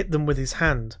hit them with his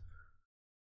hand.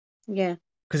 Yeah.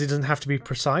 Because he doesn't have to be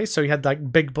precise. So he had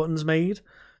like big buttons made,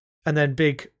 and then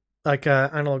big like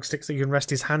analog sticks that you can rest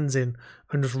his hands in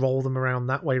and just roll them around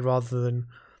that way rather than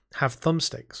have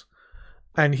thumbsticks.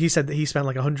 And he said that he spent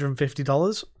like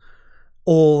 $150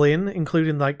 all in,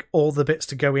 including like all the bits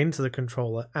to go into the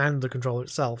controller and the controller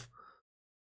itself.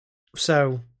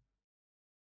 So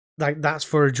like that's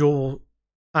for a dual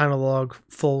analog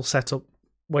full setup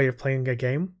way of playing a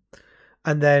game.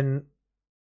 And then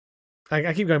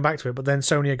I keep going back to it, but then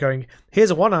Sony are going,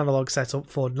 here's a one analog setup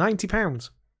for £90.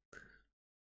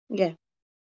 Yeah.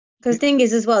 Because the thing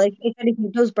is as well, if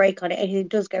anything does break on it, anything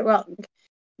does go wrong,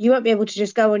 you won't be able to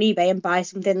just go on eBay and buy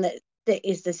something that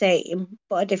is the same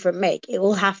but a different make. It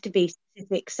will have to be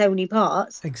specific Sony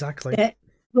parts. Exactly. That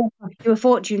will cost you a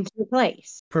fortune to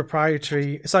replace.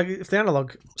 Proprietary. It's like if the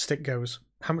analog stick goes,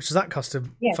 how much does that cost to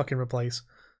fucking replace?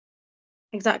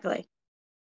 Exactly.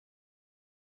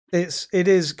 It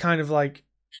is kind of like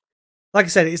I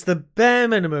said, it's the bare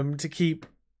minimum to keep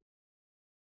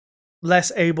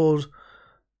less abled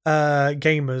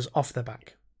gamers off their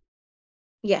back.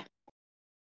 Yeah.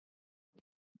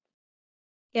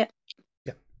 Yep.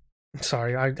 Yeah.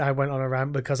 Sorry, I went on a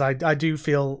rant because I do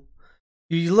feel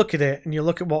you look at it and you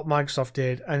look at what Microsoft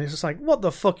did and it's just like, what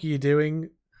the fuck are you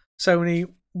doing,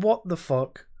 Sony? What the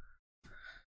fuck?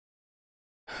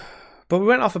 But we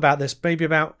went off about this maybe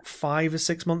about 5 or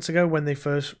 6 months ago when they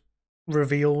first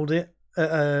revealed it,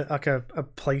 like a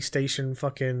PlayStation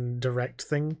fucking Direct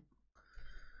thing.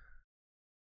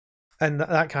 And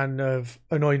that kind of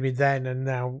annoyed me then, and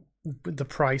now the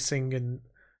pricing and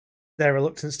their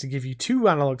reluctance to give you 2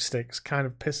 analog sticks kind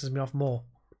of pisses me off more.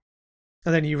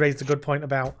 And then you raised a good point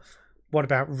about what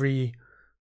about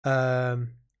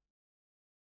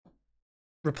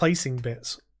replacing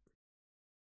bits.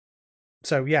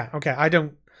 So yeah, okay, I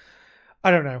don't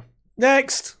know.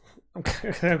 Next,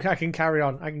 I can carry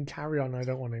on. I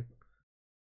don't want to.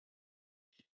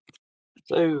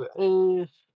 So,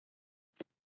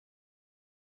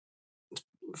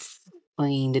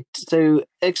 find it. So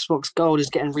Xbox Gold is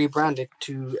getting rebranded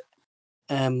to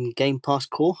Game Pass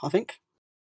Core, I think.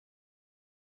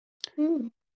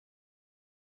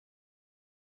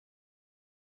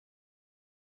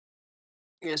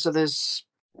 Yeah, so there's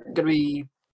going to be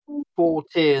 4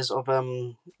 tiers of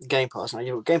Game Pass. Now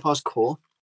you've got Game Pass Core,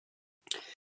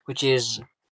 which is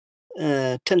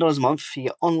 $10 a month for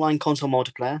your online console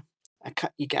multiplayer.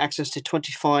 You get access to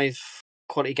 25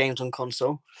 quality games on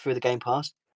console through the Game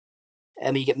Pass.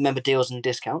 You get member deals and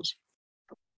discounts.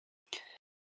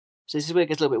 So this is where it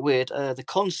gets a little bit weird. The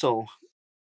console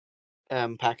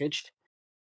package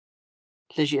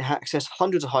lets you access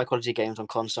hundreds of high quality games on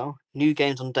console, new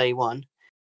games on day one,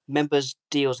 members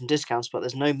deals and discounts, but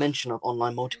there's no mention of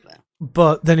online multiplayer.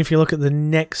 But then if you look at the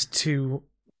next 2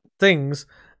 things,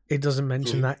 it doesn't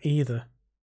mention that either.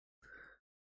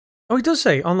 Oh, it does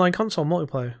say online console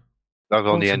multiplayer. That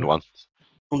was on the end one.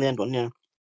 On the end one, yeah.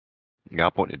 Yeah, I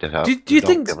pointed it out. Do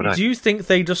you think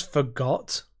they just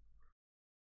forgot?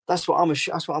 That's what I'm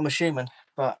assuming.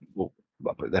 But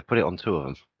they put it on 2 of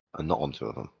them and not on 2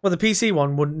 of them. Well, the PC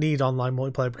one wouldn't need online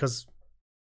multiplayer because.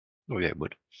 Oh yeah, it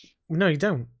would. No, you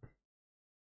don't.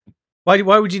 Why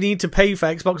would you need to pay for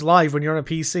Xbox Live when you're on a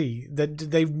PC?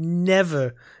 They've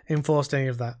never enforced any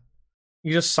of that.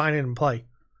 You just sign in and play.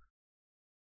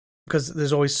 Because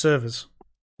there's always servers.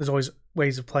 There's always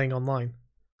ways of playing online.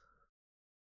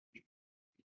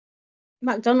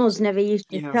 McDonald's never used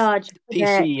to charge for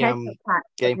their PC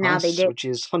Game Pass, which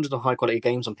is hundreds of high quality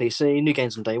games on PC, new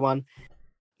games on day one,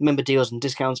 member deals and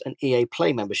discounts, and EA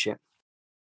Play membership.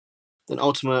 Then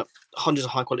Ultimate, hundreds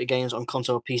of high quality games on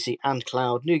console, PC, and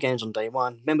cloud, new games on day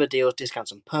one, member deals,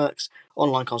 discounts, and perks,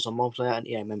 online console multiplayer, and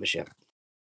EA membership.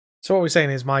 So what we're saying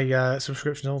is my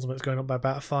subscription to Ultimate is going up by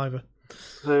about $5.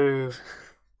 So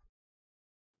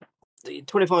the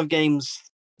 25 games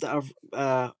that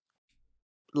are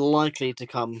likely to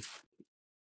come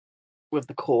with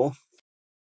the core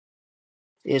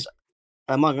is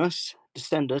Among Us,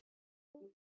 Descenders.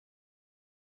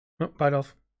 Oh, bye,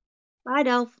 Dolph. Bye,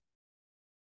 Dolph.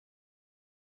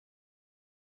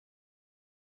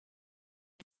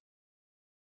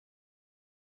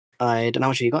 I don't know how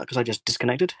much you got because I just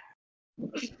disconnected.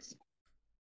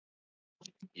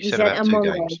 You said about 2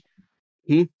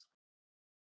 games.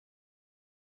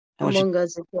 Among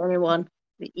Us is the only one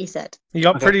that you said. You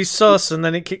got pretty sus and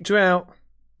then it kicked you out.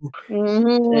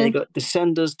 You got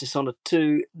Descenders, Dishonored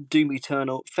 2, Doom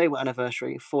Eternal, Fable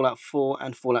Anniversary, Fallout 4,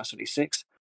 and Fallout 76.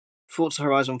 Forza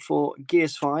Horizon 4,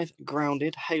 Gears 5,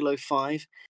 Grounded, Halo 5,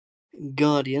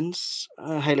 Guardians,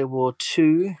 Halo War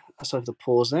 2. Sorry for the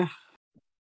pause there.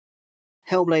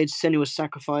 Hellblade: Senua's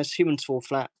Sacrifice, Humans Fall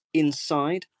Flat,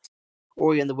 Inside,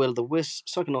 Ori and the Will of the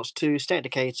Wisps, Psychonauts 2, State of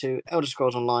Decay 2, Elder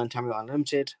Scrolls Online, Tamriel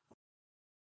Unlimited.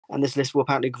 And this list will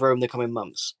apparently grow in the coming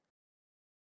months.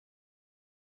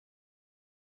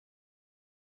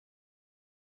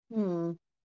 Oh,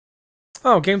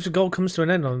 Games with Gold comes to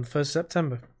an end on the 1st of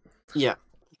September. Yeah.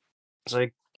 So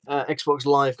Xbox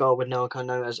Live Gold would now kind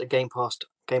of known as a Game Pass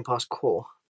Core.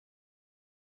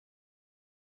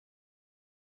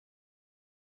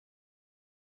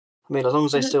 I mean, as long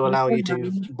as they still allow you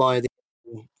to buy the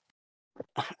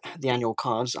annual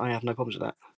cards, I have no problems with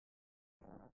that.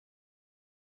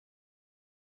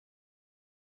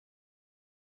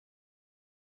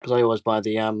 Because I always buy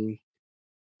the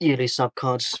yearly sub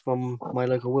cards from my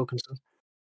local Wilkinson.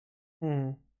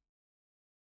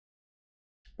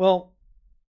 Well,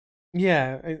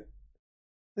 yeah,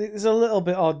 it's a little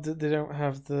bit odd that they don't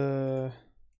have the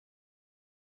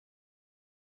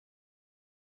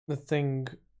thing.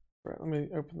 Right, let me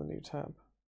open the new tab.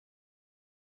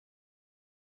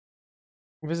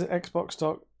 Visit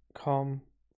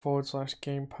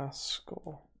xbox.com/Game Pass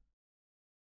score.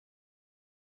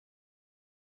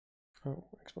 Oh,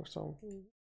 Xbox.com.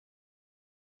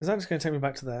 Is that just going to take me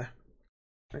back to there?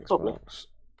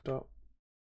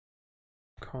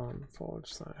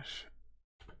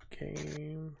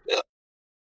 Xbox.com/Game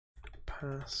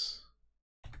Pass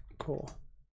core.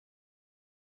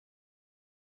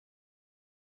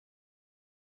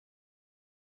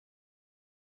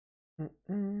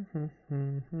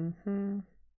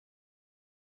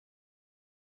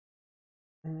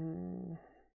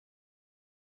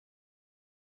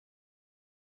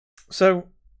 So,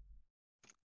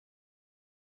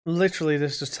 literally,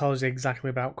 this just tells you exactly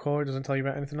about core. It doesn't tell you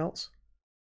about anything else.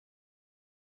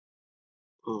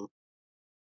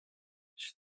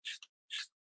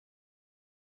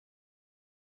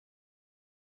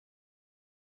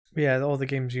 Yeah, all the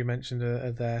games you mentioned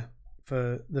are there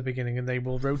for the beginning, and they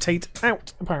will rotate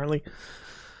out apparently.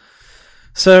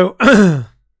 So,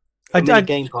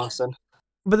 Game Pass then.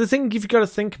 But the thing you've got to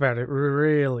think about it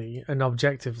really and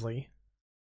objectively.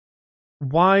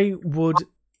 Why would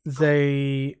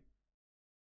they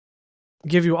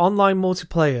give you online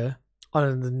multiplayer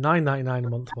on the $9.99 a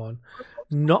month one,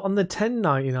 not on the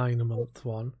 $10.99 a month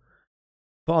one,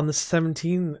 but on the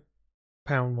 £17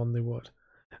 one they would?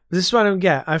 This is what I don't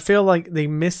get. I feel like they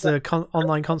missed the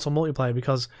online console multiplayer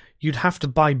because you'd have to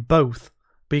buy both,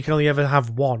 but you can only ever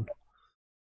have one.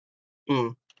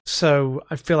 So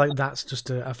I feel like that's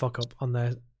just a fuck up on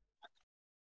their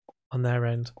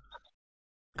end.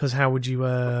 Because how would you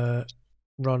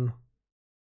run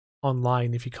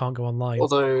online if you can't go online?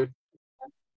 Although, the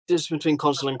difference between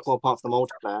console and core, apart from the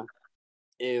multiplayer,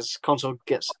 is console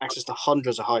gets access to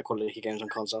hundreds of high quality games on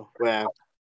console, where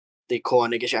the core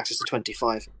only gets you access to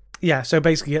 25. Yeah, so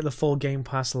basically get the full Game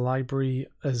Pass library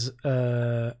as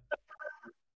the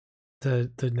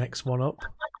next one up.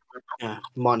 Yeah,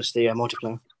 minus the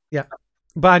multiplayer. Yeah,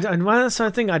 but and that's the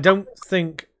thing. I don't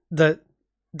think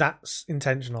that's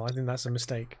intentional. I think that's a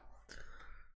mistake.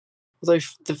 Although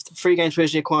the free games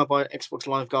previously acquired by Xbox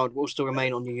Live Gold will still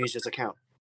remain on your user's account.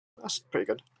 That's pretty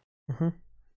good. Mm-hmm.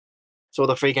 So all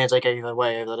the free games they gave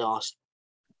away over the last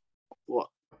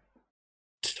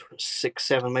 6,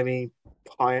 7, maybe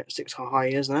 6 high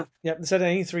years now. Yep, they said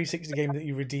any 360 game that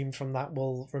you redeem from that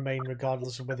will remain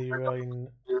regardless of whether you're in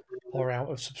or out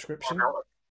of subscription.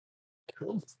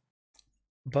 Cool.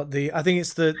 But I think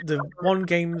it's the one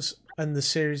games and the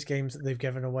series games that they've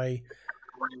given away,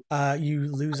 you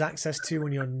lose access to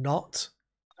when you're not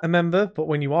a member, but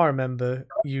when you are a member,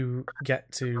 you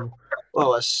get to.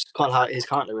 Well, that's kind of how it is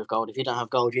currently with Gold. If you don't have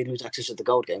Gold, you lose access to the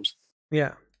Gold games.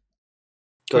 Yeah.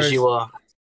 Because you are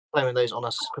playing those on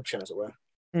a subscription, as it were.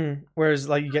 Whereas,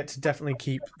 like, you get to definitely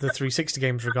keep the 360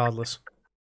 games regardless.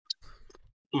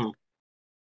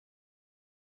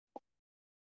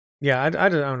 Yeah, I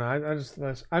don't know. I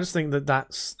just think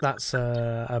that's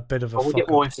a bit of a. We'll get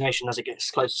more information as it gets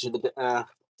closer to the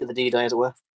D-Day, as it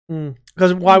were.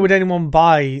 Because why would anyone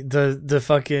buy the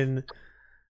fucking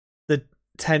the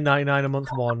 $10.99 a month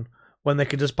one when they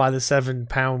could just buy the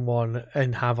 £7 one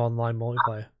and have online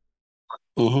multiplayer?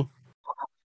 Mm-hmm.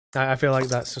 I feel like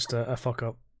that's just a fuck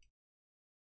up.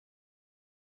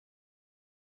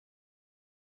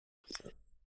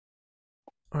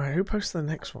 All right, who posted the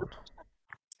next one?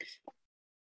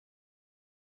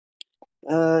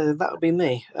 That would be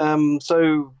me.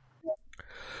 So,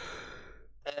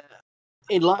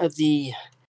 in light of the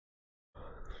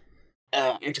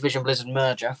Activision Blizzard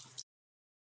merger,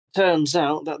 turns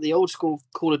out that the old school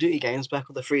Call of Duty games back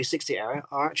of the 360 era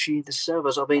are actually the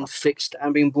servers are being fixed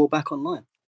and being brought back online.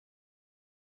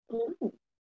 Ooh.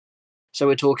 So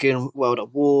we're talking World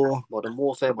at War, Modern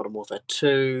Warfare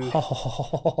 2,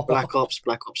 Black Ops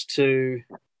 2.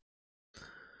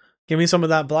 Give me some of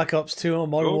that Black Ops 2 or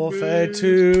Modern Warfare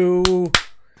 2.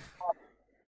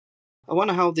 I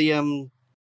wonder how the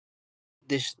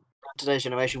today's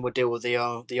generation would deal with the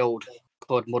old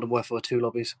COD Modern Warfare 2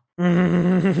 lobbies.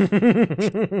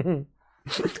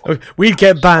 We'd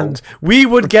get banned. We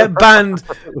would get banned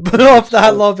off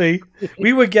that lobby.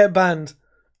 We would get banned.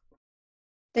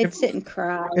 They'd sit and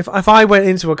cry. If I went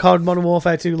into a COD Modern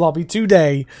Warfare 2 lobby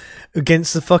today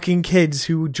against the fucking kids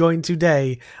who joined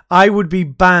today, I would be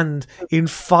banned in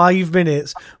 5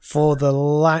 minutes for the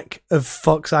lack of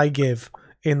fucks I give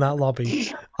in that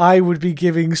lobby. I would be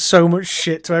giving so much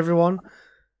shit to everyone.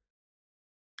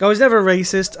 I was never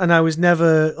racist and I was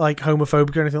never like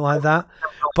homophobic or anything like that,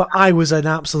 but I was an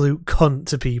absolute cunt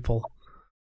to people.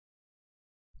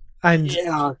 And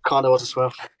yeah, I kind of was as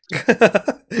well.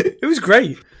 It was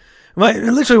great.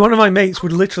 Literally, one of my mates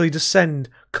would literally just send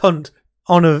cunt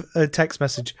on a text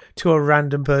message to a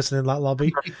random person in that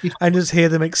lobby and just hear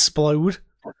them explode.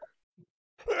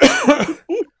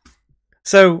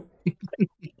 So,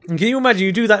 can you imagine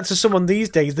you do that to someone these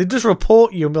days? They just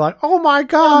report you and be like, oh my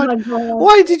god,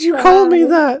 why did you call me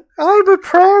that? I'm a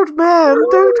proud man,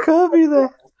 don't call me that.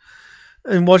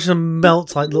 And watch them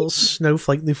melt like little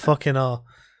snowflake they fucking are.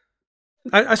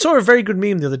 I saw a very good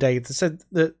meme the other day that said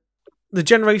that the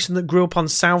generation that grew up on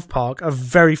South Park are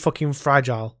very fucking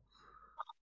fragile.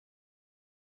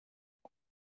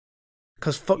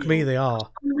 Because fuck me, they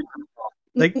are.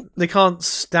 They can't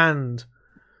stand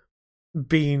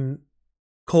being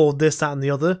called this, that, and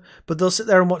the other, but they'll sit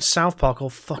there and watch South Park all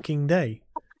fucking day.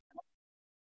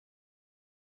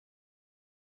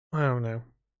 I don't know.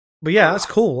 But yeah, that's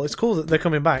cool. It's cool that they're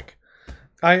coming back.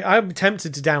 I'm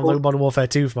tempted to download Modern Warfare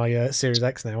 2 for my Series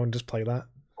X now and just play that.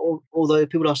 Although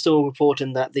people are still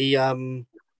reporting that the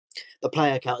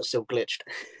player count is still glitched.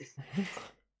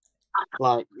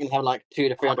 Like you can have like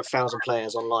 200,000 to 300,000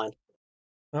 players online.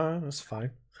 Oh, that's fine.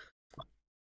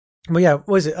 But yeah,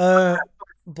 what is it?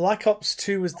 Black Ops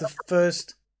 2 was the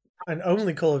first and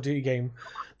only Call of Duty game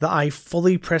that I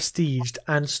fully prestiged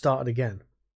and started again.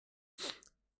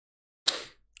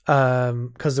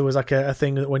 Because there was like a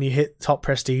thing that when you hit top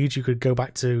prestige, you could go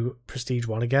back to prestige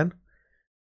 1 again.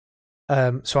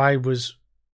 So I was,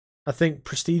 I think,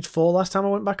 prestige 4 last time I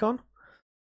went back on.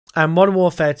 And Modern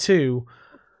Warfare 2,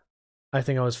 I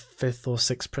think I was 5th or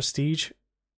 6th prestige.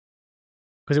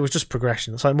 Because it was just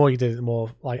progression. It's like the more you did, the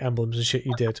more like emblems and shit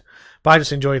you did. But I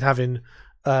just enjoyed having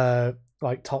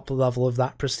like top level of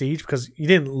that prestige because you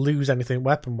didn't lose anything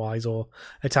weapon wise or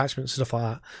attachments and stuff like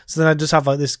that. So then I just have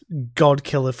like this god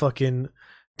killer fucking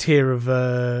tier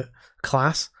of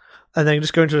class, and then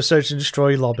just go into a search and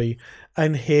destroy lobby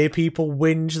and hear people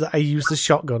whinge that I used the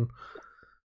shotgun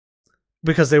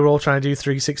because they were all trying to do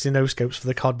 360 no scopes for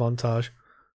the COD montage.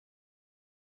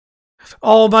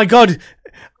 Oh my god,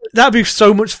 that'd be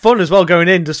so much fun as well, going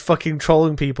in just fucking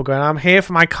trolling people, going, I'm here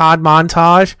for my COD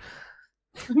montage.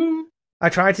 I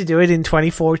tried to do it in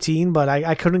 2014, but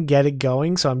I couldn't get it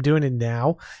going, so I'm doing it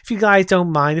now. If you guys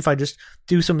don't mind if I just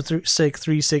do some sick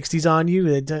 360s on you,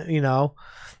 you know,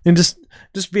 and just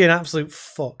be an absolute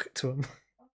fuck to them.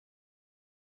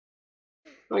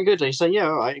 Very good. You say, yeah,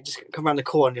 all right, just come around the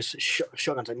corner and just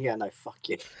shotgun them. Yeah, no, fuck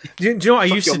you. Do you know what I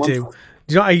used to do?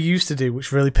 Do you know what I used to do,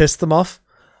 which really pissed them off?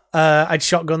 I'd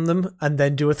shotgun them and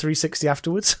then do a 360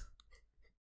 afterwards.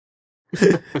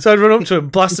 So I'd run up to him,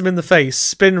 blast him in the face,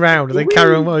 spin round, and then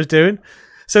carry on what I was doing.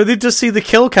 So they'd just see the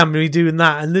kill cam of me doing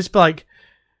that, and they'd be like,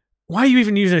 why are you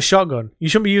even using a shotgun? You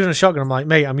shouldn't be using a shotgun. I'm like,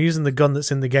 mate, I'm using the gun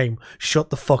that's in the game. Shut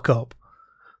the fuck up.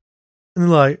 And they're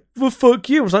like, well, fuck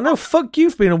you. I was like, no, fuck you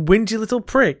for being a whingy little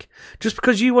prick. Just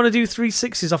because you want to do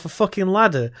 360s off a fucking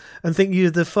ladder and think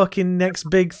you're the fucking next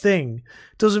big thing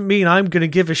doesn't mean I'm going to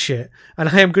give a shit, and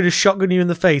I am going to shotgun you in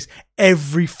the face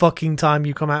every fucking time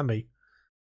you come at me.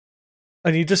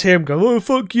 And you just hear him go, oh,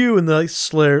 fuck you, and they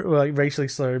like racially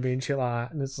slur me and shit like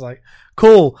that. And it's like,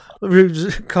 cool,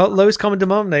 lowest common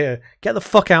denominator, get the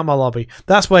fuck out of my lobby.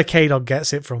 That's where K-Dog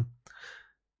gets it from.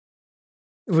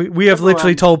 We have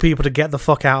literally told people to get the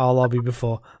fuck out of our lobby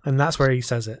before, and that's where he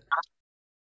says it.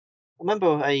 I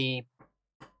remember a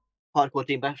hardcore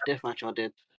team deathmatch I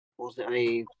did. Was it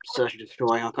a search and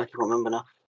destroy? I can't remember now.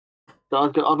 So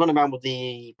I'd run around with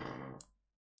the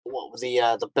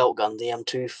belt gun, the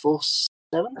M247?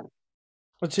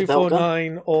 The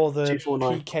 249 or the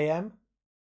 249. PKM?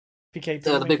 PKP?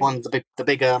 The big one, the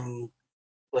big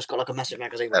it's got like a massive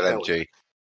magazine. LMG.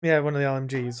 Yeah, one of the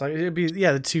LMGs. Like it'd be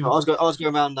the two. I was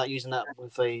going around that using that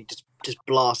with a just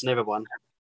blasting everyone.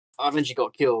 I eventually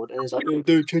got killed, and it's like, oh,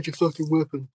 dude, change your fucking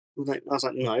weapon. I was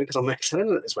like, no, because I'm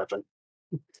excellent at this weapon.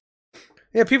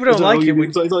 Yeah, people don't like him.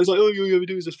 It's like, all you ever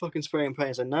do is just fucking spray and pray.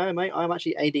 I said, no, mate, I'm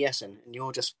actually ADSing, and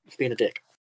you're just being a dick.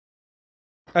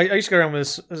 I used to go around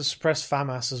with a suppressed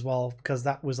FAMAS as well, because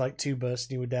that was like 2 bursts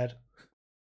and you were dead.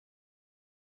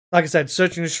 Like I said,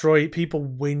 search and destroy, people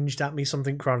whinged at me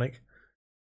something chronic.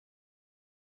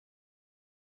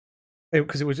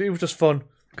 Because it was just fun.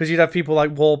 Because you'd have people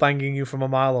like wall banging you from a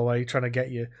mile away trying to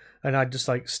get you, and I'd just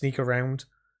like sneak around,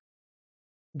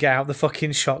 get out the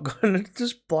fucking shotgun, and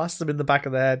just blast them in the back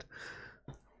of the head.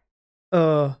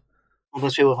 All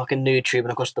those people fucking noob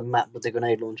tubing across the map with the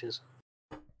grenade launchers.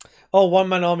 Oh,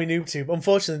 one-man army noob tube.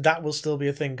 Unfortunately, that will still be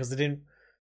a thing because they're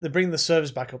bringing the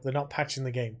servers back up. They're not patching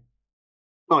the game.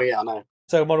 Oh yeah, I know.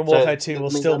 So Modern Warfare 2 will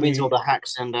still be. That means all the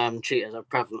hacks and cheaters are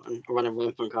prevalent and running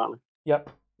rampant currently. Yep.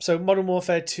 So Modern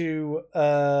Warfare 2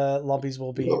 lobbies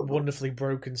will be wonderfully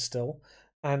broken still,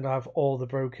 and have all the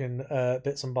broken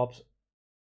bits and bobs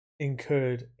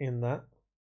incurred in that.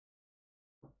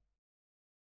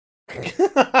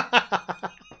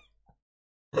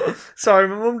 Sorry,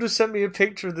 my mum just sent me a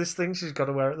picture of this thing she's got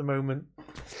to wear at the moment.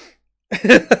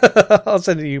 I'll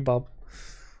send it to you, Bob.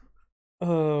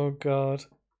 Oh, God.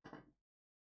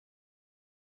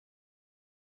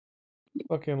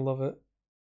 Fucking love it.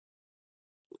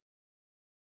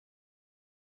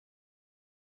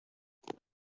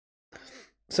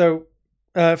 So,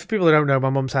 for people that don't know, my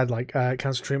mum's had like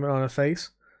cancer treatment on her face,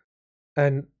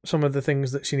 and some of the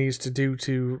things that she needs to do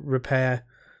to repair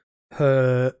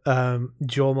her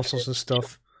jaw muscles and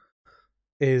stuff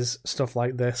is stuff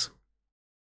like this.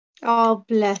 Oh,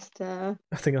 bless her.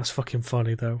 I think that's fucking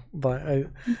funny though. But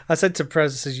I said to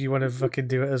Prez, "Says you want to fucking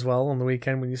do it as well on the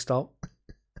weekend when you stop."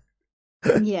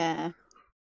 Yeah.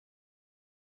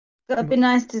 Gotta be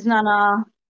nice to Nana.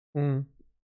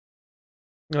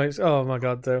 Nice. Oh my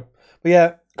god, though. But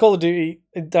yeah, Call of Duty.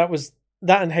 That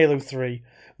and Halo 3.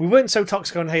 We weren't so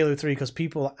toxic on Halo 3 because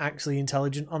people are actually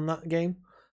intelligent on that game.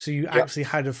 So you actually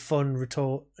had a fun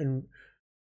retort, and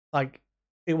like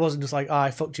it wasn't just like,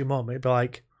 I fucked your mum. It'd be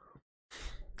like,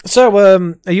 so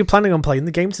are you planning on playing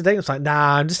the game today? It's like,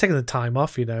 nah, I'm just taking the time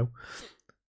off, you know.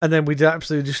 And then we'd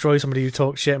absolutely destroy somebody who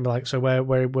talked shit and be like, so where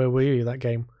were you that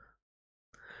game?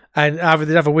 And either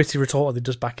they'd have a witty retort or they'd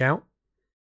just back out.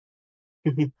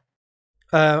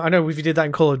 I know if you did that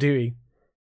in Call of Duty,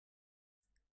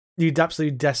 you'd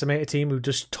absolutely decimate a team who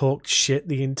just talked shit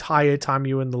the entire time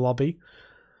you were in the lobby.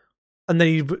 And then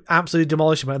you'd absolutely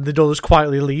demolish them and they'd all just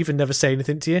quietly leave and never say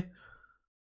anything to you.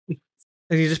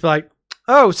 And you'd just be like,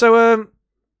 oh, so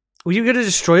were you going to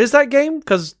destroy us that game?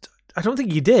 Because I don't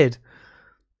think you did.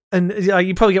 And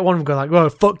you probably get one of them going like, well,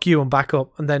 fuck you, and back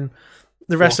up. And then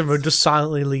the rest of them would just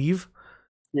silently leave.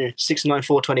 Yeah,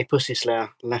 69420 Pussy Slayer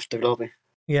left the lobby.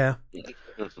 Yeah.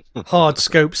 Hard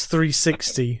scopes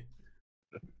 360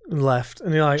 left.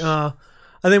 And you're like, ah.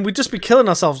 And then we'd just be killing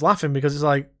ourselves laughing because it's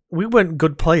like, we weren't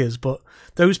good players, but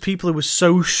those people who were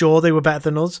so sure they were better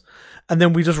than us, and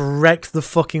then we just wrecked the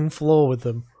fucking floor with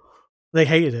them. They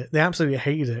hated it. They absolutely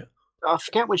hated it. I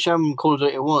forget which Call of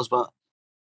Duty it was, but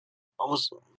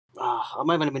I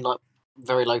may have only been like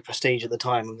very low prestige at the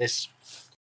time. This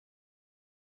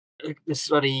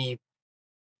bloody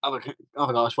other guy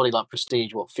was probably like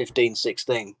prestige, 15,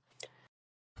 16.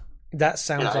 That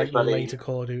sounds like your later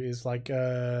Call of Duty is like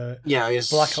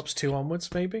Black Ops 2 onwards,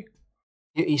 maybe.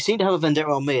 He seemed to have a vendetta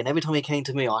on me, and every time he came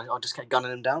to me, I just kept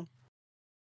gunning him down.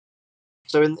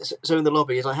 So in the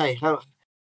lobby, he's like, "Hey,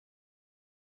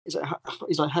 He's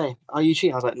like, hey, are you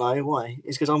cheating? I was like, no, why?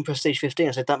 It's because I'm prestige 15.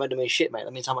 I said, that made me shit, mate.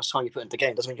 That means how much time you put into the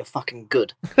game. Doesn't mean you're fucking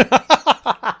good.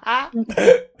 I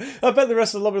bet the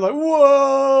rest of the lobby are like,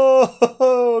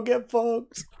 whoa, get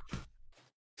fucked.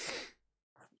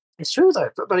 It's true though,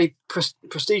 but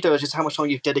prestige though is just how much time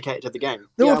you've dedicated to the game.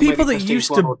 There were people that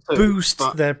used to boost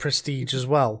their prestige as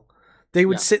well. They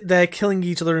would sit there killing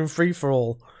each other in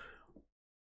free-for-all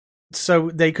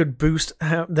so they could boost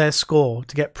their score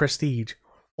to get prestige.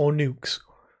 Or nukes.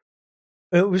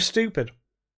 It was stupid.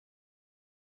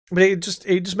 But it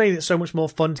just made it so much more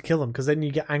fun to kill them, because then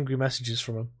you get angry messages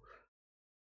from them.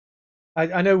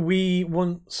 I know we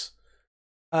once,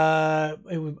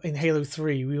 in Halo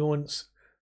 3, we once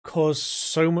caused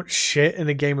so much shit in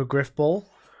a game of Griffball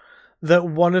that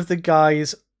one of the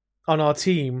guys on our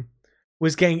team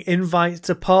was getting invites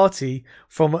to party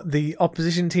from the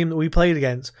opposition team that we played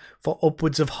against for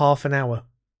upwards of half an hour.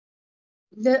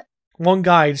 One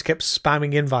guy just kept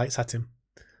spamming invites at him.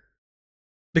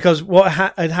 Because what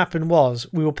had happened was,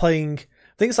 we were playing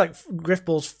think it's like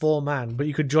Griffball's 4-man, but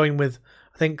you could join with,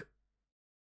 I think,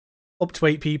 up to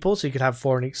 8 people, so you could have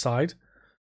 4 on each side.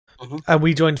 Mm-hmm. And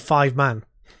we joined 5-man.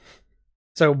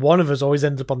 So one of us always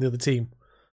ended up on the other team.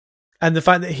 And the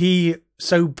fact that he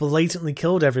so blatantly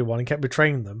killed everyone and kept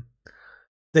betraying them,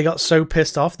 they got so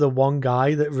pissed off. The one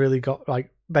guy that really got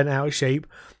like bent out of shape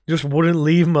just wouldn't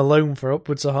leave him alone for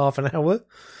upwards of half an hour,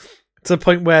 to the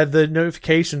point where the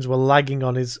notifications were lagging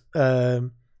on his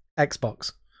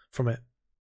Xbox from it.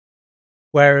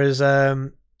 Whereas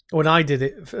when I did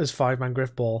it as 5-man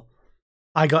Griffball,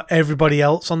 I got everybody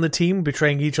else on the team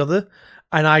betraying each other,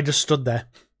 and I just stood there.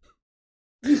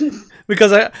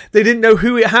 Because they didn't know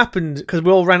who it happened, because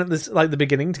we all ran at this like the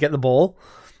beginning to get the ball,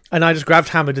 and I just grabbed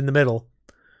Hammered in the middle.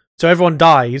 So everyone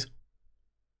died,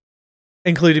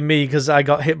 including me, because I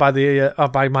got hit by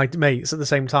by my mates at the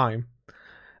same time.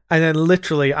 And then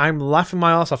literally, I'm laughing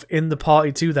my ass off in the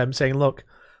party to them, saying, "Look,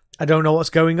 I don't know what's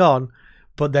going on,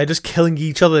 but they're just killing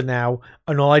each other now,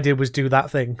 and all I did was do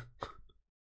that thing."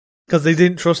 Because they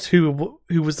didn't trust who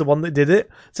was the one that did it,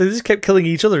 so they just kept killing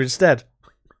each other instead.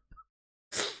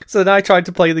 So then I tried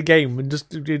to play the game and just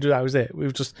that was it.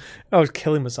 I was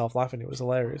killing myself laughing. It was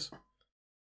hilarious.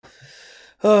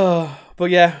 Oh, but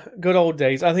yeah, good old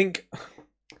days. I think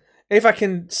if I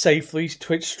can safely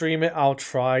Twitch stream it, I'll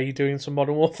try doing some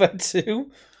Modern Warfare 2.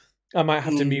 I might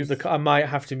have to mute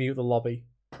the lobby.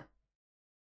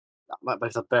 That might be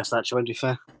the best, actually, to be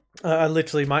fair. I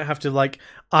literally might have to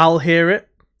I'll hear it,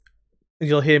 and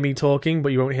you'll hear me talking,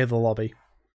 but you won't hear the lobby,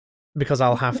 because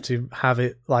I'll have to have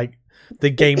it the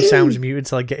game sounds muted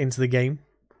till I get into the game,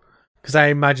 because I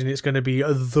imagine it's going to be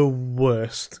the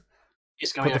worst.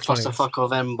 It's going to be a clusterfuck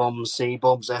of M-bombs,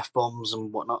 C-bombs, F-bombs,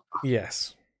 and whatnot.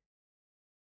 Yes.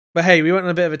 But hey, we went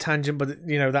on a bit of a tangent, but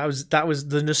that was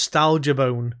the nostalgia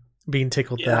bone being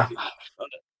tickled there.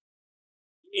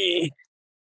 Yeah.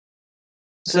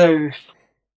 So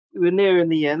we're nearing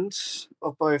the end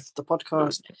of both the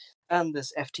podcast and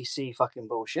this FTC fucking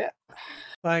bullshit.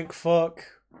 Thank fuck.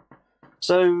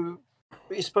 So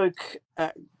we spoke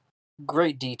at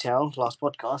great detail last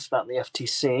podcast about the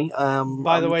FTC.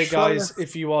 By the way, guys,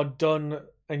 if you are done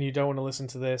and you don't want to listen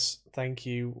to this, thank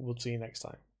you. We'll see you next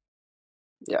time.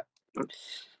 Yeah.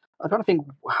 I'm trying to think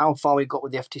how far we got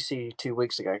with the FTC 2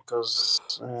 weeks ago, because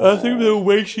I think they were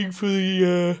waiting for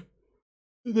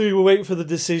the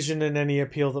decision and any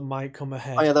appeal that might come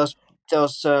ahead. Oh yeah, there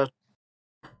was I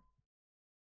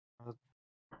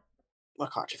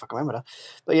can't actually fucking remember that.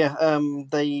 But yeah,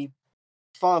 they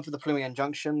filed for the preliminary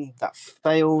injunction. That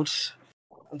failed.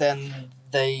 Then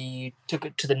they took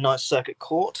it to the Ninth Circuit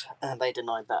Court, and they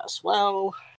denied that as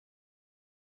well.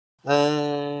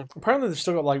 Apparently they've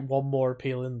still got one more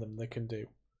appeal in them they can do.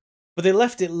 But they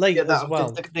left it late as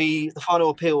well. The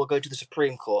final appeal will go to the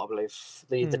Supreme Court, I believe.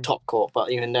 The top court, but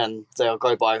even then, they'll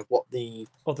go by what the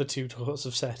other two courts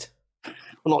have said.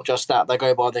 Well, not just that, they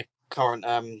go by the current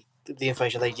the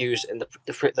information they use in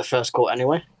the first court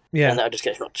anyway. Yeah. And that just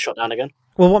gets shot down again.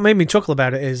 Well, what made me chuckle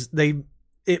about it is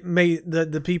it made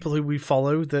the people who we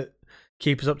follow that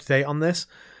keep us up to date on this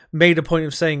made a point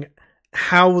of saying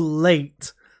how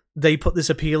late they put this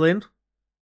appeal in.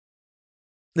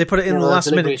 They put it in the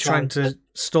last minute trying to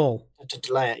stall. To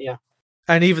delay it, yeah.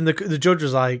 And even the judge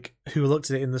was who looked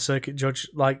at it in the circuit judge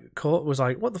court was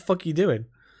what the fuck are you doing?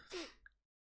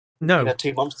 No. You've had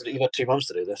 2 months to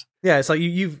do this. Yeah, it's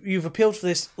you've appealed for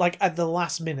this at the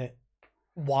last minute.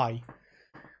 Why?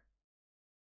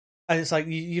 And it's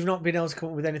you've not been able to come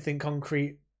up with anything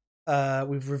concrete.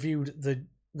 We've reviewed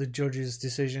the judge's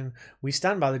decision. We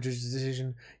stand by the judge's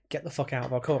decision. Get the fuck out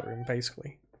of our courtroom,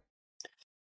 basically.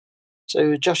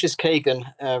 So Justice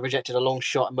Kagan rejected a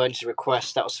long-shot emergency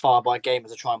request that was filed by gamers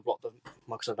to try and block the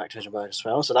Microsoft Activision vote as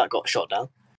well. So that got shot down.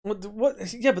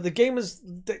 What? Yeah, but the gamers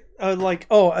are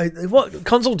what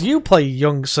console do you play,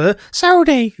 young sir?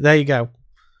 Saudi. There you go.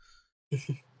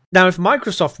 Now, if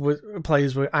Microsoft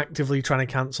players were actively trying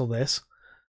to cancel this,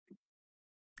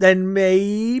 then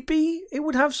maybe it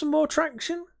would have some more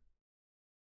traction.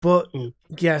 But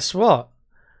guess what?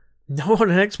 No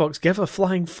one on Xbox gave a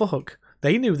flying fuck.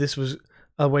 They knew this was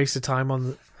a waste of time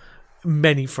on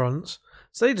many fronts,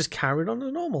 so they just carried on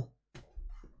as normal.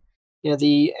 Yeah,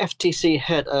 the FTC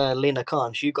head, Lena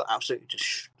Khan, she got absolutely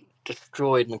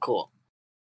destroyed in the court.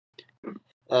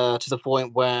 To the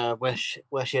point where she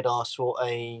had asked for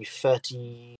a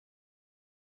 34%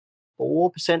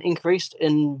 increase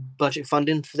in budget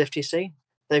funding for the FTC.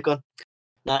 They've gone,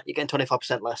 nah, you're getting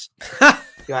 25% less.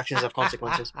 Your actions have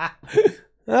consequences.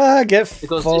 Because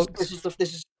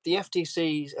this is the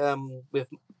FTC's with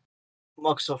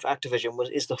Microsoft Activision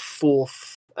is the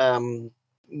fourth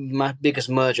biggest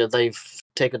merger they've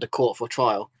taken to court for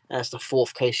trial, and it's the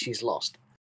 4th case she's lost.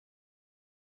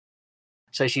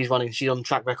 So she's on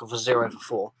track record for 0 for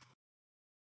 4.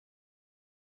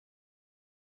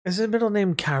 Is her middle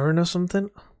name Karen or something?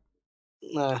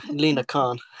 Lena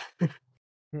Khan.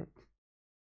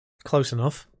 Close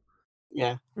enough.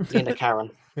 Yeah, Lena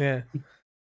Karen. Yeah.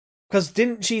 Because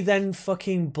didn't she then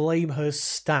fucking blame her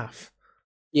staff?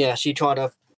 Yeah, she tried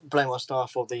to blame our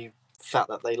staff for the fact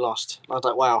that they lost. I was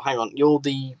like, wow, hang on, you're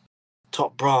the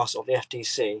top brass of the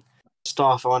FTC.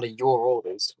 Staff are under your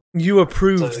orders. You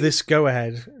approved this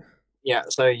go-ahead. Yeah,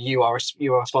 so you are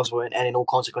responsible in any and all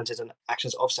consequences and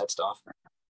actions of said staff.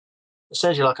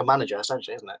 Essentially like a manager,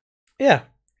 essentially, isn't it? Yeah.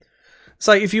 It's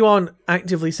like if you aren't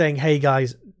actively saying, hey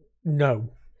guys, no,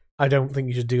 I don't think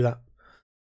you should do that.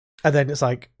 And then it's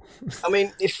like, I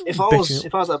mean, if I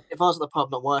was at the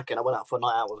pub not working, I went out for a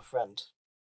night out with a friend,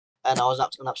 and I was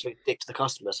an absolute dick to the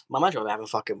customers. My manager would be having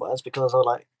fucking words because I was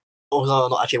like, although I'm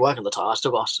not actually working at the time, I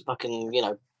still got to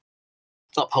fucking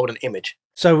uphold an image.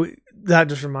 So that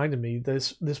just reminded me,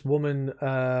 this woman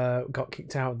got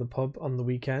kicked out of the pub on the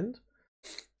weekend.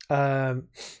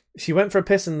 She went for a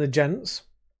piss in the gents,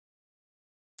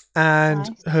 and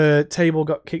her table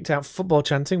got kicked out for football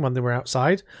chanting when they were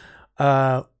outside.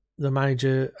 The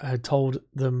manager had told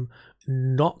them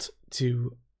not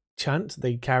to chant.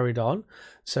 They carried on.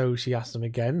 So she asked them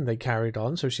again. They carried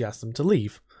on. So she asked them to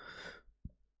leave.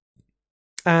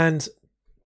 And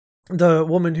the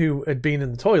woman who had been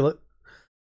in the toilet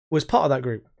was part of that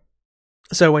group.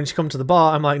 So when she come to the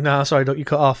bar, I'm like, nah, sorry, don't you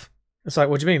cut off. It's like,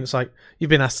 what do you mean? It's like, you've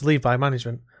been asked to leave by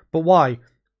management. But why?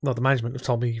 Well, the management have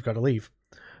told me you've got to leave.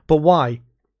 But why?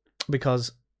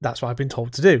 Because that's what I've been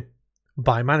told to do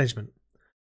by management.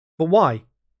 But why?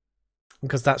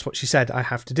 Because that's what she said I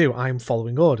have to do. I'm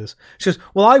following orders. She goes,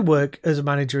 well, I work as a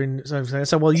manager in...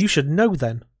 So, well, you should know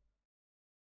then.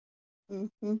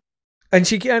 Mm-hmm. And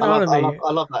she getting on at me.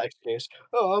 I love that excuse.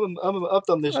 Oh, I've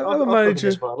done this. I'm a manager.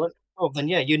 This oh, then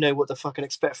yeah, you know what to fucking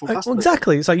expect from customers. Well,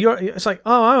 exactly. It's like,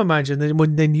 oh, I'm a manager,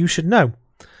 then you should know.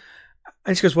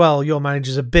 And she goes, well, your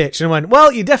manager's a bitch. And I went,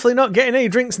 well, you're definitely not getting any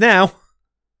drinks now.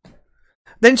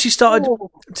 Then she started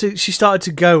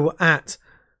to go at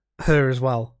her as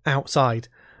well outside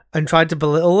and tried to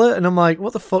belittle her, and I'm like,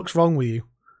 what the fuck's wrong with you?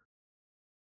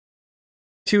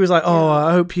 She was like, oh,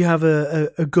 I hope you have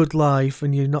a good life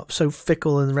and you're not so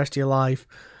fickle in the rest of your life.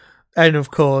 And of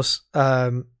course,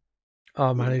 our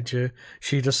manager,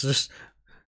 she just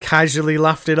casually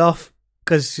laughed it off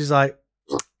because she's like,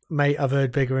 mate, I've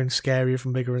heard bigger and scarier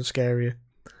from bigger and scarier.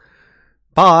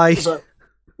 Bye.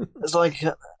 It's like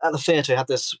at the theatre, we had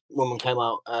this woman came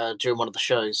out during one of the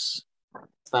shows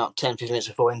about 10-15 minutes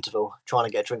before interval, trying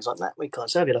to get drinks like that. We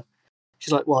can't serve you.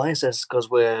 She's like, why? He says, because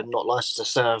we're not licensed to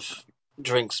serve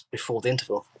drinks before the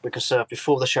interval. We can serve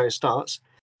before the show starts,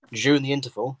 during the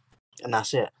interval, and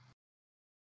that's it.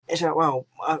 It's like, well,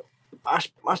 I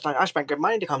spent good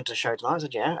money to come to the show tonight. I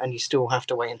said, yeah, and you still have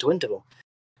to wait until interval.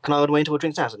 Can I order interval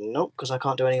drinks now? I said, nope, because I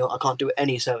can't do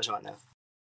any service right now.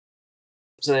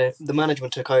 So the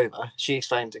management took over. She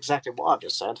explained exactly what I've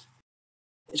just said.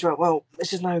 It's like, well,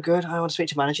 this is no good. I want to speak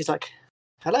to manager. She's like,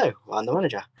 hello, I'm the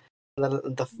manager.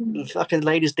 The fucking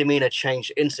lady's demeanour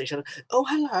changed instantly. She said, oh,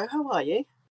 hello, how are you?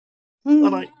 I'm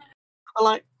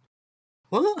like,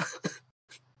 what?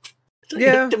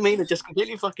 Yeah. Demeanour just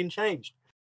completely fucking changed.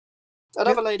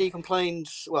 Another lady complained,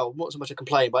 well, not so much a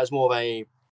complaint, but it's more of a,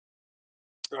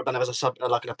 I don't know if it's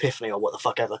like an epiphany or what the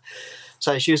fuck ever.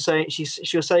 So she was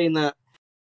saying that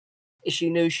if she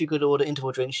knew she could order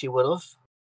interval drinks, she would have.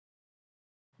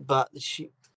 But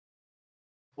she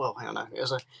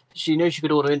knew she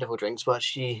could order interval drinks, but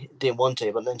she didn't want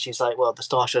to. But then she's like, well, the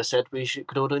staff should have said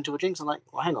could order interval drinks. I'm like,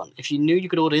 well, hang on. If you knew you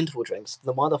could order interval drinks,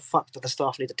 then why the fuck did the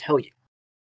staff need to tell you?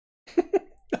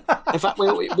 In fact,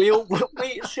 we all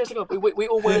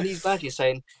wear these badges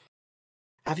saying,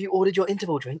 have you ordered your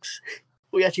interval drinks?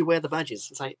 We actually wear the badges.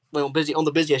 It's like, well, on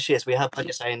the busiest shifts, we have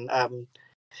badges saying,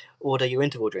 order your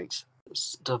interval drinks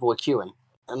to avoid queuing.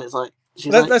 And it's like,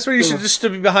 that's where you should just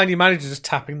be behind your manager, just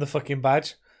tapping the fucking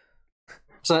badge.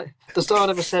 So the staff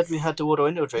never said we had to order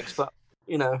interval drinks, but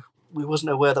we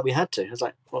wasn't aware that we had to. It's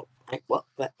like, well,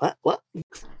 what?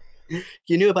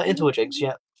 You knew about interval drinks,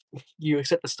 yet you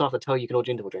accept the staff to tell you can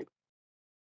order interval drinks.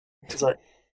 It's like,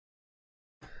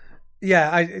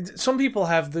 yeah, some people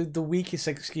have the weakest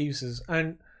excuses,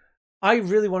 and I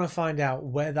really want to find out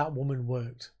where that woman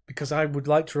worked, because I would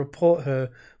like to report her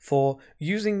for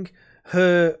using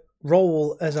her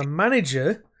role as a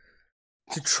manager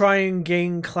to try and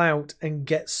gain clout and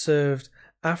get served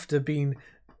after being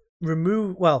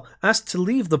asked to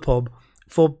leave the pub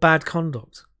for bad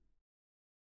conduct.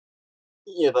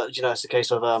 Yeah, but it's the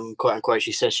case of quote unquote.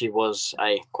 She says she was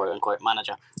a quote unquote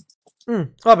manager.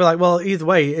 I'll be like, well, either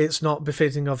way, it's not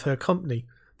befitting of her company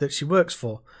that she works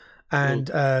for, and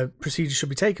procedures should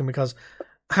be taken, because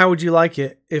how would you like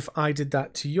it if I did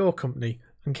that to your company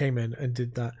and came in and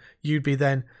did that? You'd be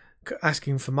then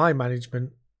asking for my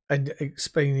management and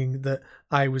explaining that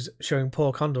I was showing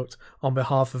poor conduct on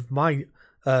behalf of my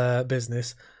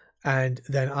business, and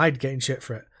then I'd get in shit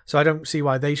for it. So I don't see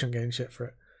why they shouldn't get in shit for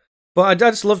it. But I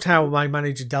just loved how my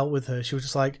manager dealt with her. She was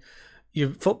just like,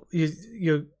 your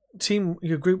team,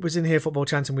 your group was in here football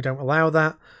chanting, we don't allow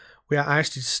that. I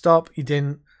asked you to stop, you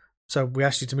didn't, so we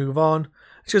asked you to move on.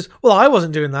 She goes, well, I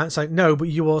wasn't doing that. It's like, no, but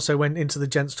you also went into the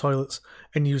gents' toilets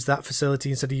and used that facility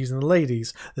instead of using the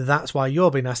ladies. That's why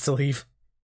you're being asked to leave.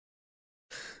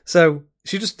 So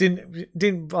she just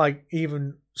didn't like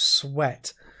even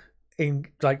sweat in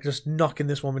like just knocking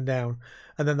this woman down,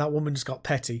 and then that woman just got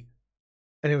petty,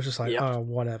 and it was just like, oh,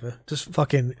 whatever, just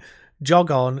fucking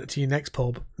jog on to your next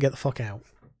pub, get the fuck out.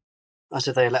 As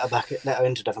if they let her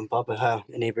into Devon pub with her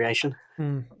inebriation.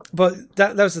 But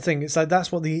that was the thing. It's like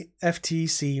that's what the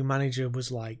FTC manager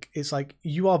was like. It's like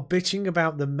you are bitching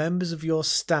about the members of your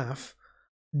staff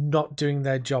not doing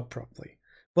their job properly.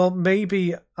 Well,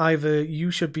 maybe either you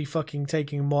should be fucking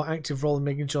taking a more active role in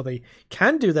making sure they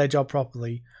can do their job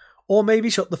properly, or maybe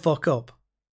shut the fuck up.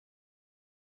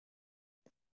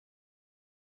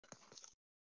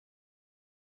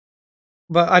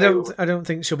 But I don't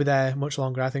think she'll be there much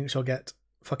longer. I think she'll get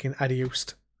fucking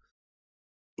adiosed.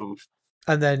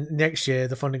 And then next year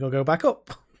the funding will go back up.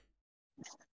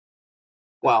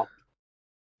 Well,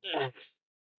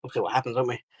 we'll see what happens, won't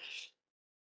we?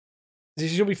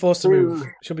 She'll be forced to move.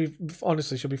 She'll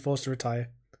be forced to retire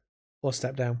or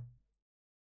step down.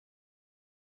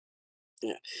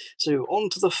 Yeah. So on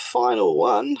to the final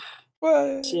one.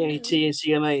 CAT and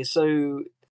CMA. So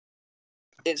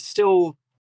it's still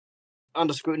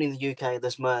under scrutiny in the UK,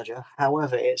 this merger.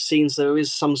 However, it seems there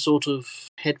is some sort of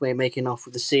headway making off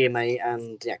with the CMA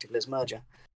and the Active List merger,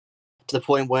 to the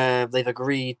point where they've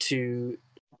agreed to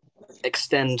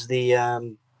extend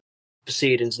the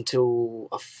proceedings until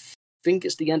I think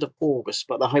it's the end of August,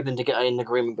 but they're hoping to get an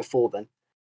agreement before then.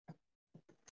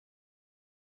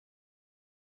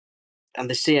 And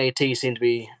the CAT seem to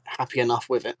be happy enough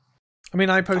with it. I mean,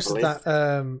 I posted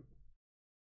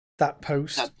that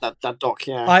post. That doc,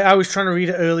 yeah. I was trying to read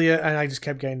it earlier and I just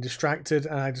kept getting distracted,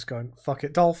 and I just going, fuck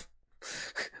it, Dolph.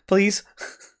 Please.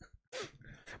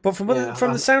 But from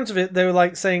the sounds of it, they were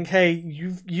like saying, hey,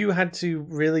 you had to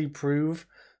really prove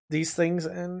these things,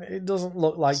 and it doesn't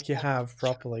look like you have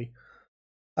properly.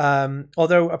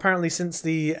 Although apparently since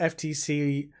the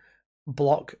FTC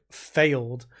block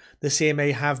failed, the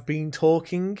CMA have been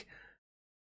talking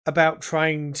about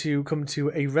trying to come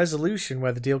to a resolution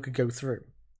where the deal could go through.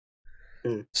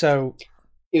 So,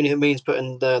 even if it means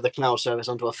putting the cloud service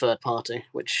onto a third party,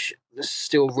 which is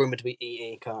still rumored to be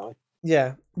EE currently.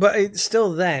 Yeah, but it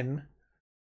still then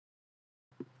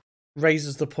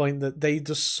raises the point that they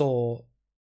just saw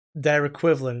their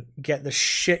equivalent get the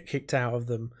shit kicked out of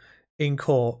them in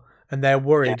court, and they're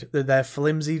worried that their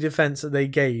flimsy defense that they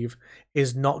gave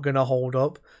is not going to hold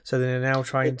up, so they're now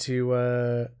trying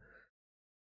to...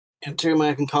 two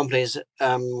American companies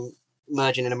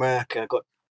merging in America got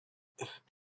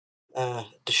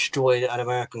destroyed an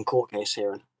American court case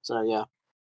hearing. So, yeah.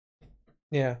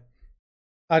 Yeah.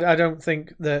 I don't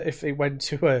think that if it went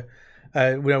to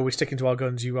we're sticking to our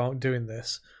guns, you aren't doing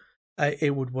this,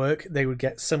 it would work. They would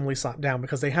get similarly slapped down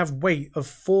because they have weight of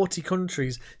 40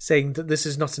 countries saying that this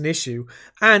is not an issue,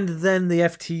 and then the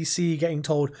FTC getting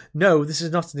told, no, this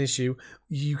is not an issue,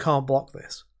 you can't block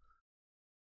this.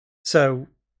 So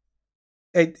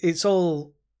it's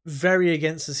all very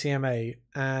against the CMA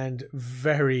and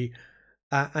very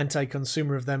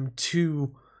anti-consumer of them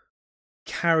to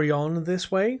carry on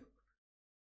this way.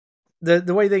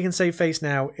 The way they can save face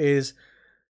now is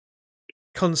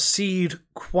concede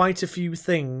quite a few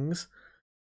things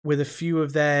with a few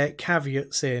of their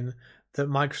caveats in that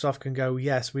Microsoft can go,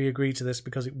 yes, we agree to this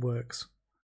because it works.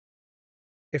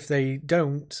 If they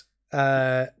don't,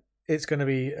 it's going to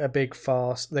be a big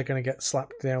farce. They're going to get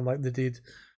slapped down like they did,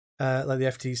 like the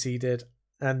FTC did,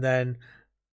 and then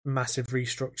massive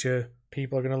restructure.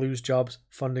 People are going to lose jobs.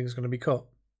 Funding is going to be cut.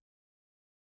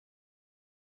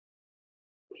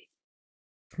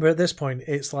 But at this point,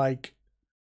 it's like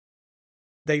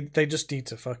they just need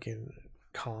to fucking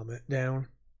calm it down.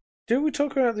 Did we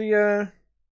talk about the?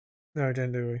 No, I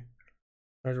didn't, do we?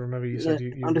 I remember you said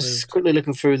you I'm just quickly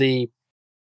looking through the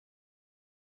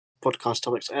podcast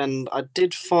topics, and I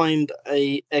did find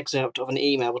a excerpt of an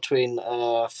email between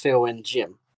Phil and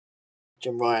Jim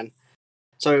Ryan.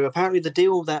 So apparently the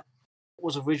deal that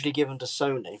was originally given to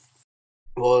Sony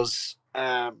was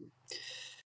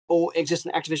all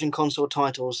existing Activision console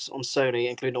titles on Sony,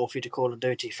 including all future Call of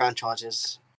Duty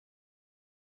franchises,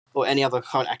 or any other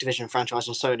current Activision franchise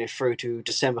on Sony through to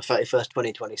December 31st,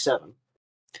 2027.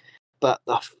 But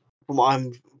from what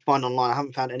I'm finding online, I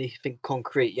haven't found anything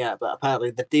concrete yet, but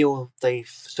apparently the deal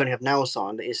Sony have now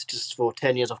signed is just for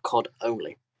 10 years of COD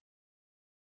only.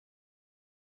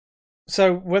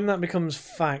 So when that becomes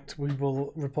fact, we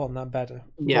will report on that better.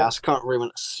 Yeah, it's current rumor,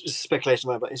 it's just speculation,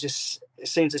 but it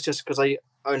seems it's just because I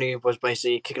only was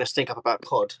basically kicking a stink up about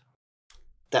COD.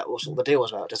 That was what the deal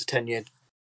was about, just a 10-year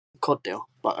COD deal.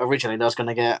 But originally, they was going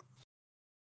to get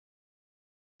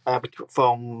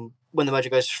from when the merger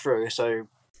goes through, so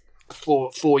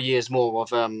 4 years more of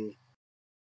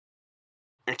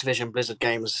Activision Blizzard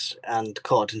games and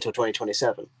COD until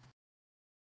 2027.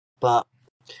 But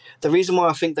the reason why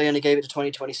I think they only gave it to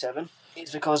 2027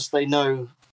 is because they know,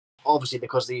 obviously,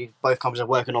 because both companies are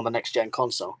working on the next gen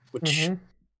console, which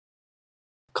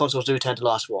consoles do tend to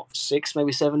last 6,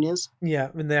 maybe 7 years. Yeah,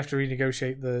 and they have to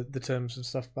renegotiate the terms and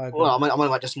stuff by then. Well, I mean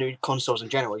like just new consoles in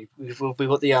general. We've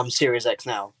got the Series X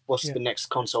now. What's the next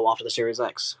console after the Series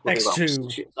X?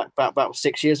 X2. About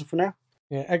 6 years from now.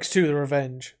 Yeah, X2 The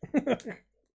Revenge.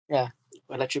 Yeah,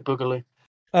 Electric Boogaloo.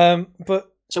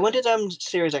 But so when did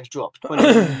Series X drop?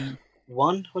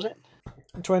 21 was it?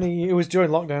 20. It was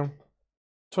during lockdown.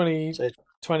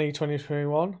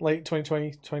 2021, late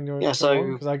 2020, 2021. Yeah,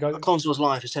 so a console's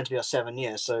life is tend to be 7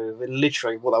 years. So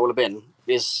literally, what that would have been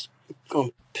is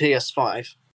on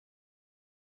PS5,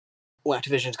 all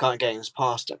Activision's current games,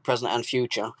 past, present, and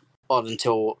future, on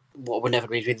until what would never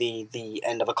be the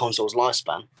end of a console's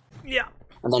lifespan. Yeah.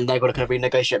 And then they've got to kind of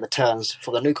renegotiate the terms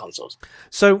for the new consoles.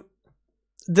 So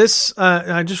this,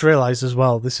 I just realised as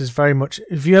well, this is very much...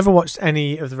 Have you ever watched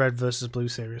any of the Red vs. Blue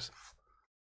series?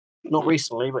 Not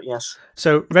recently, but yes.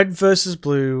 So Red vs.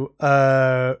 Blue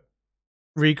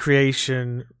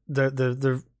recreation,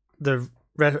 the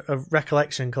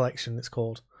Recollection Collection, it's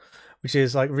called, which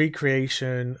is like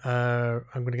recreation. I'm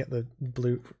going to get the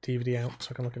blue DVD out so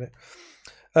I can look at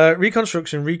it.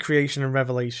 Reconstruction, recreation, and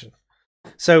revelation.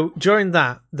 So during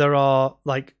that, there are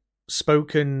like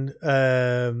spoken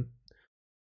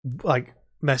like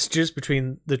messages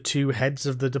between the two heads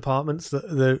of the departments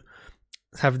that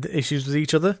have issues with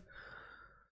each other.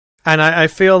 And I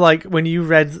feel like when you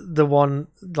read the one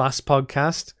last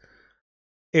podcast,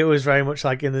 it was very much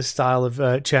like in the style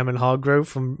of Chairman Hargrove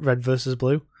from Red vs.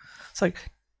 Blue. It's like,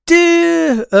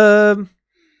 dear,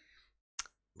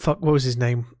 what was his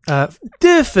name?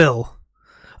 Dear Phil,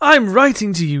 I'm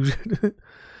writing to you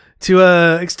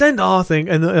to extend our thing,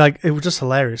 and like it was just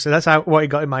hilarious. So that's what it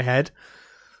got in my head.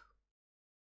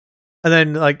 And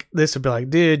then like this would be like,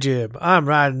 dear Jim, I'm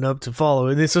riding up to follow,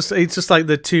 and it's just like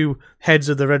the two heads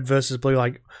of the Red versus Blue,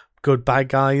 like good bad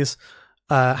guys,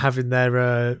 having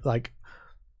their like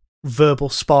verbal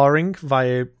sparring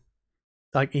via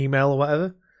like email or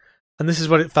whatever. And this is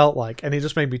what it felt like, and it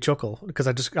just made me chuckle because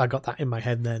I got that in my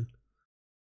head then.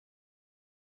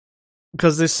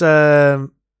 Because this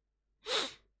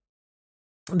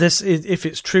if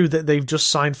it's true that they've just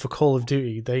signed for Call of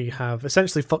Duty, they have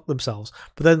essentially fucked themselves.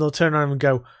 But then they'll turn around and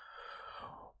go,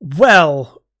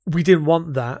 well, we didn't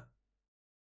want that.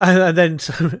 And then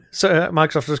so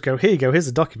Microsoft just go, here you go, here's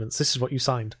the documents, this is what you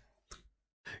signed.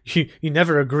 You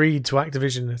never agreed to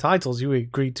Activision titles, you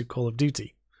agreed to Call of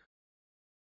Duty.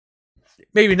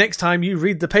 Maybe next time you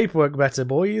read the paperwork better,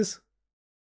 boys.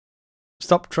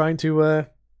 Stop trying to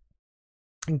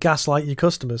gaslight your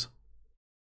customers.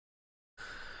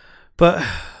 But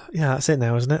yeah, that's it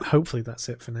now, isn't it? Hopefully that's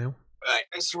it for now. Right,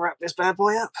 let's wrap this bad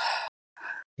boy up.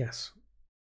 Yes.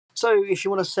 So if you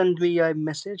want to send me a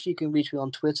message, you can reach me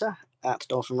on Twitter at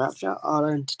Dolphin Rapture. I'll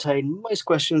entertain most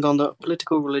questions on the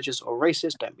political, religious, or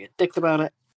racist. Don't be a dick about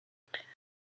it.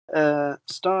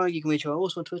 Star, you can reach me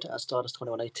also on Twitter at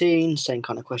Stardust2118. Same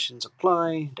kind of questions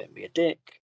apply. Don't be a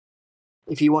dick.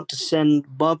 If you want to send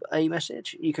Bob a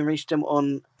message, you can reach them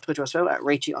on Twitter as well at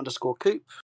Rachie_Coop.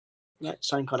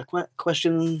 Same kind of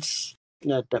questions.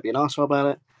 Don't be an arsehole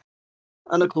about it.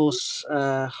 And of course,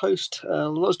 host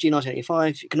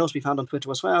LozG1985. It can also be found on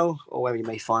Twitter as well, or wherever you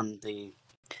may find the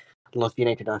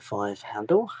LozG1985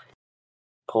 handle.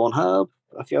 Pornhub,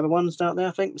 a few other ones out there,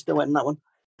 I think. We're still waiting on that one.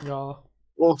 Yeah.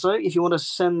 Also, if you want to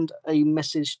send a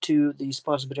message to the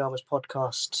Spice and Pajamas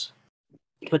podcast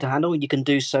Twitter handle, you can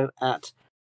do so at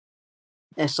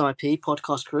SIP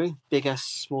Podcast Crew, big S,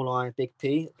 small I, big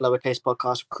P, lowercase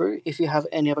podcast crew, if you have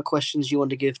any other questions you want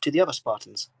to give to the other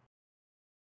Spartans.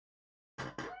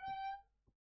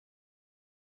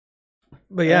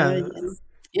 But yeah.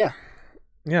 Yeah.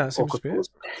 Yeah, that seems to Awkward be it. pause.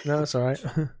 No, that's all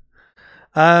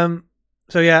right.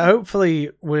 So yeah, hopefully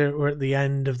we're at the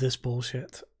end of this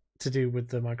bullshit to do with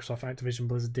the Microsoft Activision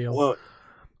Blizzard deal. Well,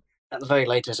 at the very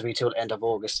latest, it'll be till the end of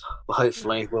August. But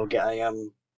hopefully, we'll get a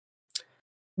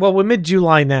Well, we're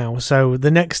mid-July now, so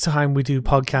the next time we do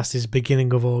podcast is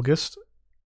beginning of August,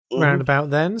 round about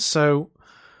then. So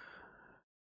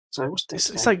what's this?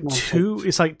 it's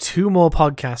like two more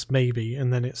podcasts maybe,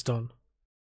 and then it's done.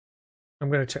 I'm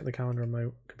going to check the calendar on my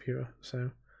computer.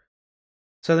 So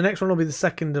the next one will be the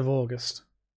 2nd of August.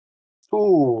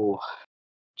 Ooh,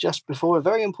 just before a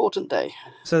very important day.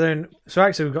 So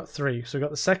actually we've got 3. So we've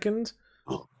got the 2nd,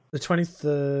 the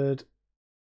 23rd,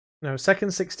 no, 2nd,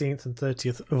 16th, and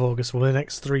 30th of August will be the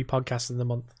next 3 podcasts in the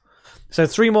month. So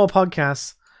 3 more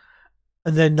podcasts,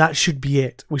 and then that should be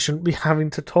it. We shouldn't be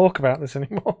having to talk about this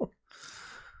anymore.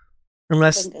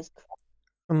 Unless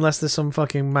there's some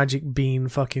fucking magic bean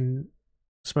fucking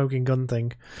smoking gun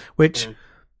thing, which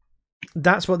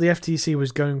that's what the FTC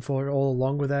was going for all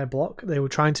along with their block. They were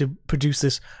trying to produce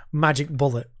this magic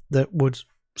bullet that would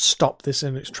stop this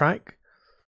in its track,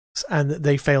 and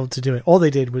they failed to do it. All they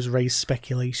did was raise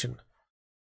speculation,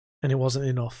 and it wasn't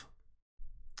enough.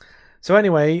 So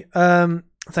anyway,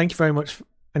 thank you very much.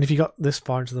 And if you got this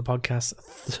far into the podcast,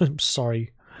 I'm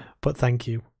sorry, but thank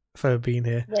you for being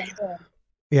here.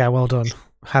 Yeah, well done.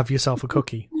 Have yourself a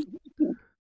cookie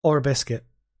or a biscuit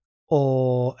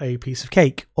or a piece of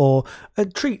cake or a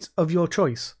treat of your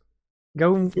choice.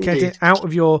 Go and get it out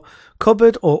of your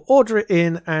cupboard or order it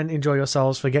in and enjoy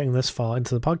yourselves for getting this far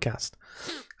into the podcast.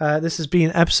 This has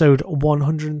been episode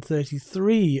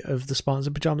 133 of the Spartans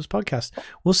in Pajamas podcast.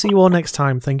 We'll see you all next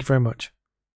time. Thank you very much.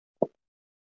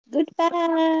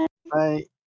 Goodbye. Bye.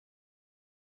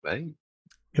 Bye.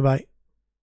 Goodbye.